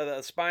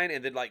spine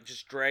and then like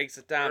just drags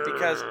it down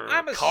because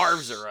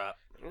Carves her up.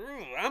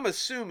 I'm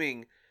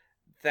assuming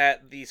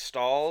that the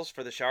stalls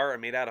for the shower are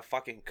made out of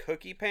fucking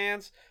cookie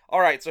pans.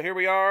 All right, so here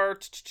we are.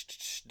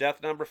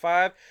 Death number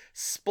 5.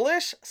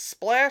 Splish,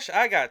 splash,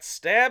 I got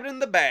stabbed in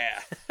the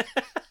bath.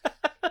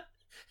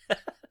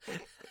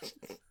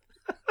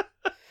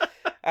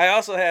 I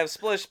also have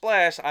splish,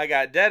 splash, I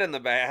got dead in the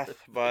bath,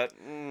 but...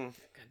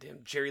 Goddamn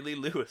Jerry Lee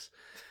Lewis.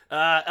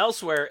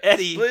 Elsewhere,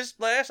 Eddie... Splish,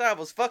 splash, I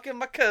was fucking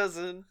my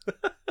cousin.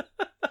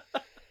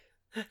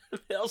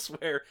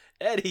 Elsewhere,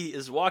 Eddie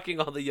is walking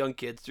all the young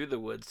kids through the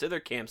woods to their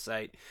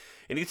campsite,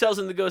 and he tells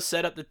them to go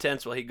set up the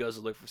tents while he goes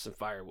to look for some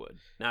firewood.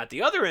 Now, at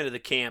the other end of the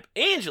camp,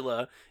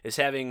 Angela is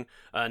having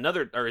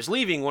is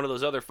leaving one of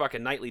those other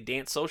fucking nightly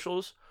dance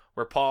socials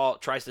where Paul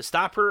tries to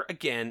stop her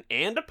again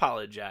and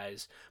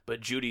apologize,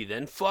 but Judy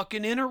then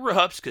fucking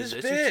interrupts because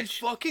This this is what she's bitch.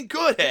 fucking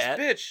good This at.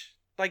 bitch,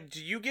 Like,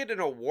 do you get an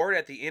award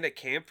at the end of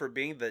camp for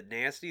being the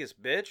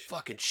nastiest bitch?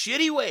 Fucking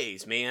shitty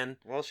ways, man.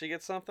 Well, she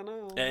gets something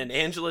else. And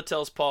Angela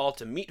tells Paul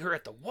to meet her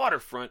at the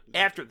waterfront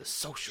after the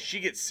social.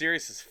 She gets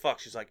serious as fuck.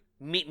 She's like,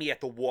 meet me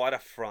at the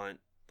waterfront.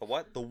 The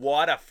what? The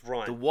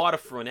waterfront. The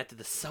waterfront after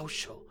the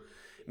social.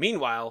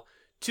 Meanwhile,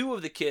 2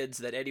 of the kids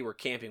that Eddie were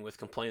camping with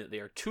complain that they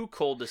are too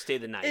cold to stay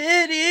the night.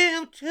 Eddie,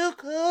 I'm too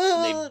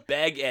cold. And they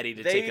beg Eddie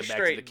to take them back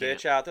to the camp.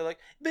 Bitch out. They're like,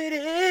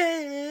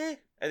 Eddie.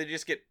 And they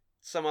just get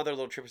some other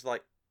little trippers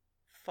like,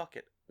 fuck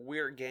it.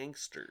 We're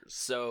gangsters.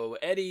 So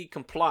Eddie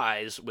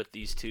complies with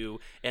these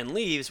 2 and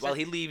leaves while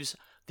he leaves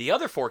the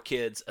other 4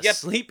 kids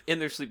asleep in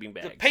their sleeping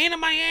bags. The pain in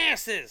my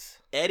asses.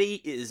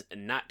 Eddie is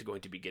not going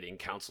to be getting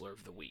Counselor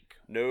of the Week.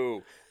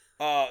 No.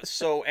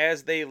 So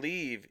as they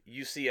leave,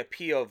 you see a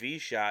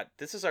POV shot.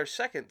 This is our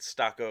second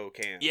Stucco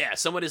camp. Yeah,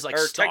 someone is like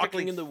Or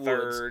stalking in the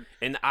third. woods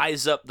and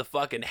eyes up the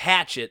fucking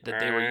hatchet that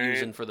they were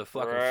using for the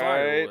fucking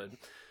firewood.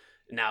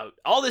 Now,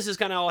 all this is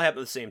kind of all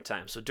happening at the same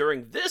time. So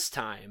during this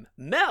time,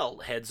 Mel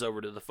heads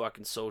over to the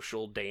fucking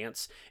social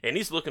dance, and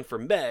he's looking for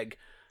Meg,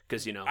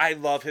 because, you know... I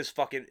love his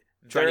fucking...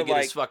 Trying to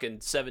get his fucking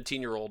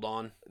 17-year-old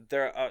on.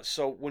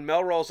 So when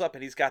Mel rolls up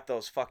and he's got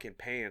those fucking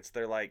pants,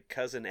 they're like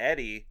Cousin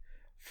Eddie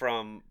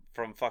from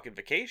fucking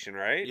Vacation,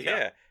 right?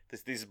 Yeah.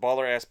 These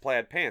baller-ass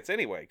plaid pants.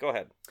 Anyway, go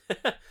ahead.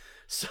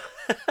 So,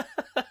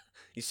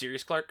 you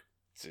serious, Clark?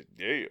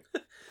 Yeah.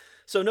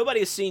 So nobody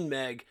has seen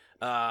Meg,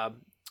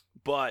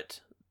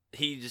 but...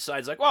 he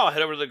decides, like, well, I'll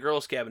head over to the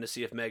girls' cabin to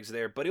see if Meg's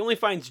there. But he only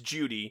finds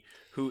Judy,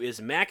 who is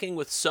macking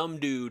with some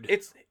dude.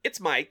 It's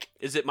Mike.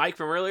 Is it Mike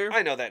from earlier?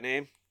 I know that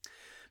name.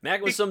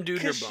 Macking with some dude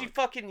in her Because she bunk.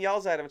 fucking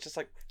yells at him. It's just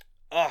like,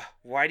 ugh,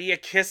 why do you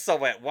kiss so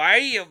wet? Why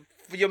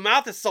are your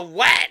mouth is so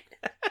wet?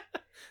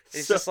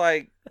 It's just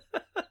like,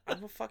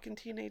 I'm a fucking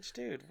teenage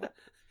dude. What?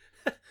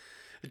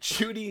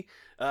 Judy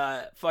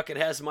fucking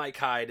has Mike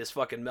hide as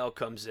fucking Mel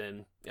comes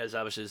in, as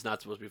obviously it's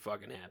not supposed to be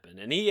fucking happen.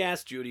 And he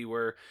asks Judy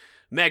where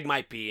Meg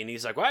might be, and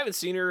he's like, well, I haven't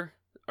seen her,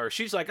 or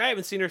she's like, I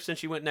haven't seen her since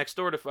she went next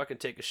door to fucking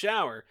take a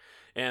shower.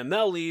 And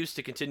Mel leaves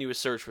to continue his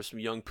search for some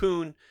young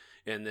poon,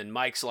 and then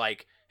Mike's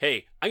like,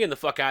 hey, I'm getting the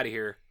fuck out of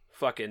here.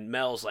 Fucking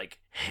Mel's like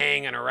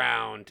hanging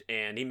around,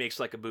 and he makes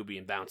like a booby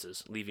and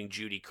bounces, leaving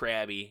Judy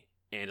crabby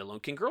and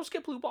alone. Can girls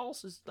get blue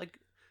balls? Is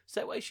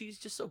that why she's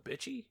just so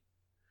bitchy?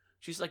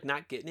 She's like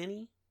not getting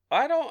any?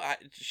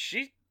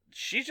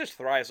 She just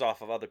thrives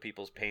off of other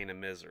people's pain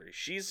and misery.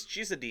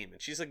 She's a demon.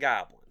 She's a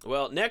goblin.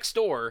 Well, next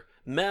door,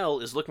 Mel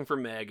is looking for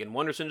Meg and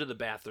wanders into the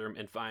bathroom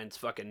and finds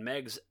fucking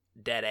Meg's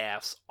dead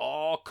ass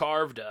all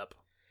carved up.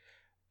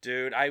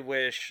 Dude, I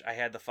wish I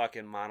had the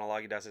fucking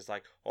monologue he does. It's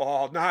like,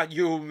 oh, not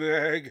you,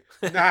 Meg.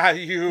 Not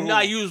you.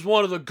 Not you's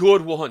one of the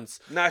good ones.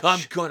 I'm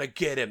gonna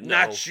get him.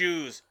 Not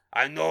shoes.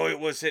 I know it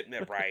was him.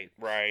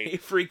 Right. He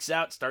freaks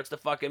out, starts to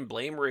fucking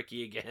blame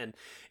Ricky again,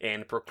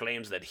 and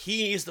proclaims that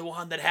he's the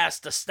one that has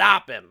to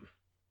stop him.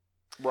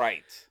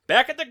 Right.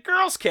 Back at the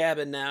girls'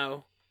 cabin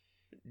now,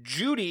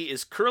 Judy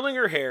is curling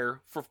her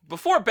hair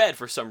before bed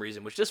for some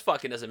reason, which just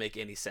fucking doesn't make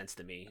any sense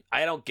to me.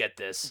 I don't get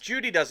this.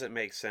 Judy doesn't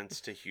make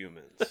sense to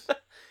humans.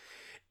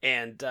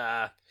 And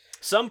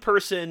some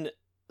person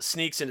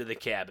sneaks into the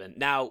cabin.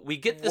 Now, we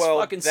get this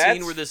fucking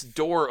scene where this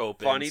door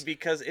opens. Funny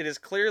because it is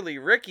clearly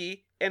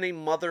Ricky in a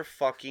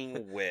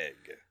motherfucking wig.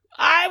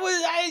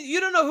 You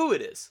don't know who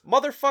it is.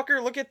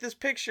 Motherfucker, look at this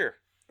picture.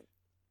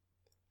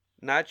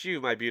 Not you,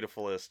 my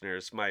beautiful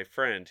listeners, my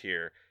friend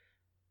here.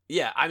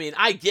 Yeah, I mean,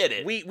 I get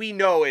it. We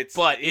know it's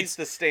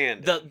the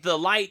stand. The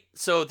light,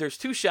 so there's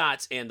 2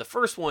 shots, and the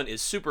first one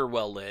is super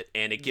well lit,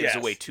 and it gives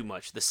away too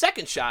much. The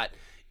second shot,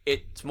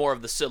 it's more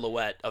of the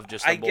silhouette of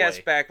just a boy. I guess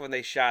back when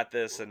they shot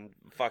this in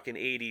fucking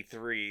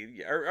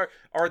 83,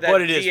 or that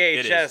but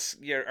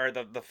VHS, or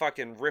the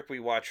fucking rip we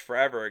watched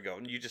forever ago,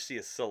 and you just see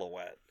a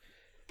silhouette.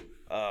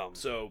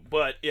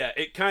 But yeah,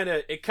 it kind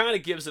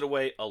of gives it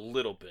away a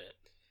little bit.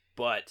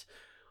 But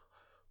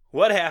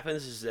what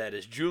happens is that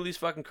as Julie's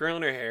fucking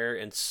curling her hair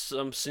and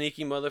some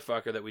sneaky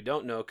motherfucker that we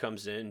don't know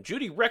comes in,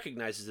 Judy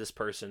recognizes this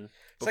person.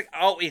 It's like,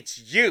 oh,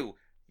 it's you.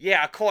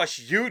 Yeah, of course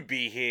you'd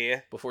be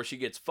here. Before she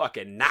gets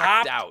fucking knocked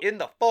Popped out. in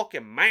the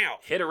fucking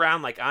mouth. Hit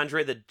around like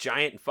Andre the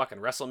Giant in fucking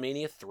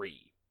WrestleMania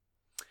 3.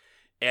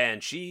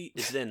 And she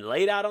is then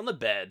laid out on the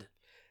bed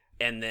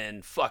and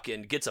then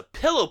fucking gets a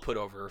pillow put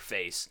over her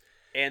face.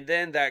 And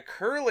then that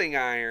curling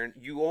iron,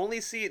 you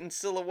only see it in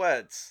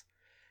silhouettes.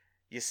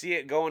 You see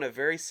it go in a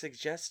very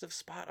suggestive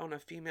spot on a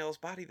female's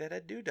body that a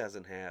dude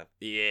doesn't have.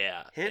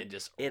 Yeah. Hint, and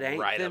just it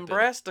ain't right them up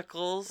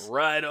breasticles.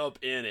 Right up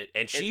in it.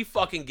 And she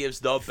fucking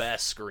gives the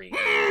best scream.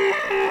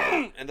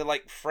 And then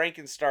like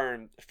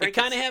Frankenstein. It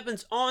kind of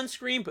happens on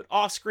screen, but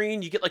off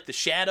screen, you get like the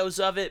shadows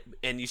of it,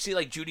 and you see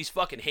like Judy's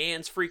fucking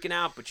hands freaking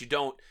out, but you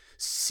don't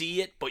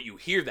see it, but you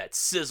hear that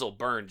sizzle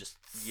burn just.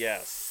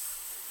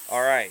 Yes.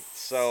 All right.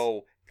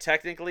 So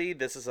technically,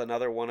 this is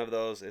another one of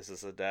those. Is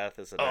this a death?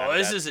 Is it? Oh,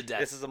 this is a death.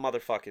 This is a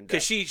motherfucking death.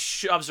 Because she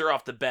shoves her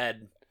off the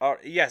bed.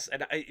 Yes,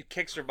 and it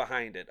kicks her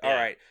behind it. Yeah. All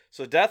right.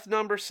 So death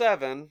number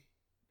 7,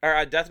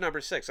 or death number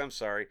 6. I'm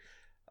sorry.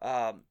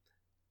 And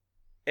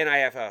I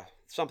have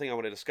something I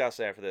want to discuss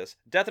after this.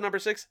 Death number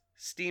 6,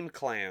 steamed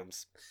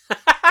clams.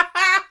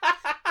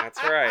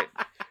 That's right.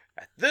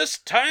 At this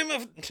time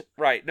of...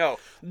 Right, no.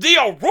 The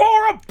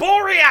Aurora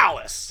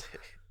Borealis!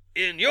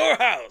 In your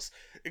house.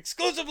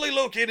 Exclusively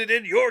located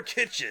in your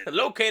kitchen.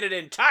 Located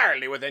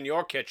entirely within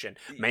your kitchen.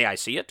 May I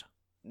see it?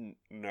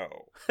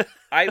 No.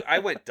 I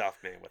went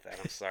Duffman with that.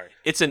 I'm sorry.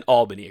 It's an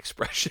Albany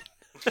expression.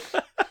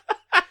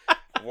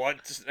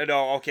 What?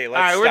 No, okay,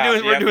 let's All right,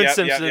 stop. we're doing Yep,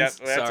 Simpsons.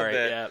 that's Sorry. a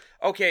bit. Yep.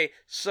 Okay,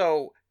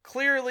 so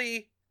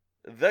clearly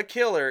the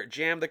killer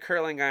jammed the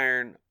curling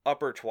iron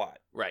up her twat.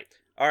 Right.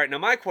 All right, now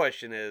my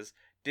question is,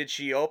 did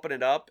she open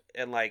it up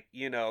and, like,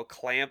 you know,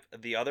 clamp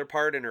the other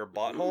part in her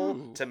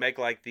butthole to make,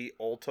 like, the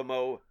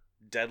ultimo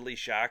deadly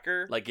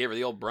shocker? Like gave her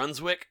the old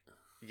Brunswick?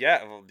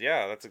 Yeah, well,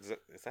 yeah, that's is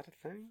that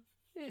a thing?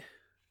 Yeah.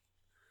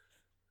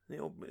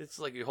 It's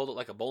like you hold it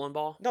like a bowling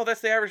ball. No, that's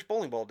the average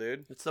bowling ball,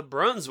 dude. It's the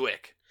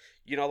Brunswick.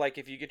 You know, like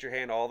if you get your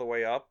hand all the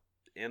way up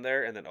in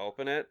there and then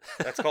open it,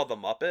 that's called the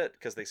Muppet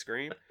because they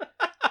scream.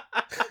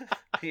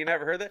 You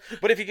never heard that?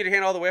 But if you get your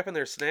hand all the way up in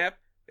there, snap,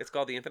 it's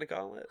called the Infinite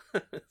Gauntlet.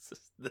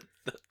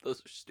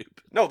 Those are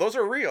stupid. No, those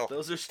are real.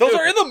 Those are stupid. Those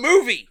are in the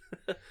movie.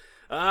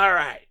 All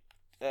right.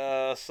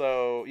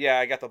 So yeah,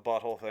 I got the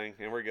butthole thing,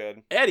 and we're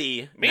good.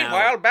 Eddie.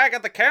 Meanwhile, back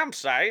at the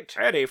campsite,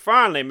 Eddie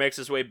finally makes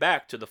his way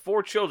back to the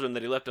 4 children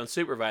that he left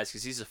unsupervised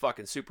because he's a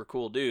fucking super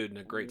cool dude and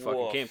a great fucking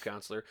Woof. camp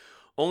counselor,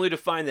 only to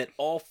find that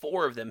all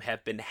 4 of them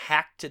have been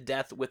hacked to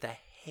death with a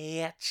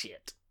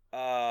hatchet.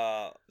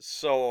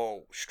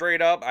 So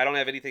straight up, I don't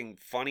have anything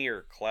funny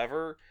or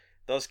clever.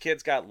 Those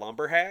kids got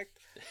lumber hacked,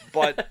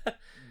 but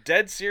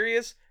dead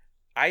serious,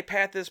 I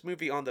pat this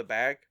movie on the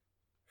back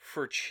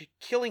for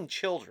killing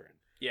children.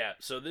 Yeah,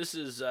 so this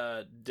is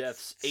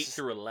deaths 8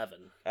 through 11.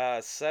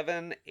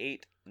 7,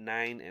 8,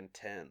 9, and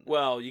 10.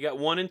 Well, you got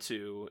 1 and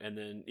 2, and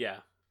then,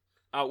 yeah.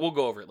 We'll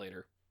go over it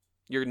later.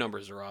 Your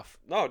numbers are off.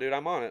 No, dude,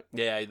 I'm on it.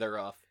 Yeah, they're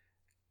off.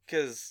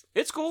 Because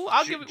it's cool.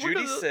 I'll give it.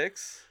 Judy's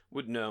 6.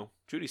 No,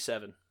 Judy's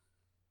 7.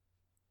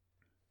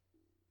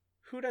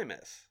 Who'd I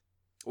miss?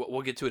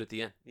 We'll get to it at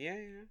the end. Yeah.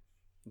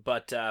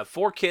 But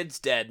 4 kids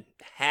dead,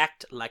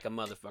 hacked like a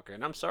motherfucker.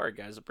 And I'm sorry,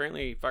 guys.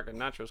 Apparently, fucking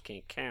nachos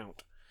can't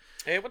count.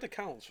 Hey, what the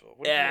counts for?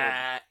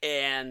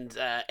 And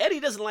Eddie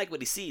doesn't like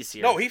what he sees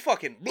here. No, he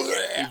fucking...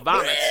 He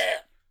vomits,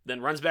 then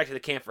runs back to the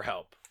camp for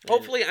help.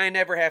 Hopefully, I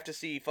never have to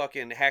see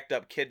fucking hacked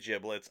up kid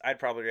giblets. I'd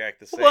probably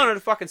react the same. I wanted to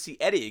fucking see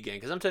Eddie again,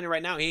 because I'm telling you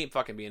right now, he ain't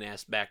fucking being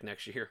asked back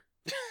next year.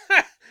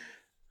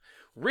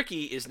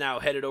 Ricky is now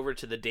headed over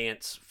to the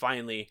dance,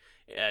 finally,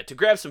 to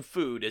grab some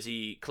food, as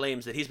he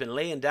claims that he's been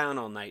laying down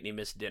all night and he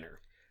missed dinner.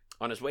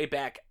 On his way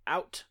back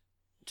out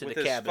to with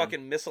the cabin, this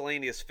fucking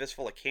miscellaneous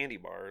fistful of candy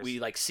bars,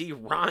 we see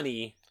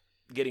Ronnie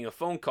getting a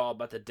phone call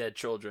about the dead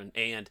children,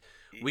 and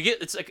we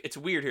get it's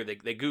weird here.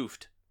 They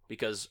goofed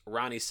because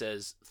Ronnie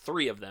says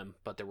 3 of them,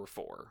 but there were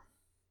 4.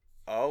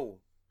 Oh,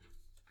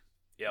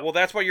 yeah. Well,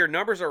 that's why your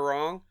numbers are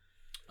wrong.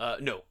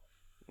 No,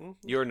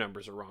 your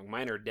numbers are wrong.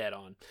 Mine are dead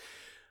on.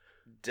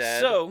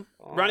 Dead. So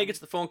on. Ronnie gets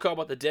the phone call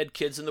about the dead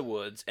kids in the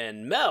woods,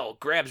 and Mel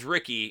grabs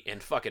Ricky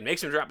and fucking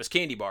makes him drop his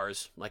candy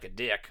bars like a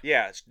dick.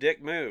 Yeah, it's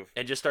dick move.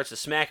 And just starts to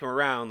smack him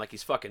around like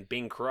he's fucking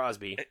Bing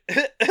Crosby.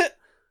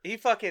 He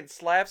fucking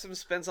slaps him,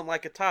 spins him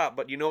like a top,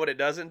 but you know what it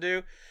doesn't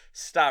do?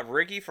 Stop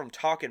Ricky from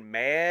talking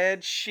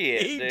mad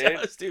shit, He dude.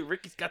 does, dude.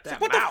 Ricky's got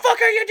that What mouth. the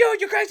fuck are you doing,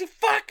 you crazy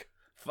fuck?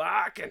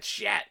 Fucking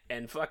shit.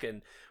 And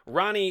fucking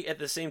Ronnie at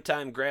the same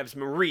time grabs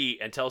Marie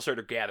and tells her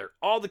to gather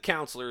all the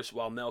counselors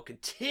while Mel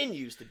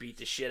continues to beat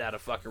the shit out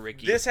of fucking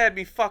Ricky. This had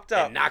me fucked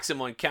up. And knocks him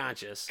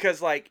unconscious.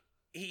 Because, like,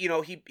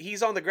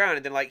 he's on the ground,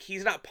 and then, like,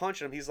 he's not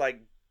punching him. He's,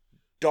 like,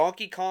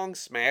 Donkey Kong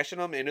smashing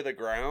him into the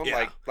ground,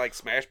 Yeah. like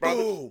Smash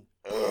Brothers. Boom,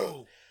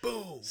 boom,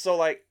 boom. So,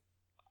 like,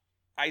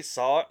 I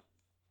saw it,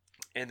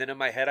 and then in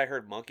my head I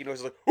heard monkey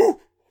noises, like, ooh,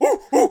 ooh,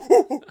 ooh, ooh,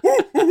 ooh,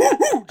 ooh,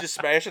 ooh, just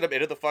smashing him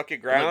into the fucking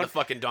ground. Like the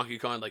fucking Donkey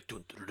Kong, like,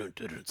 dun, dun, dun,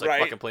 dun, dun. It's like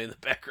Right. fucking playing in the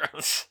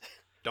background.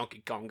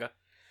 Donkey Konga.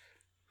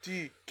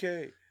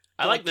 DK.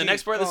 I like the Donkey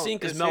next part of the Kong scene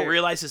because is Mel here.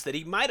 realizes that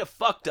he might have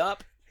fucked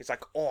up. He's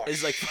like, oh,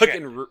 Is like shit.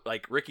 fucking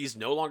like Ricky's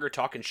no longer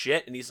talking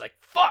shit, and he's like,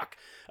 "Fuck,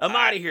 I'm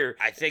out of here."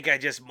 I think I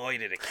just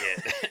moited a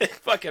kid.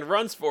 Fucking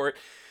runs for it,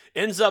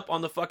 ends up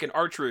on the fucking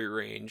archery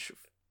range,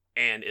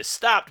 and is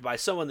stopped by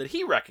someone that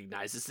he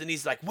recognizes. And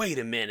he's like, "Wait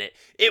a minute,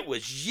 it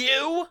was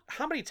you!"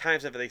 How many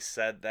times have they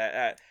said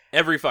that?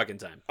 Every fucking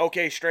time.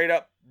 Okay, straight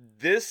up,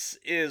 this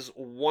is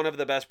one of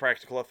the best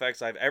practical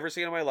effects I've ever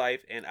seen in my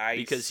life, and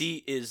Because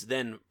he is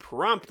then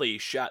promptly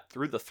shot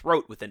through the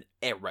throat with an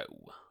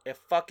arrow.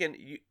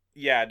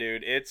 Yeah,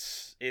 dude,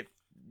 it's good.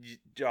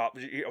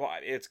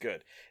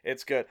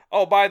 It's good.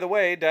 Oh, by the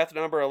way, death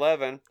number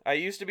 11. I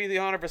used to be the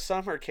owner of a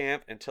summer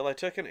camp until I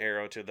took an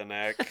arrow to the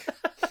neck.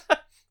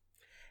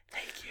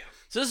 Thank you.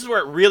 So this is where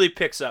it really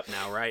picks up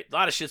now, right? A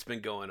lot of shit's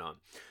been going on.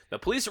 The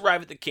police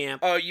arrive at the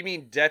camp. Oh, you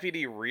mean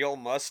Deputy Real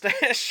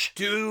Mustache?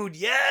 Dude,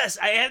 yes,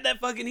 I had that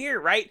fucking here,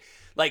 right?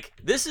 Like,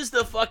 this is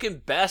the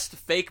fucking best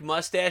fake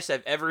mustache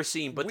I've ever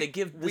seen, but they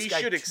give this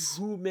guy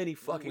too many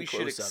fucking we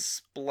close-ups. should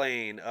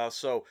explain.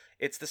 So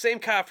it's the same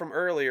cop from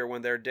earlier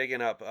when they're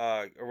digging up,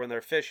 or when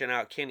they're fishing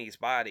out Kenny's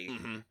body,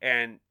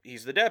 and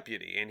he's the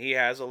deputy, and he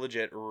has a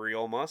legit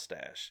real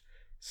mustache.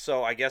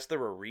 So I guess there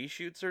were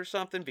reshoots or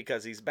something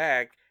because he's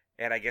back,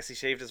 and I guess he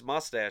shaved his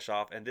mustache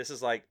off, and this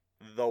is like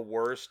the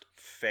worst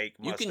fake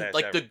mustache You can,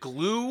 like, ever. the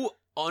glue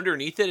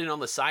underneath it and on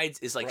the sides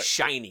is, like,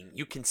 shining.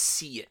 You can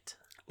see it.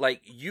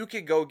 Like, you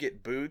could go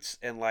get Boots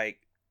and,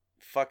 like,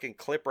 fucking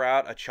clip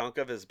out a chunk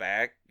of his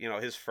back, you know,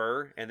 his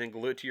fur, and then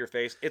glue it to your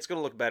face. It's going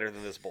to look better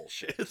than this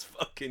bullshit. It's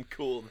fucking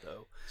cool,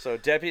 though. So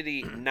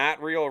Deputy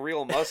Not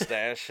Real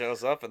Mustache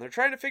shows up, and they're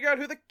trying to figure out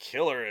who the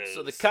killer is.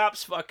 So the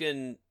cops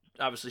fucking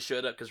obviously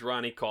showed up because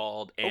Ronnie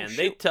called, and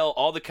they shoot. tell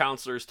all the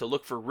counselors to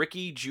look for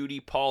Ricky,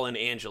 Judy, Paul, and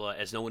Angela,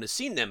 as no one has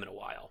seen them in a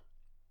while.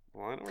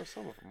 Well, I know where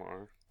some of them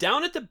are.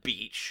 Down at the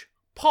beach,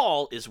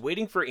 Paul is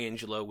waiting for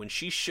Angela when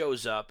she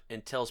shows up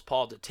and tells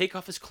Paul to take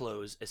off his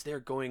clothes as they're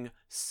going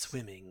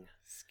swimming.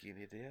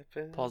 Skinny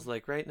dipping. Paul's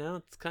like, right now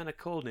it's kind of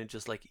cold, and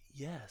just like,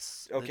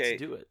 yes, Okay.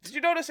 let's do it. Did you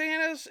notice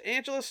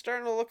Angela's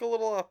starting to look a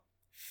little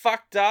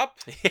fucked up?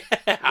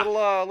 Yeah. A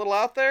little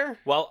out there?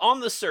 While on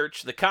the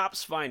search, the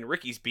cops find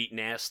Ricky's beaten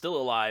ass still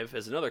alive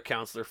as another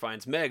counselor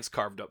finds Meg's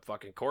carved up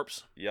fucking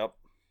corpse. Yep.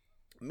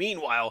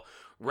 Meanwhile,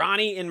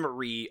 Ronnie and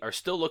Marie are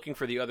still looking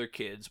for the other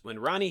kids when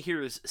Ronnie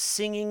hears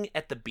singing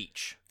at the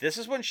beach. This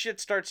is when shit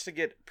starts to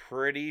get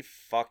pretty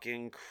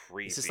fucking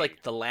creepy. This is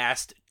like the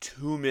last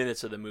 2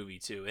 minutes of the movie,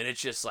 too, and it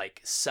just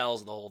like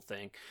sells the whole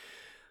thing.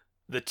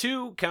 The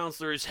two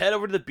counselors head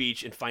over to the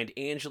beach and find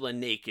Angela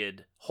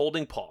naked,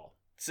 holding Paul.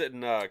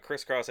 Sitting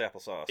crisscross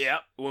applesauce.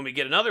 Yep. When we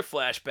get another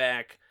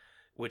flashback,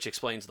 which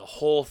explains the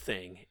whole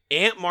thing,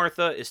 Aunt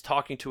Martha is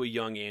talking to a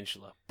young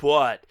Angela,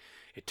 but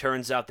it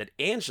turns out that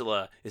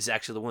Angela is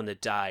actually the one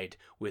that died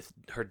with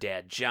her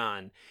dad,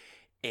 John.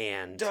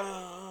 And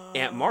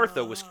Aunt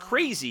Martha was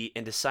crazy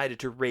and decided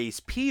to raise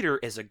Peter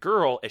as a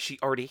girl, as she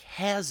already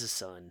has a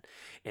son,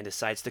 and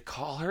decides to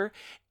call her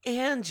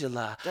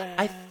Angela.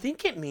 I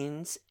think it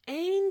means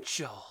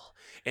angel.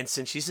 And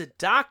since she's a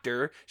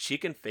doctor, she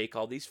can fake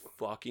all these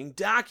fucking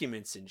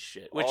documents and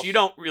shit, which you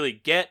don't really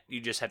get. You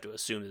just have to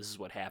assume this is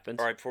what happens.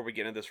 All right, before we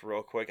get into this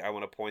real quick, I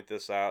want to point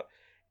this out.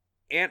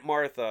 Aunt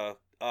Martha,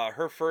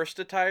 her first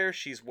attire,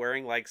 she's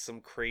wearing like some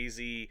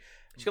crazy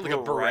She's got like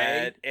a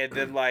beret. and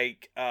then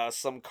like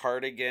some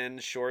cardigan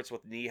shorts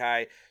with knee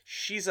high.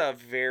 She's a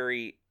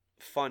very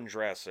fun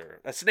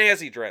dresser, a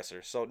snazzy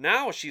dresser. So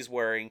now she's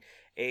wearing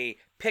a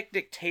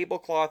picnic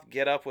tablecloth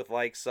getup with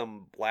like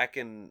some black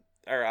and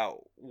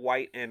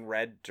white and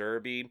red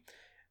derby.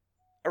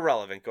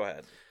 Irrelevant. Go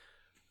ahead.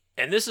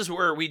 And this is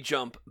where we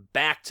jump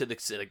back to the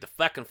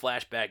fucking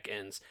flashback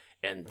ends,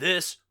 and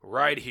this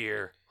right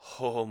here.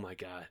 Oh my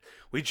god.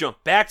 We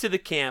jump back to the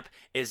camp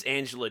as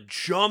Angela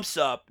jumps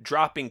up,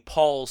 dropping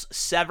Paul's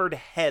severed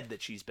head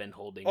that she's been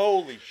holding.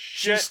 Holy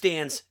She shit.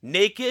 stands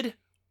naked,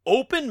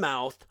 open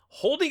mouth,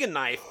 holding a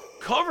knife,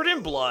 covered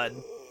in blood,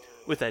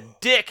 with a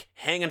dick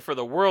hanging for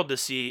the world to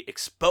see,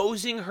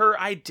 exposing her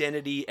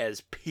identity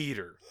as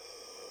Peter.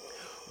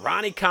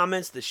 Ronnie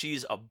comments that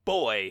she's a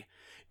boy,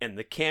 and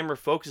the camera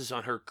focuses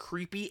on her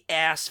creepy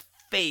ass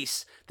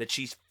face that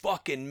she's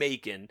fucking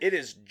making. It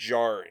is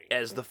jarring.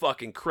 As the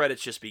fucking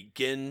credits just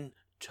begin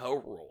to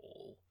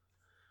roll.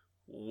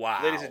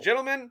 Wow. Ladies and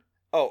gentlemen.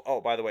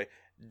 Oh, by the way,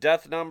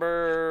 death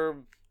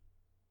number.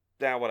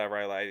 Nah, whatever.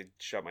 I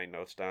shut my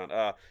notes down.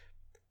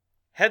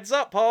 Heads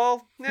up,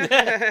 Paul.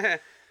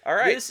 All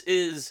right.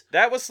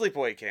 That was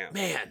Sleepaway Camp.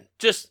 Man,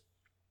 just.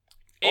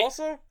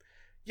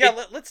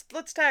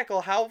 Let's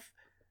tackle how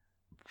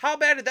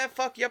bad did that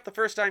fuck you up the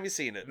first time you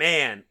seen it?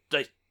 Man,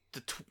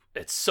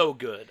 it's so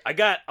good. I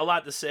got a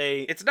lot to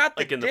say. It's not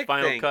the like in dick the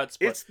final thing, cuts,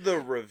 but it's the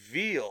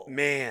reveal.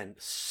 Man,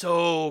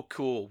 so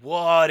cool.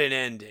 What an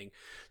ending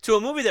to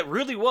a movie that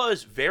really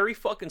was very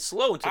fucking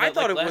slow until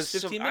that last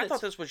 15 minutes. I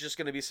thought this was just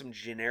going to be some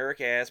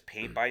generic ass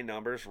paint by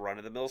numbers run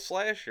of the mill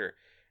slasher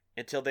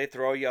until they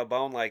throw you a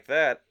bone like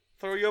that.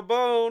 Throw you a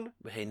bone.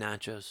 But hey,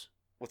 Nachos.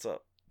 What's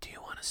up? Do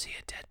you want to see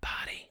a dead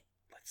body?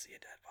 Let's see a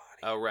dead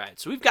body. All right.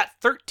 So we've got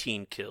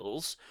 13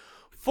 kills,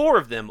 4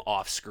 of them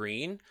off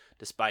screen,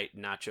 despite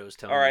Nachos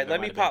telling me. All right, let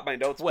me pop my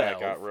notes 12.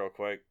 back out real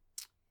quick.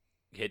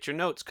 Hit your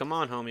notes. Come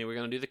on, homie. We're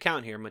going to do the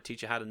count here. I'm going to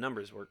teach you how the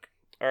numbers work.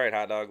 All right,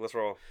 hot dog. Let's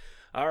roll.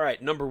 All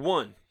right. Number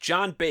 1,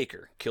 John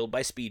Baker, killed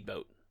by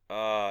speedboat.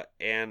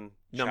 And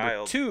Number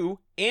child. 2,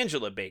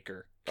 Angela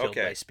Baker, killed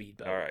by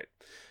speedboat. All right.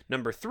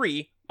 Number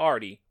 3,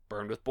 Artie,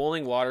 burned with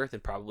boiling water, then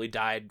probably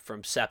died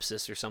from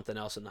sepsis or something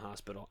else in the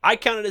hospital. I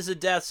count it as a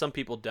death. Some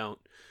people don't.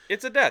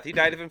 It's a death. He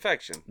died of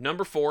infection.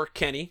 Number 4,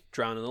 Kenny,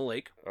 drowned in the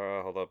lake.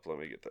 Hold up. Let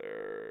me get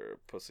there.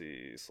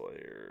 Pussy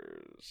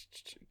Slayers.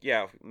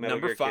 Yeah. Metal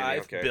Number Gear 5, Kenny,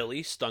 okay.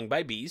 Billy, stung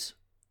by bees.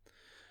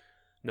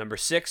 Number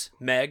 6,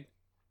 Meg,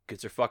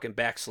 gets her fucking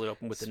back slit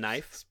open with a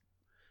knife.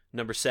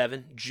 Number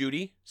 7,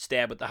 Judy,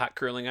 stabbed with the hot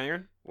curling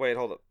iron. Wait,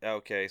 hold up.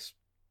 Okay.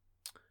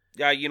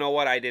 Yeah, you know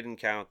what? I didn't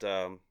count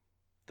the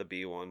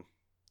B one.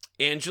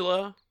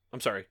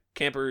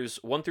 Campers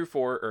 1 through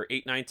 4 are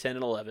 8, 9, 10,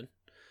 and 11.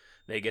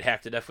 They get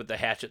hacked to death with the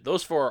hatchet.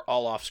 Those 4 are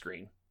all off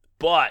screen.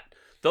 But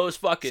those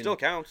fucking... Still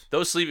counts.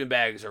 Those sleeping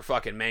bags are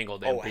fucking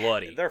mangled and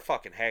bloody. They're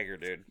fucking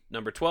haggard, dude.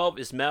 Number 12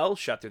 is Mel,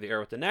 shot through the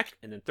air with the neck.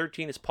 And then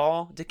 13 is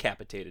Paul,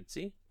 decapitated.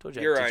 See? Told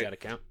you You're I teach you how to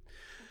count.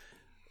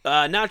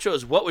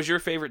 Nachos, what was your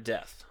favorite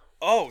death?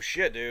 Oh,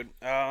 shit, dude.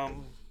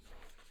 Man,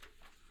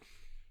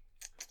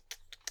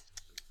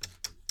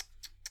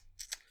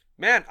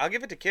 I'll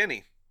give it to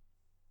Kenny.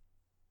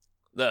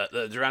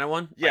 The Durana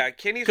one? Yeah,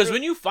 Kenny's... Because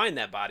when you find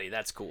that body,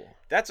 that's cool.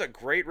 That's a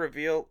great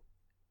reveal.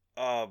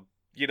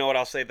 You know what?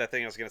 I'll save that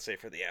thing I was going to say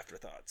for the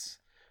afterthoughts.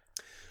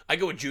 I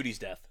go with Judy's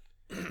death.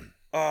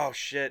 Oh,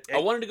 shit. I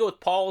wanted to go with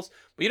Paul's,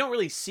 but you don't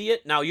really see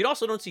it. Now, you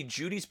also don't see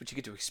Judy's, but you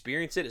get to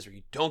experience it. Is where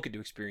you don't get to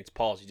experience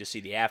Paul's. You just see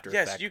the after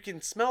effect. Yes, you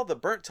can smell the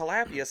burnt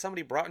tilapia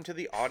somebody brought into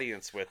the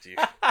audience with you.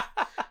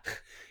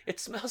 It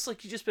smells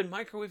like you've just been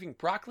microwaving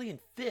broccoli and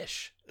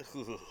fish.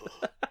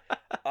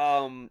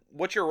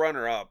 What's your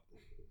runner-up?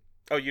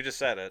 Oh, you just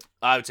said it.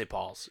 I would say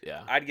Paul's,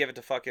 yeah. I'd give it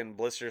to fucking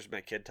Blisters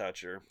McKid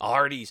Toucher.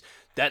 Hardy's.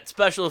 That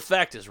special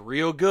effect is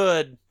real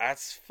good.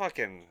 That's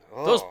fucking...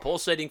 Oh. Those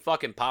pulsating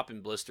fucking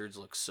popping blisters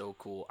look so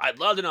cool. I'd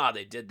love to know how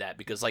they did that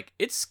because, like,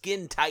 it's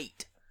skin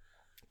tight.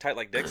 Tight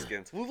like dick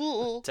skins.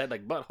 Tight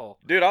like butthole.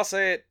 Dude, I'll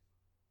say it.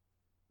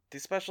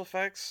 These special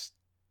effects...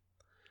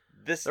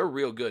 They're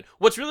real good.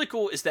 What's really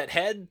cool is that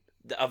head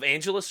of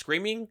Angela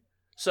screaming...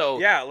 So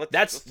yeah,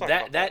 let's talk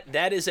about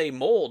that is a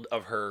mold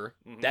of her.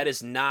 Mm-hmm. That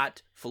is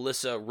not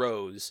Felissa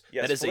Rose.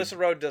 Yes, that is Felissa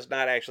Rose does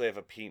not actually have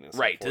a penis.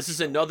 Right. This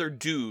is another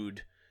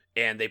dude,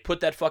 and they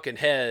put that fucking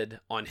head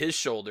on his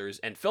shoulders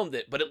and filmed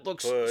it, but it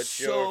looks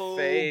so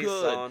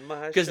good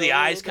because the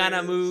eyes kind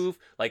of move,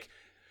 like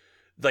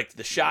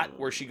the shot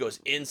where she goes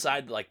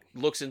inside, like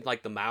looks in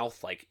like the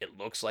mouth, like it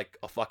looks like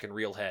a fucking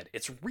real head.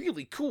 It's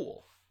really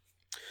cool.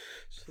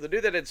 So the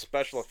dude that did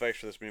special effects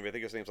for this movie, I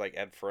think his name's like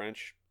Ed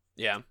French.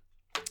 Yeah.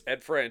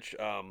 Ed French,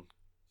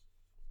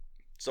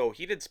 so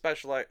he did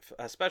special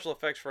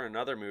effects for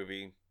another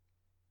movie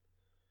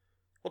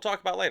we'll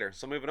talk about later,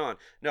 so moving on.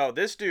 No,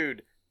 this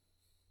dude,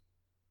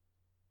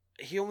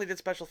 he only did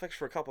special effects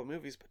for a couple of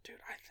movies, but dude,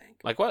 I think...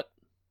 Like what?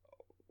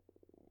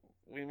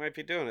 We might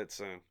be doing it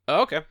soon.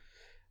 Oh, okay.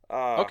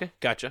 Okay,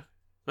 gotcha.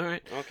 All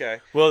right. Okay.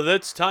 Well,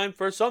 it's time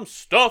for some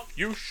stuff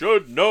you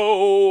should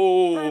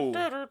know.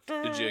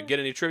 Did you get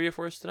any trivia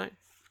for us tonight?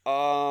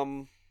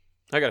 I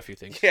got a few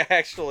things. Yeah,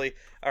 actually.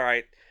 All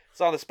right.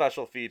 It's on the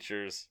special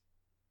features.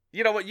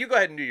 You know what? You go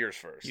ahead and do yours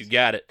first. You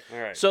got it. All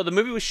right. So the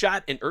movie was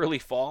shot in early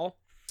fall,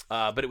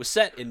 but it was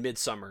set in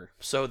midsummer.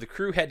 So the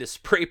crew had to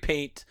spray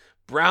paint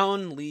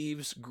brown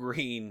leaves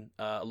green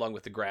along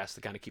with the grass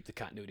to kind of keep the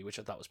continuity, which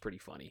I thought was pretty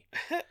funny.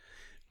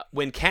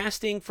 When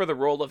casting for the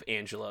role of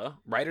Angela,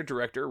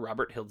 writer-director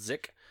Robert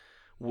Hiltzik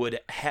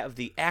would have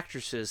the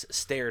actresses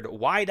stared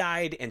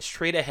wide-eyed and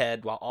straight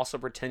ahead while also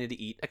pretending to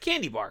eat a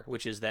candy bar,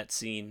 which is that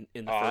scene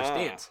in the first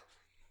dance.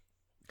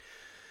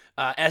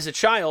 As a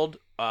child,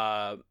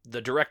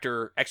 the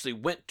director actually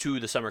went to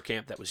the summer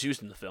camp that was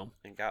used in the film.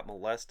 And got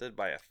molested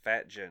by a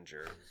fat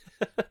ginger.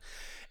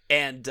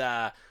 And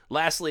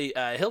lastly,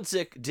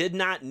 Hiltzik did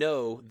not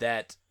know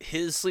that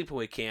his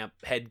sleepaway camp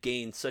had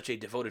gained such a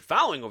devoted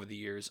following over the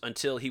years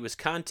until he was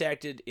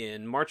contacted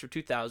in March of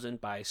 2000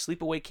 by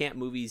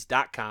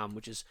sleepawaycampmovies.com,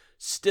 which is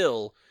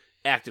still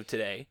active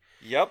today.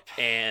 Yep.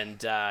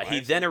 And he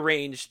then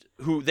arranged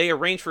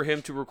for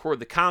him to record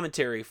the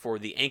commentary for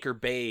the Anchor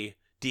Bay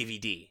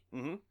DVD.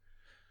 Mm-hmm.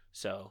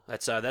 So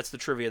that's the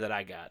trivia that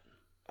I got.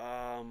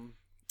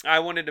 I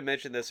wanted to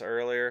mention this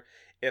earlier.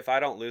 If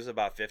I don't lose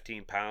about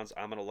 15 pounds,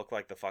 I'm going to look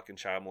like the fucking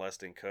child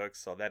molesting cook.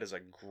 So that is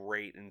a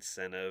great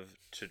incentive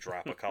to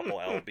drop a couple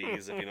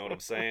LBs, if you know what I'm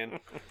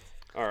saying.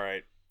 All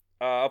right.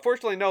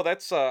 Unfortunately, no,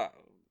 that's, I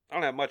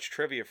don't have much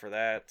trivia for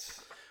that.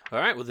 All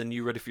right. Well, then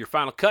you ready for your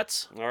final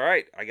cuts? All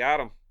right. I got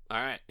them.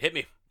 All right. Hit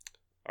me.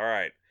 All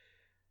right.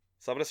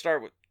 So I'm going to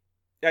start with,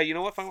 yeah, you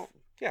know what?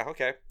 Yeah,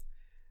 okay.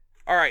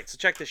 All right. So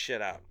check this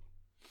shit out.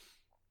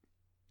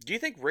 Do you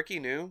think Ricky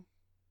knew?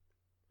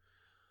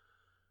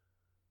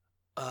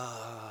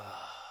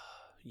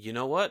 You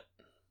know what?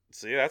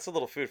 See, that's a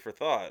little food for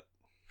thought.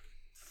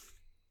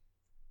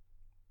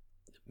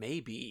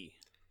 Maybe.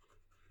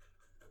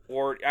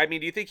 Or, I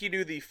mean, do you think he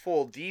knew the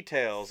full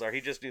details, or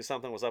he just knew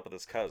something was up with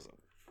his cousin?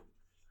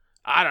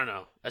 I don't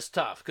know. That's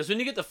tough. Because when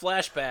you get the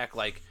flashback,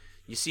 like,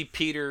 you see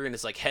Peter and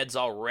his, like, head's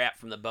all wrapped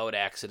from the boat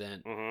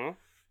accident. Mm-hmm.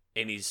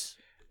 And he's...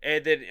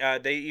 And then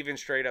they even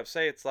straight up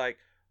say, it's like,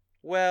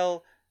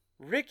 well,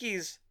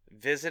 Ricky's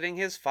visiting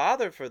his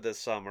father for this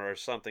summer or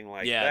something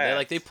like that.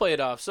 Yeah, they play it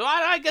off. So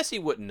I guess he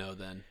wouldn't know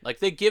then. Like,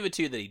 they give it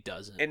to you that he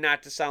doesn't. And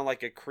not to sound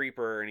like a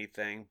creeper or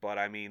anything, but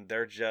I mean,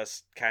 they're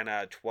just kind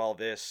of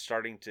 12-ish,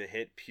 starting to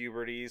hit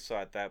puberty. So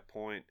at that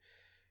point,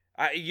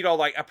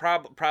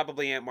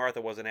 probably Aunt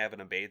Martha wasn't having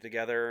them bathe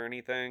together or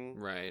anything.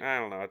 Right. I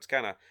don't know. It's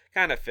kind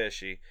of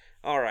fishy.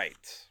 All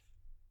right.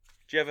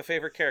 Do you have a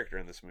favorite character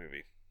in this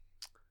movie?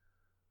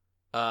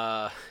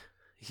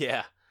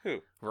 Yeah.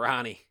 Who?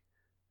 Ronnie.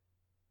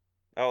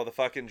 Oh, the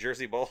fucking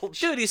Jersey Bulge?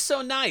 Dude, he's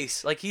so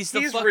nice. Like, he's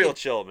fucking, real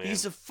chill, man.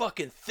 He's a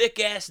fucking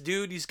thick-ass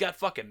dude. He's got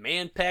fucking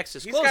man pecs.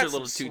 His He's clothes got are a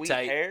little some too sweet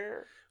tight.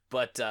 hair.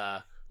 But,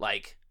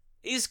 like,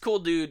 he's a cool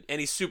dude, and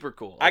he's super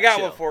cool. I Like, got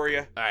chill. one for you.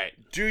 All right.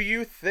 Do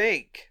you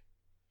think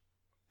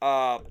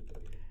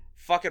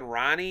fucking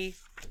Ronnie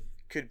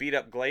could beat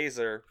up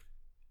Glazer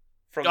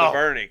from The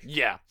Burning?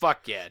 Yeah,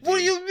 fuck yeah, dude. What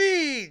do you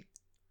mean?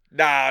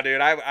 Nah,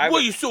 dude. I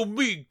What you so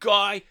mean,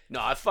 guy? No,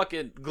 I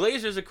fucking...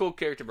 Glazer's a cool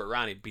character, but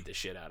Ronnie beat the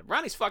shit out of him.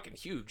 Ronnie's fucking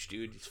huge,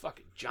 dude. He's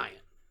fucking giant.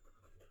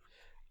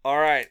 All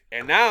right,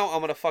 and now I'm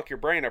gonna fuck your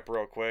brain up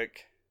real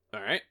quick. All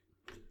right.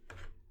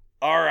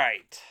 All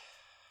right.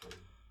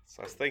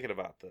 So I was thinking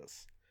about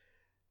this.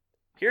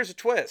 Here's a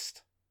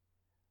twist.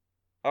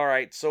 All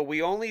right, so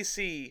we only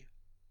see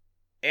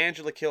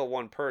Angela kill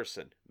one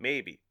person.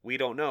 Maybe. We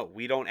don't know.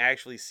 We don't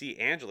actually see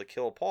Angela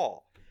kill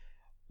Paul.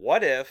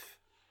 What if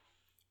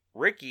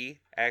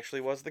Ricky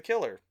actually was the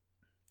killer?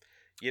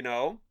 You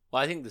know?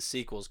 Well, I think the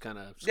sequel's kind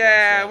of...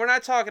 Yeah, we're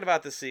not talking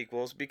about the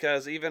sequels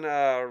because even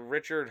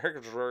Richard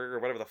Hertzberg or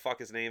whatever the fuck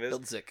his name is.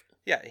 Hiltzik.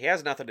 Yeah, he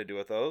has nothing to do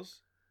with those.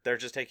 They're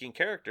just taking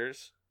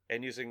characters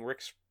and using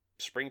Rick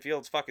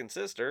Springfield's fucking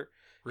sister.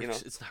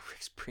 It's not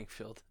Rick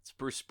Springfield. It's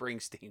Bruce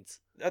Springsteen's.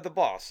 The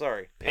boss,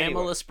 sorry.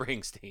 Pamela Anyway.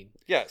 Springsteen.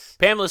 Yes.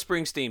 Pamela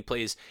Springsteen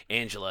plays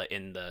Angela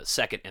in the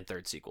second and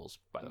third sequels,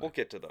 by the way. We'll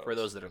get to those. For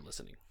those that are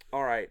listening.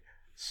 All right.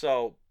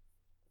 So,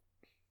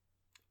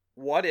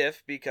 what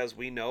if, because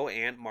we know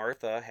Aunt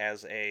Martha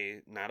has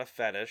not a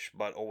fetish,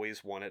 but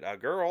always wanted a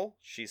girl,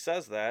 she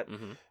says that,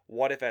 Mm-hmm.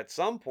 what if at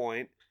some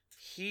point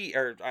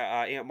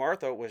Aunt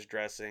Martha was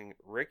dressing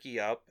Ricky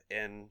up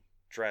in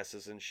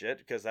dresses and shit,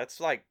 because that's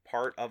like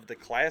part of the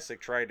classic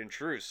tried and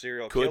true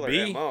serial killer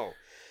MO.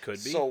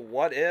 Could be. So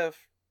what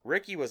if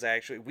Ricky was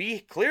actually... We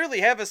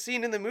clearly have a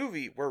scene in the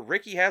movie where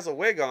Ricky has a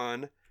wig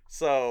on,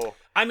 so...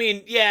 I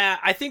mean, yeah,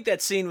 I think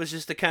that scene was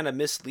just to kind of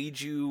mislead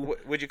you.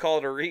 Would you call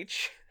it a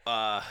reach?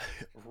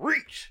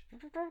 Reach.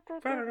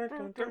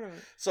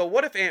 So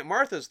what if Aunt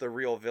Martha's the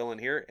real villain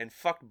here and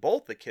fucked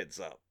both the kids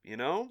up, you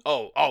know?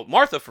 Oh,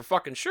 Martha for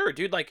fucking sure,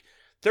 dude. Like,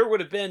 there would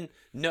have been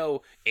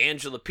no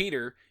Angela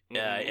Peter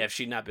if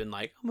she'd not been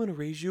like, I'm gonna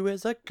raise you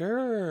as a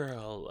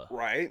girl.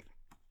 Right.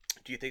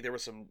 Do you think there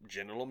was some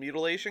genital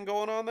mutilation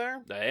going on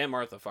there? Aunt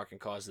Martha fucking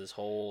caused this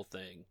whole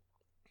thing.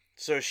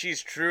 So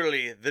she's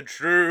truly the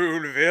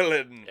true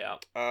villain. Yeah.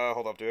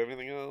 Hold up. Do we have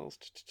anything else?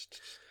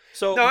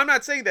 So No, I'm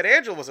not saying that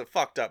Angela wasn't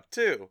fucked up,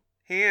 too.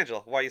 Hey,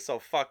 Angela, why you so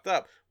fucked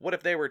up? What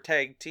if they were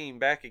tag team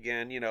back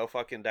again,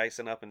 fucking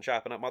dicing up and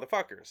chopping up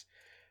motherfuckers? Is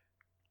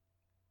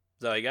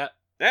that all you got?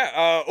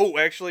 Yeah,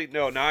 actually,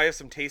 no, now I have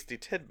some tasty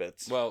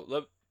tidbits.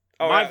 Well,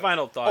 my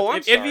final thoughts. I'm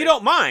If you sorry.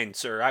 don't mind,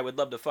 sir, I would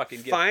love to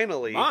fucking get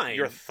Finally, mine.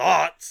 your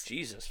thoughts.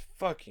 Jesus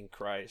fucking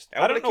Christ.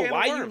 Open I don't a know can of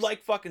why you worms.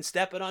 like fucking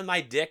stepping on my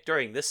dick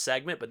during this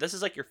segment, but this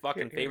is like your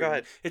fucking Here, go favorite.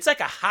 ahead. It's like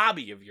a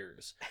hobby of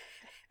yours.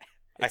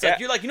 It's like,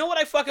 you're like, you know what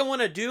I fucking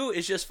want to do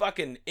is just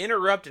fucking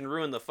interrupt and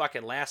ruin the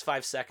fucking last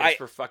 5 seconds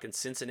for fucking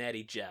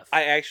Cincinnati Jeff.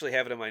 I actually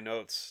have it in my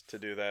notes to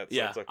do that. So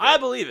yeah, it's okay. I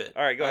believe it.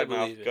 All right, go I ahead,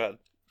 Mal. believe it. Go ahead.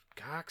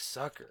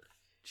 Cocksucker.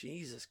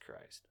 Jesus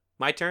Christ.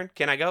 My turn?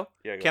 Can I go?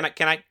 Yeah, go Can ahead.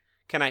 I?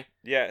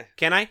 Yeah.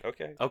 Can I?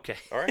 Okay. Okay.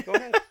 All right, go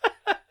ahead.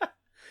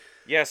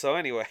 Yeah, so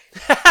anyway.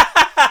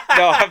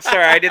 No, I'm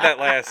sorry. I did that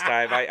last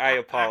time. I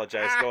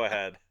apologize. Go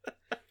ahead.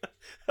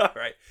 All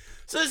right.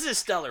 So this is a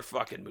stellar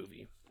fucking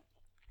movie.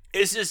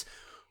 It's just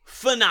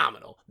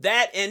phenomenal.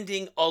 That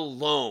ending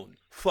alone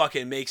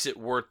fucking makes it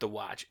worth the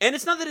watch. And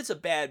it's not that it's a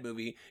bad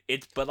movie.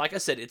 But like I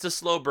said, it's a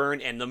slow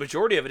burn, and the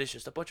majority of it is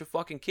just a bunch of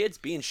fucking kids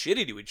being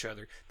shitty to each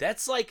other.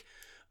 That's like,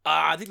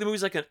 I think the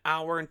movie's like an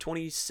hour and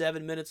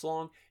 27 minutes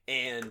long,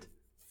 and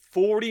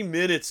 40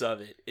 minutes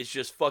of it is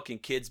just fucking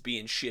kids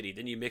being shitty.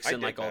 Then you mix I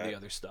in like dig all that. the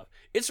other stuff.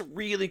 It's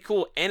really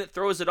cool, and it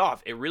throws it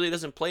off. It really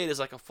doesn't play it as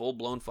like a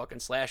full-blown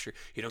fucking slasher.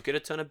 You don't get a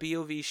ton of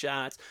BOV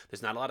shots.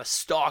 There's not a lot of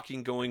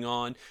stalking going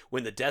on.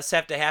 When the deaths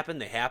have to happen,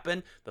 they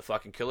happen. The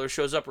fucking killer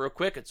shows up real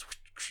quick,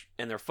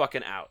 and they're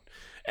fucking out.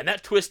 And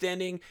that twist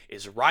ending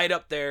is right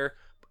up there,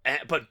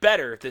 but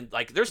better than,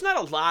 like, there's not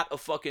a lot of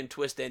fucking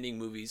twist ending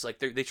movies. Like,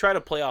 they try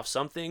to play off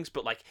some things,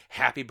 but like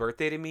Happy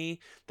Birthday to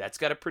Me, that's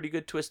got a pretty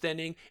good twist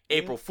ending.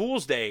 April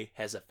Fool's Day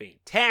has a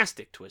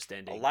fantastic twist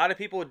ending. A lot of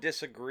people would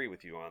disagree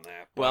with you on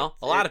that. but Well,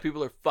 a lot of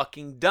people are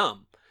fucking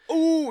dumb.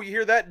 Ooh, you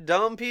hear that,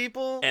 dumb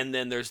people? And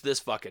then there's this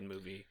fucking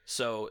movie.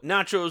 So,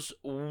 Nachos,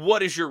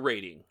 what is your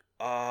rating?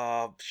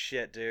 Oh,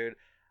 shit, dude.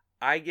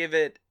 I give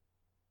it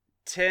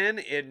 10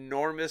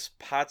 enormous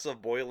pots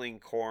of boiling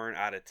corn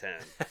out of 10.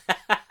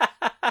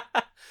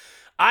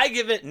 I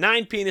give it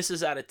 9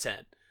 penises out of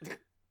 10.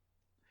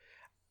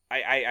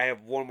 I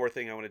have one more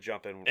thing I want to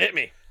jump in with. Hit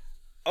me.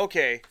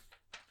 Okay,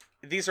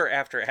 these are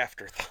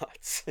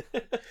afterthoughts.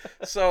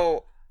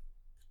 So,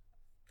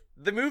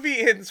 the movie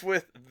ends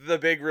with the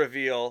big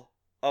reveal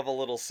of a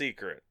little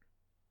secret.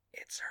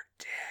 It's her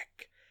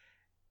dick.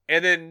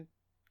 And then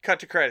cut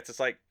to credits.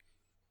 It's like,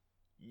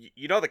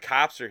 you know the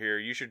cops are here.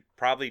 You should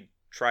probably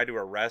try to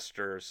arrest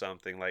her or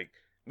something. Like,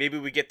 maybe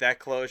we get that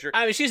closure.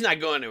 I mean, she's not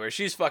going anywhere.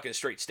 She's fucking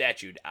straight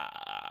statued.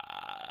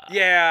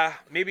 Yeah,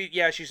 maybe,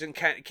 yeah, she's in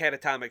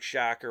catatonic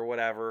shock or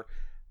whatever.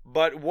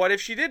 But what if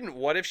she didn't?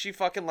 What if she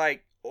fucking,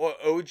 like,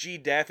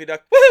 OG Daffy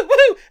Duck, woohoo,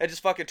 woohoo, and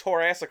just fucking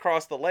tore ass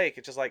across the lake?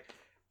 It's just like,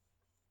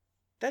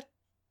 that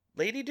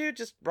lady dude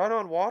just run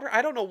on water?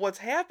 I don't know what's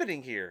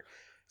happening here.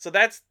 So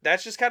that's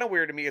just kind of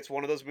weird to me. It's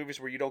one of those movies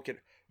where you don't get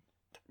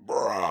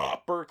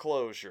proper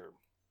closure.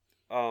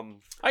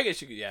 I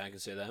guess you could, yeah, I can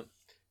say that.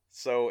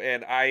 So,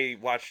 and I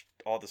watched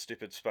all the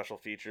stupid special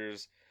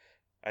features.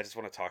 I just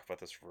want to talk about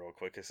this real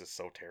quick because it's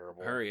so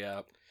terrible. Hurry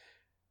up.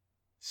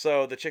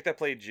 So, the chick that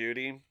played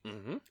Judy,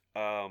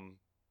 Mm-hmm.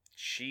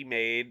 she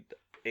made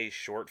a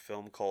short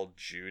film called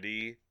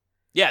Judy.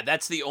 Yeah,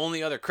 that's the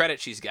only other credit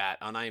she's got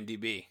on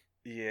IMDb.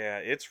 Yeah,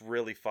 it's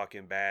really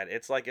fucking bad.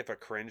 It's like if a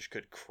cringe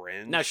could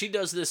cringe. Now, she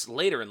does this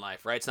later in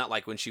life, right? It's not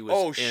like when she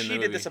was in she the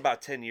did movie. this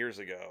about 10 years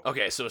ago.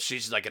 Okay, so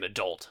she's like an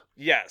adult.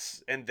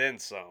 Yes, and then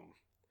some.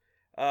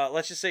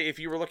 Let's just say if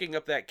you were looking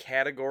up that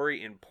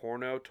category in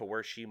porno to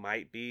where she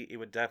might be, it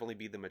would definitely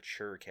be the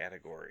mature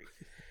category.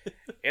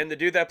 And the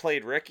dude that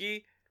played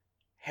Ricky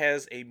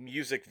has a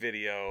music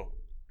video.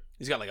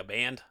 He's got like a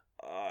band.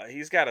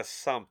 He's got a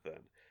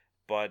something.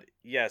 But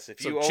yes,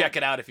 if you check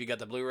it out if you got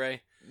the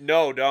Blu-ray.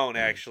 No, don't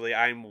actually.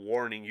 I'm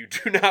warning you.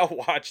 Do not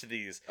watch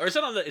these. Or is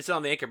it on the? It's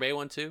on the Anchor Bay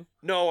one too.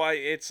 No,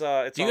 it's.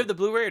 Do you have the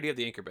Blu-ray or do you have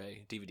the Anchor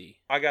Bay DVD?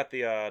 I got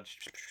the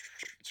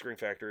Screen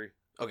Factory.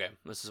 Okay,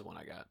 this is the one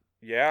I got.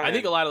 Yeah, I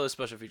think a lot of those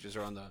special features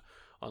are on the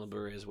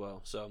Blu-ray as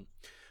well. So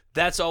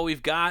that's all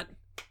we've got.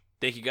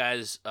 Thank you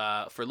guys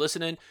for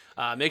listening.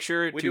 Make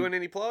sure we doing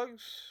any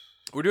plugs?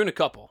 We're doing a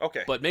couple.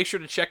 Okay, but make sure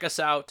to check us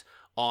out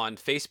on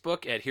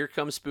Facebook at Here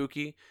Comes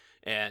Spooky,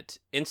 at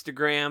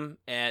Instagram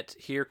at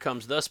Here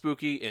Comes the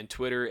Spooky, and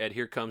Twitter at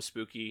Here Comes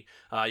Spooky.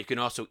 You can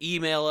also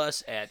email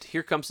us at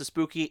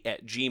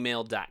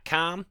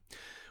herecomesthespooky@gmail.com.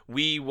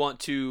 We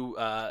want to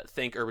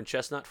thank Urban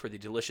Chestnut for the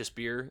delicious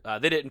beer.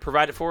 They didn't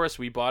provide it for us.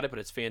 We bought it, but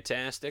it's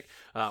fantastic.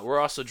 We're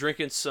also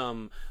drinking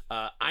some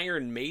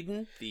Iron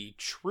Maiden, the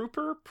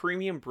Trooper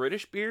Premium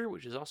British beer,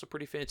 which is also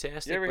pretty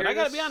fantastic. But I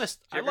got to be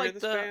honest, I liked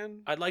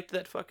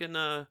that fucking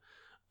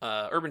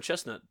Urban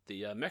Chestnut,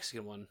 the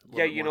Mexican one.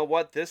 Yeah, you know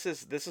what? This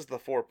is the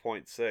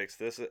 4.6.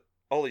 This is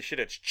holy shit!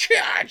 It's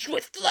charged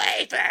with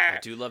flavor. I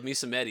do love me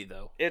some Eddie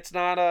though. It's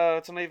not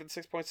even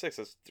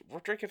 6.6. We're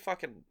drinking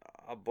fucking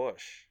a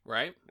Busch,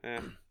 right?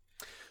 Yeah.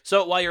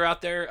 So while you're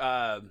out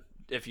there,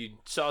 if you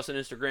saw us on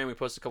Instagram, we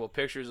posted a couple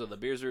pictures of the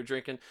beers we were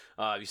drinking.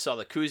 If you saw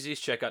the koozies,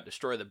 check out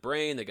Destroy the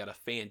Brain. They got a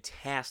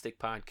fantastic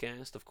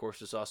podcast. Of course,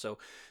 there's also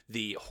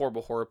the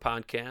Horrible Horror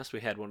podcast.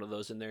 We had one of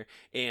those in there.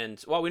 And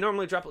while we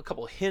normally drop a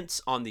couple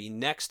hints on the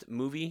next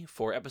movie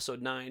for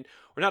episode 9,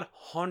 we're not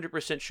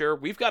 100% sure.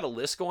 We've got a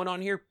list going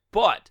on here,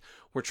 but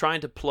we're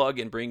trying to plug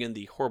and bring in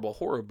the Horrible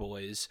Horror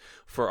Boys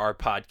for our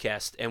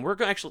podcast, and we're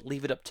going to actually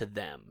leave it up to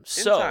them.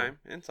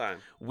 In time.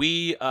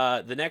 We,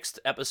 the next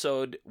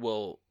episode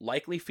will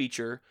likely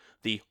feature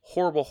the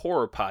Horrible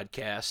Horror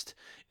podcast,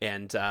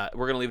 and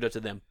we're going to leave it up to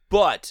them.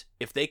 But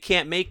if they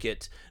can't make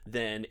it,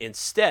 then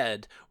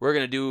instead, we're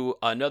going to do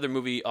another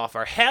movie off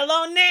our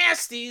Hello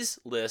Nasties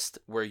list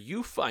where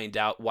you find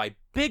out why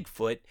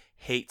Bigfoot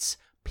hates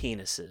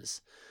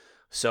penises.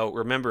 So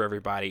remember,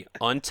 everybody,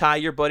 untie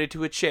your buddy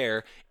to a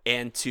chair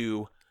and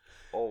to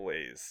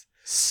always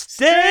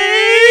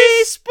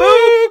stay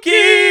spooky!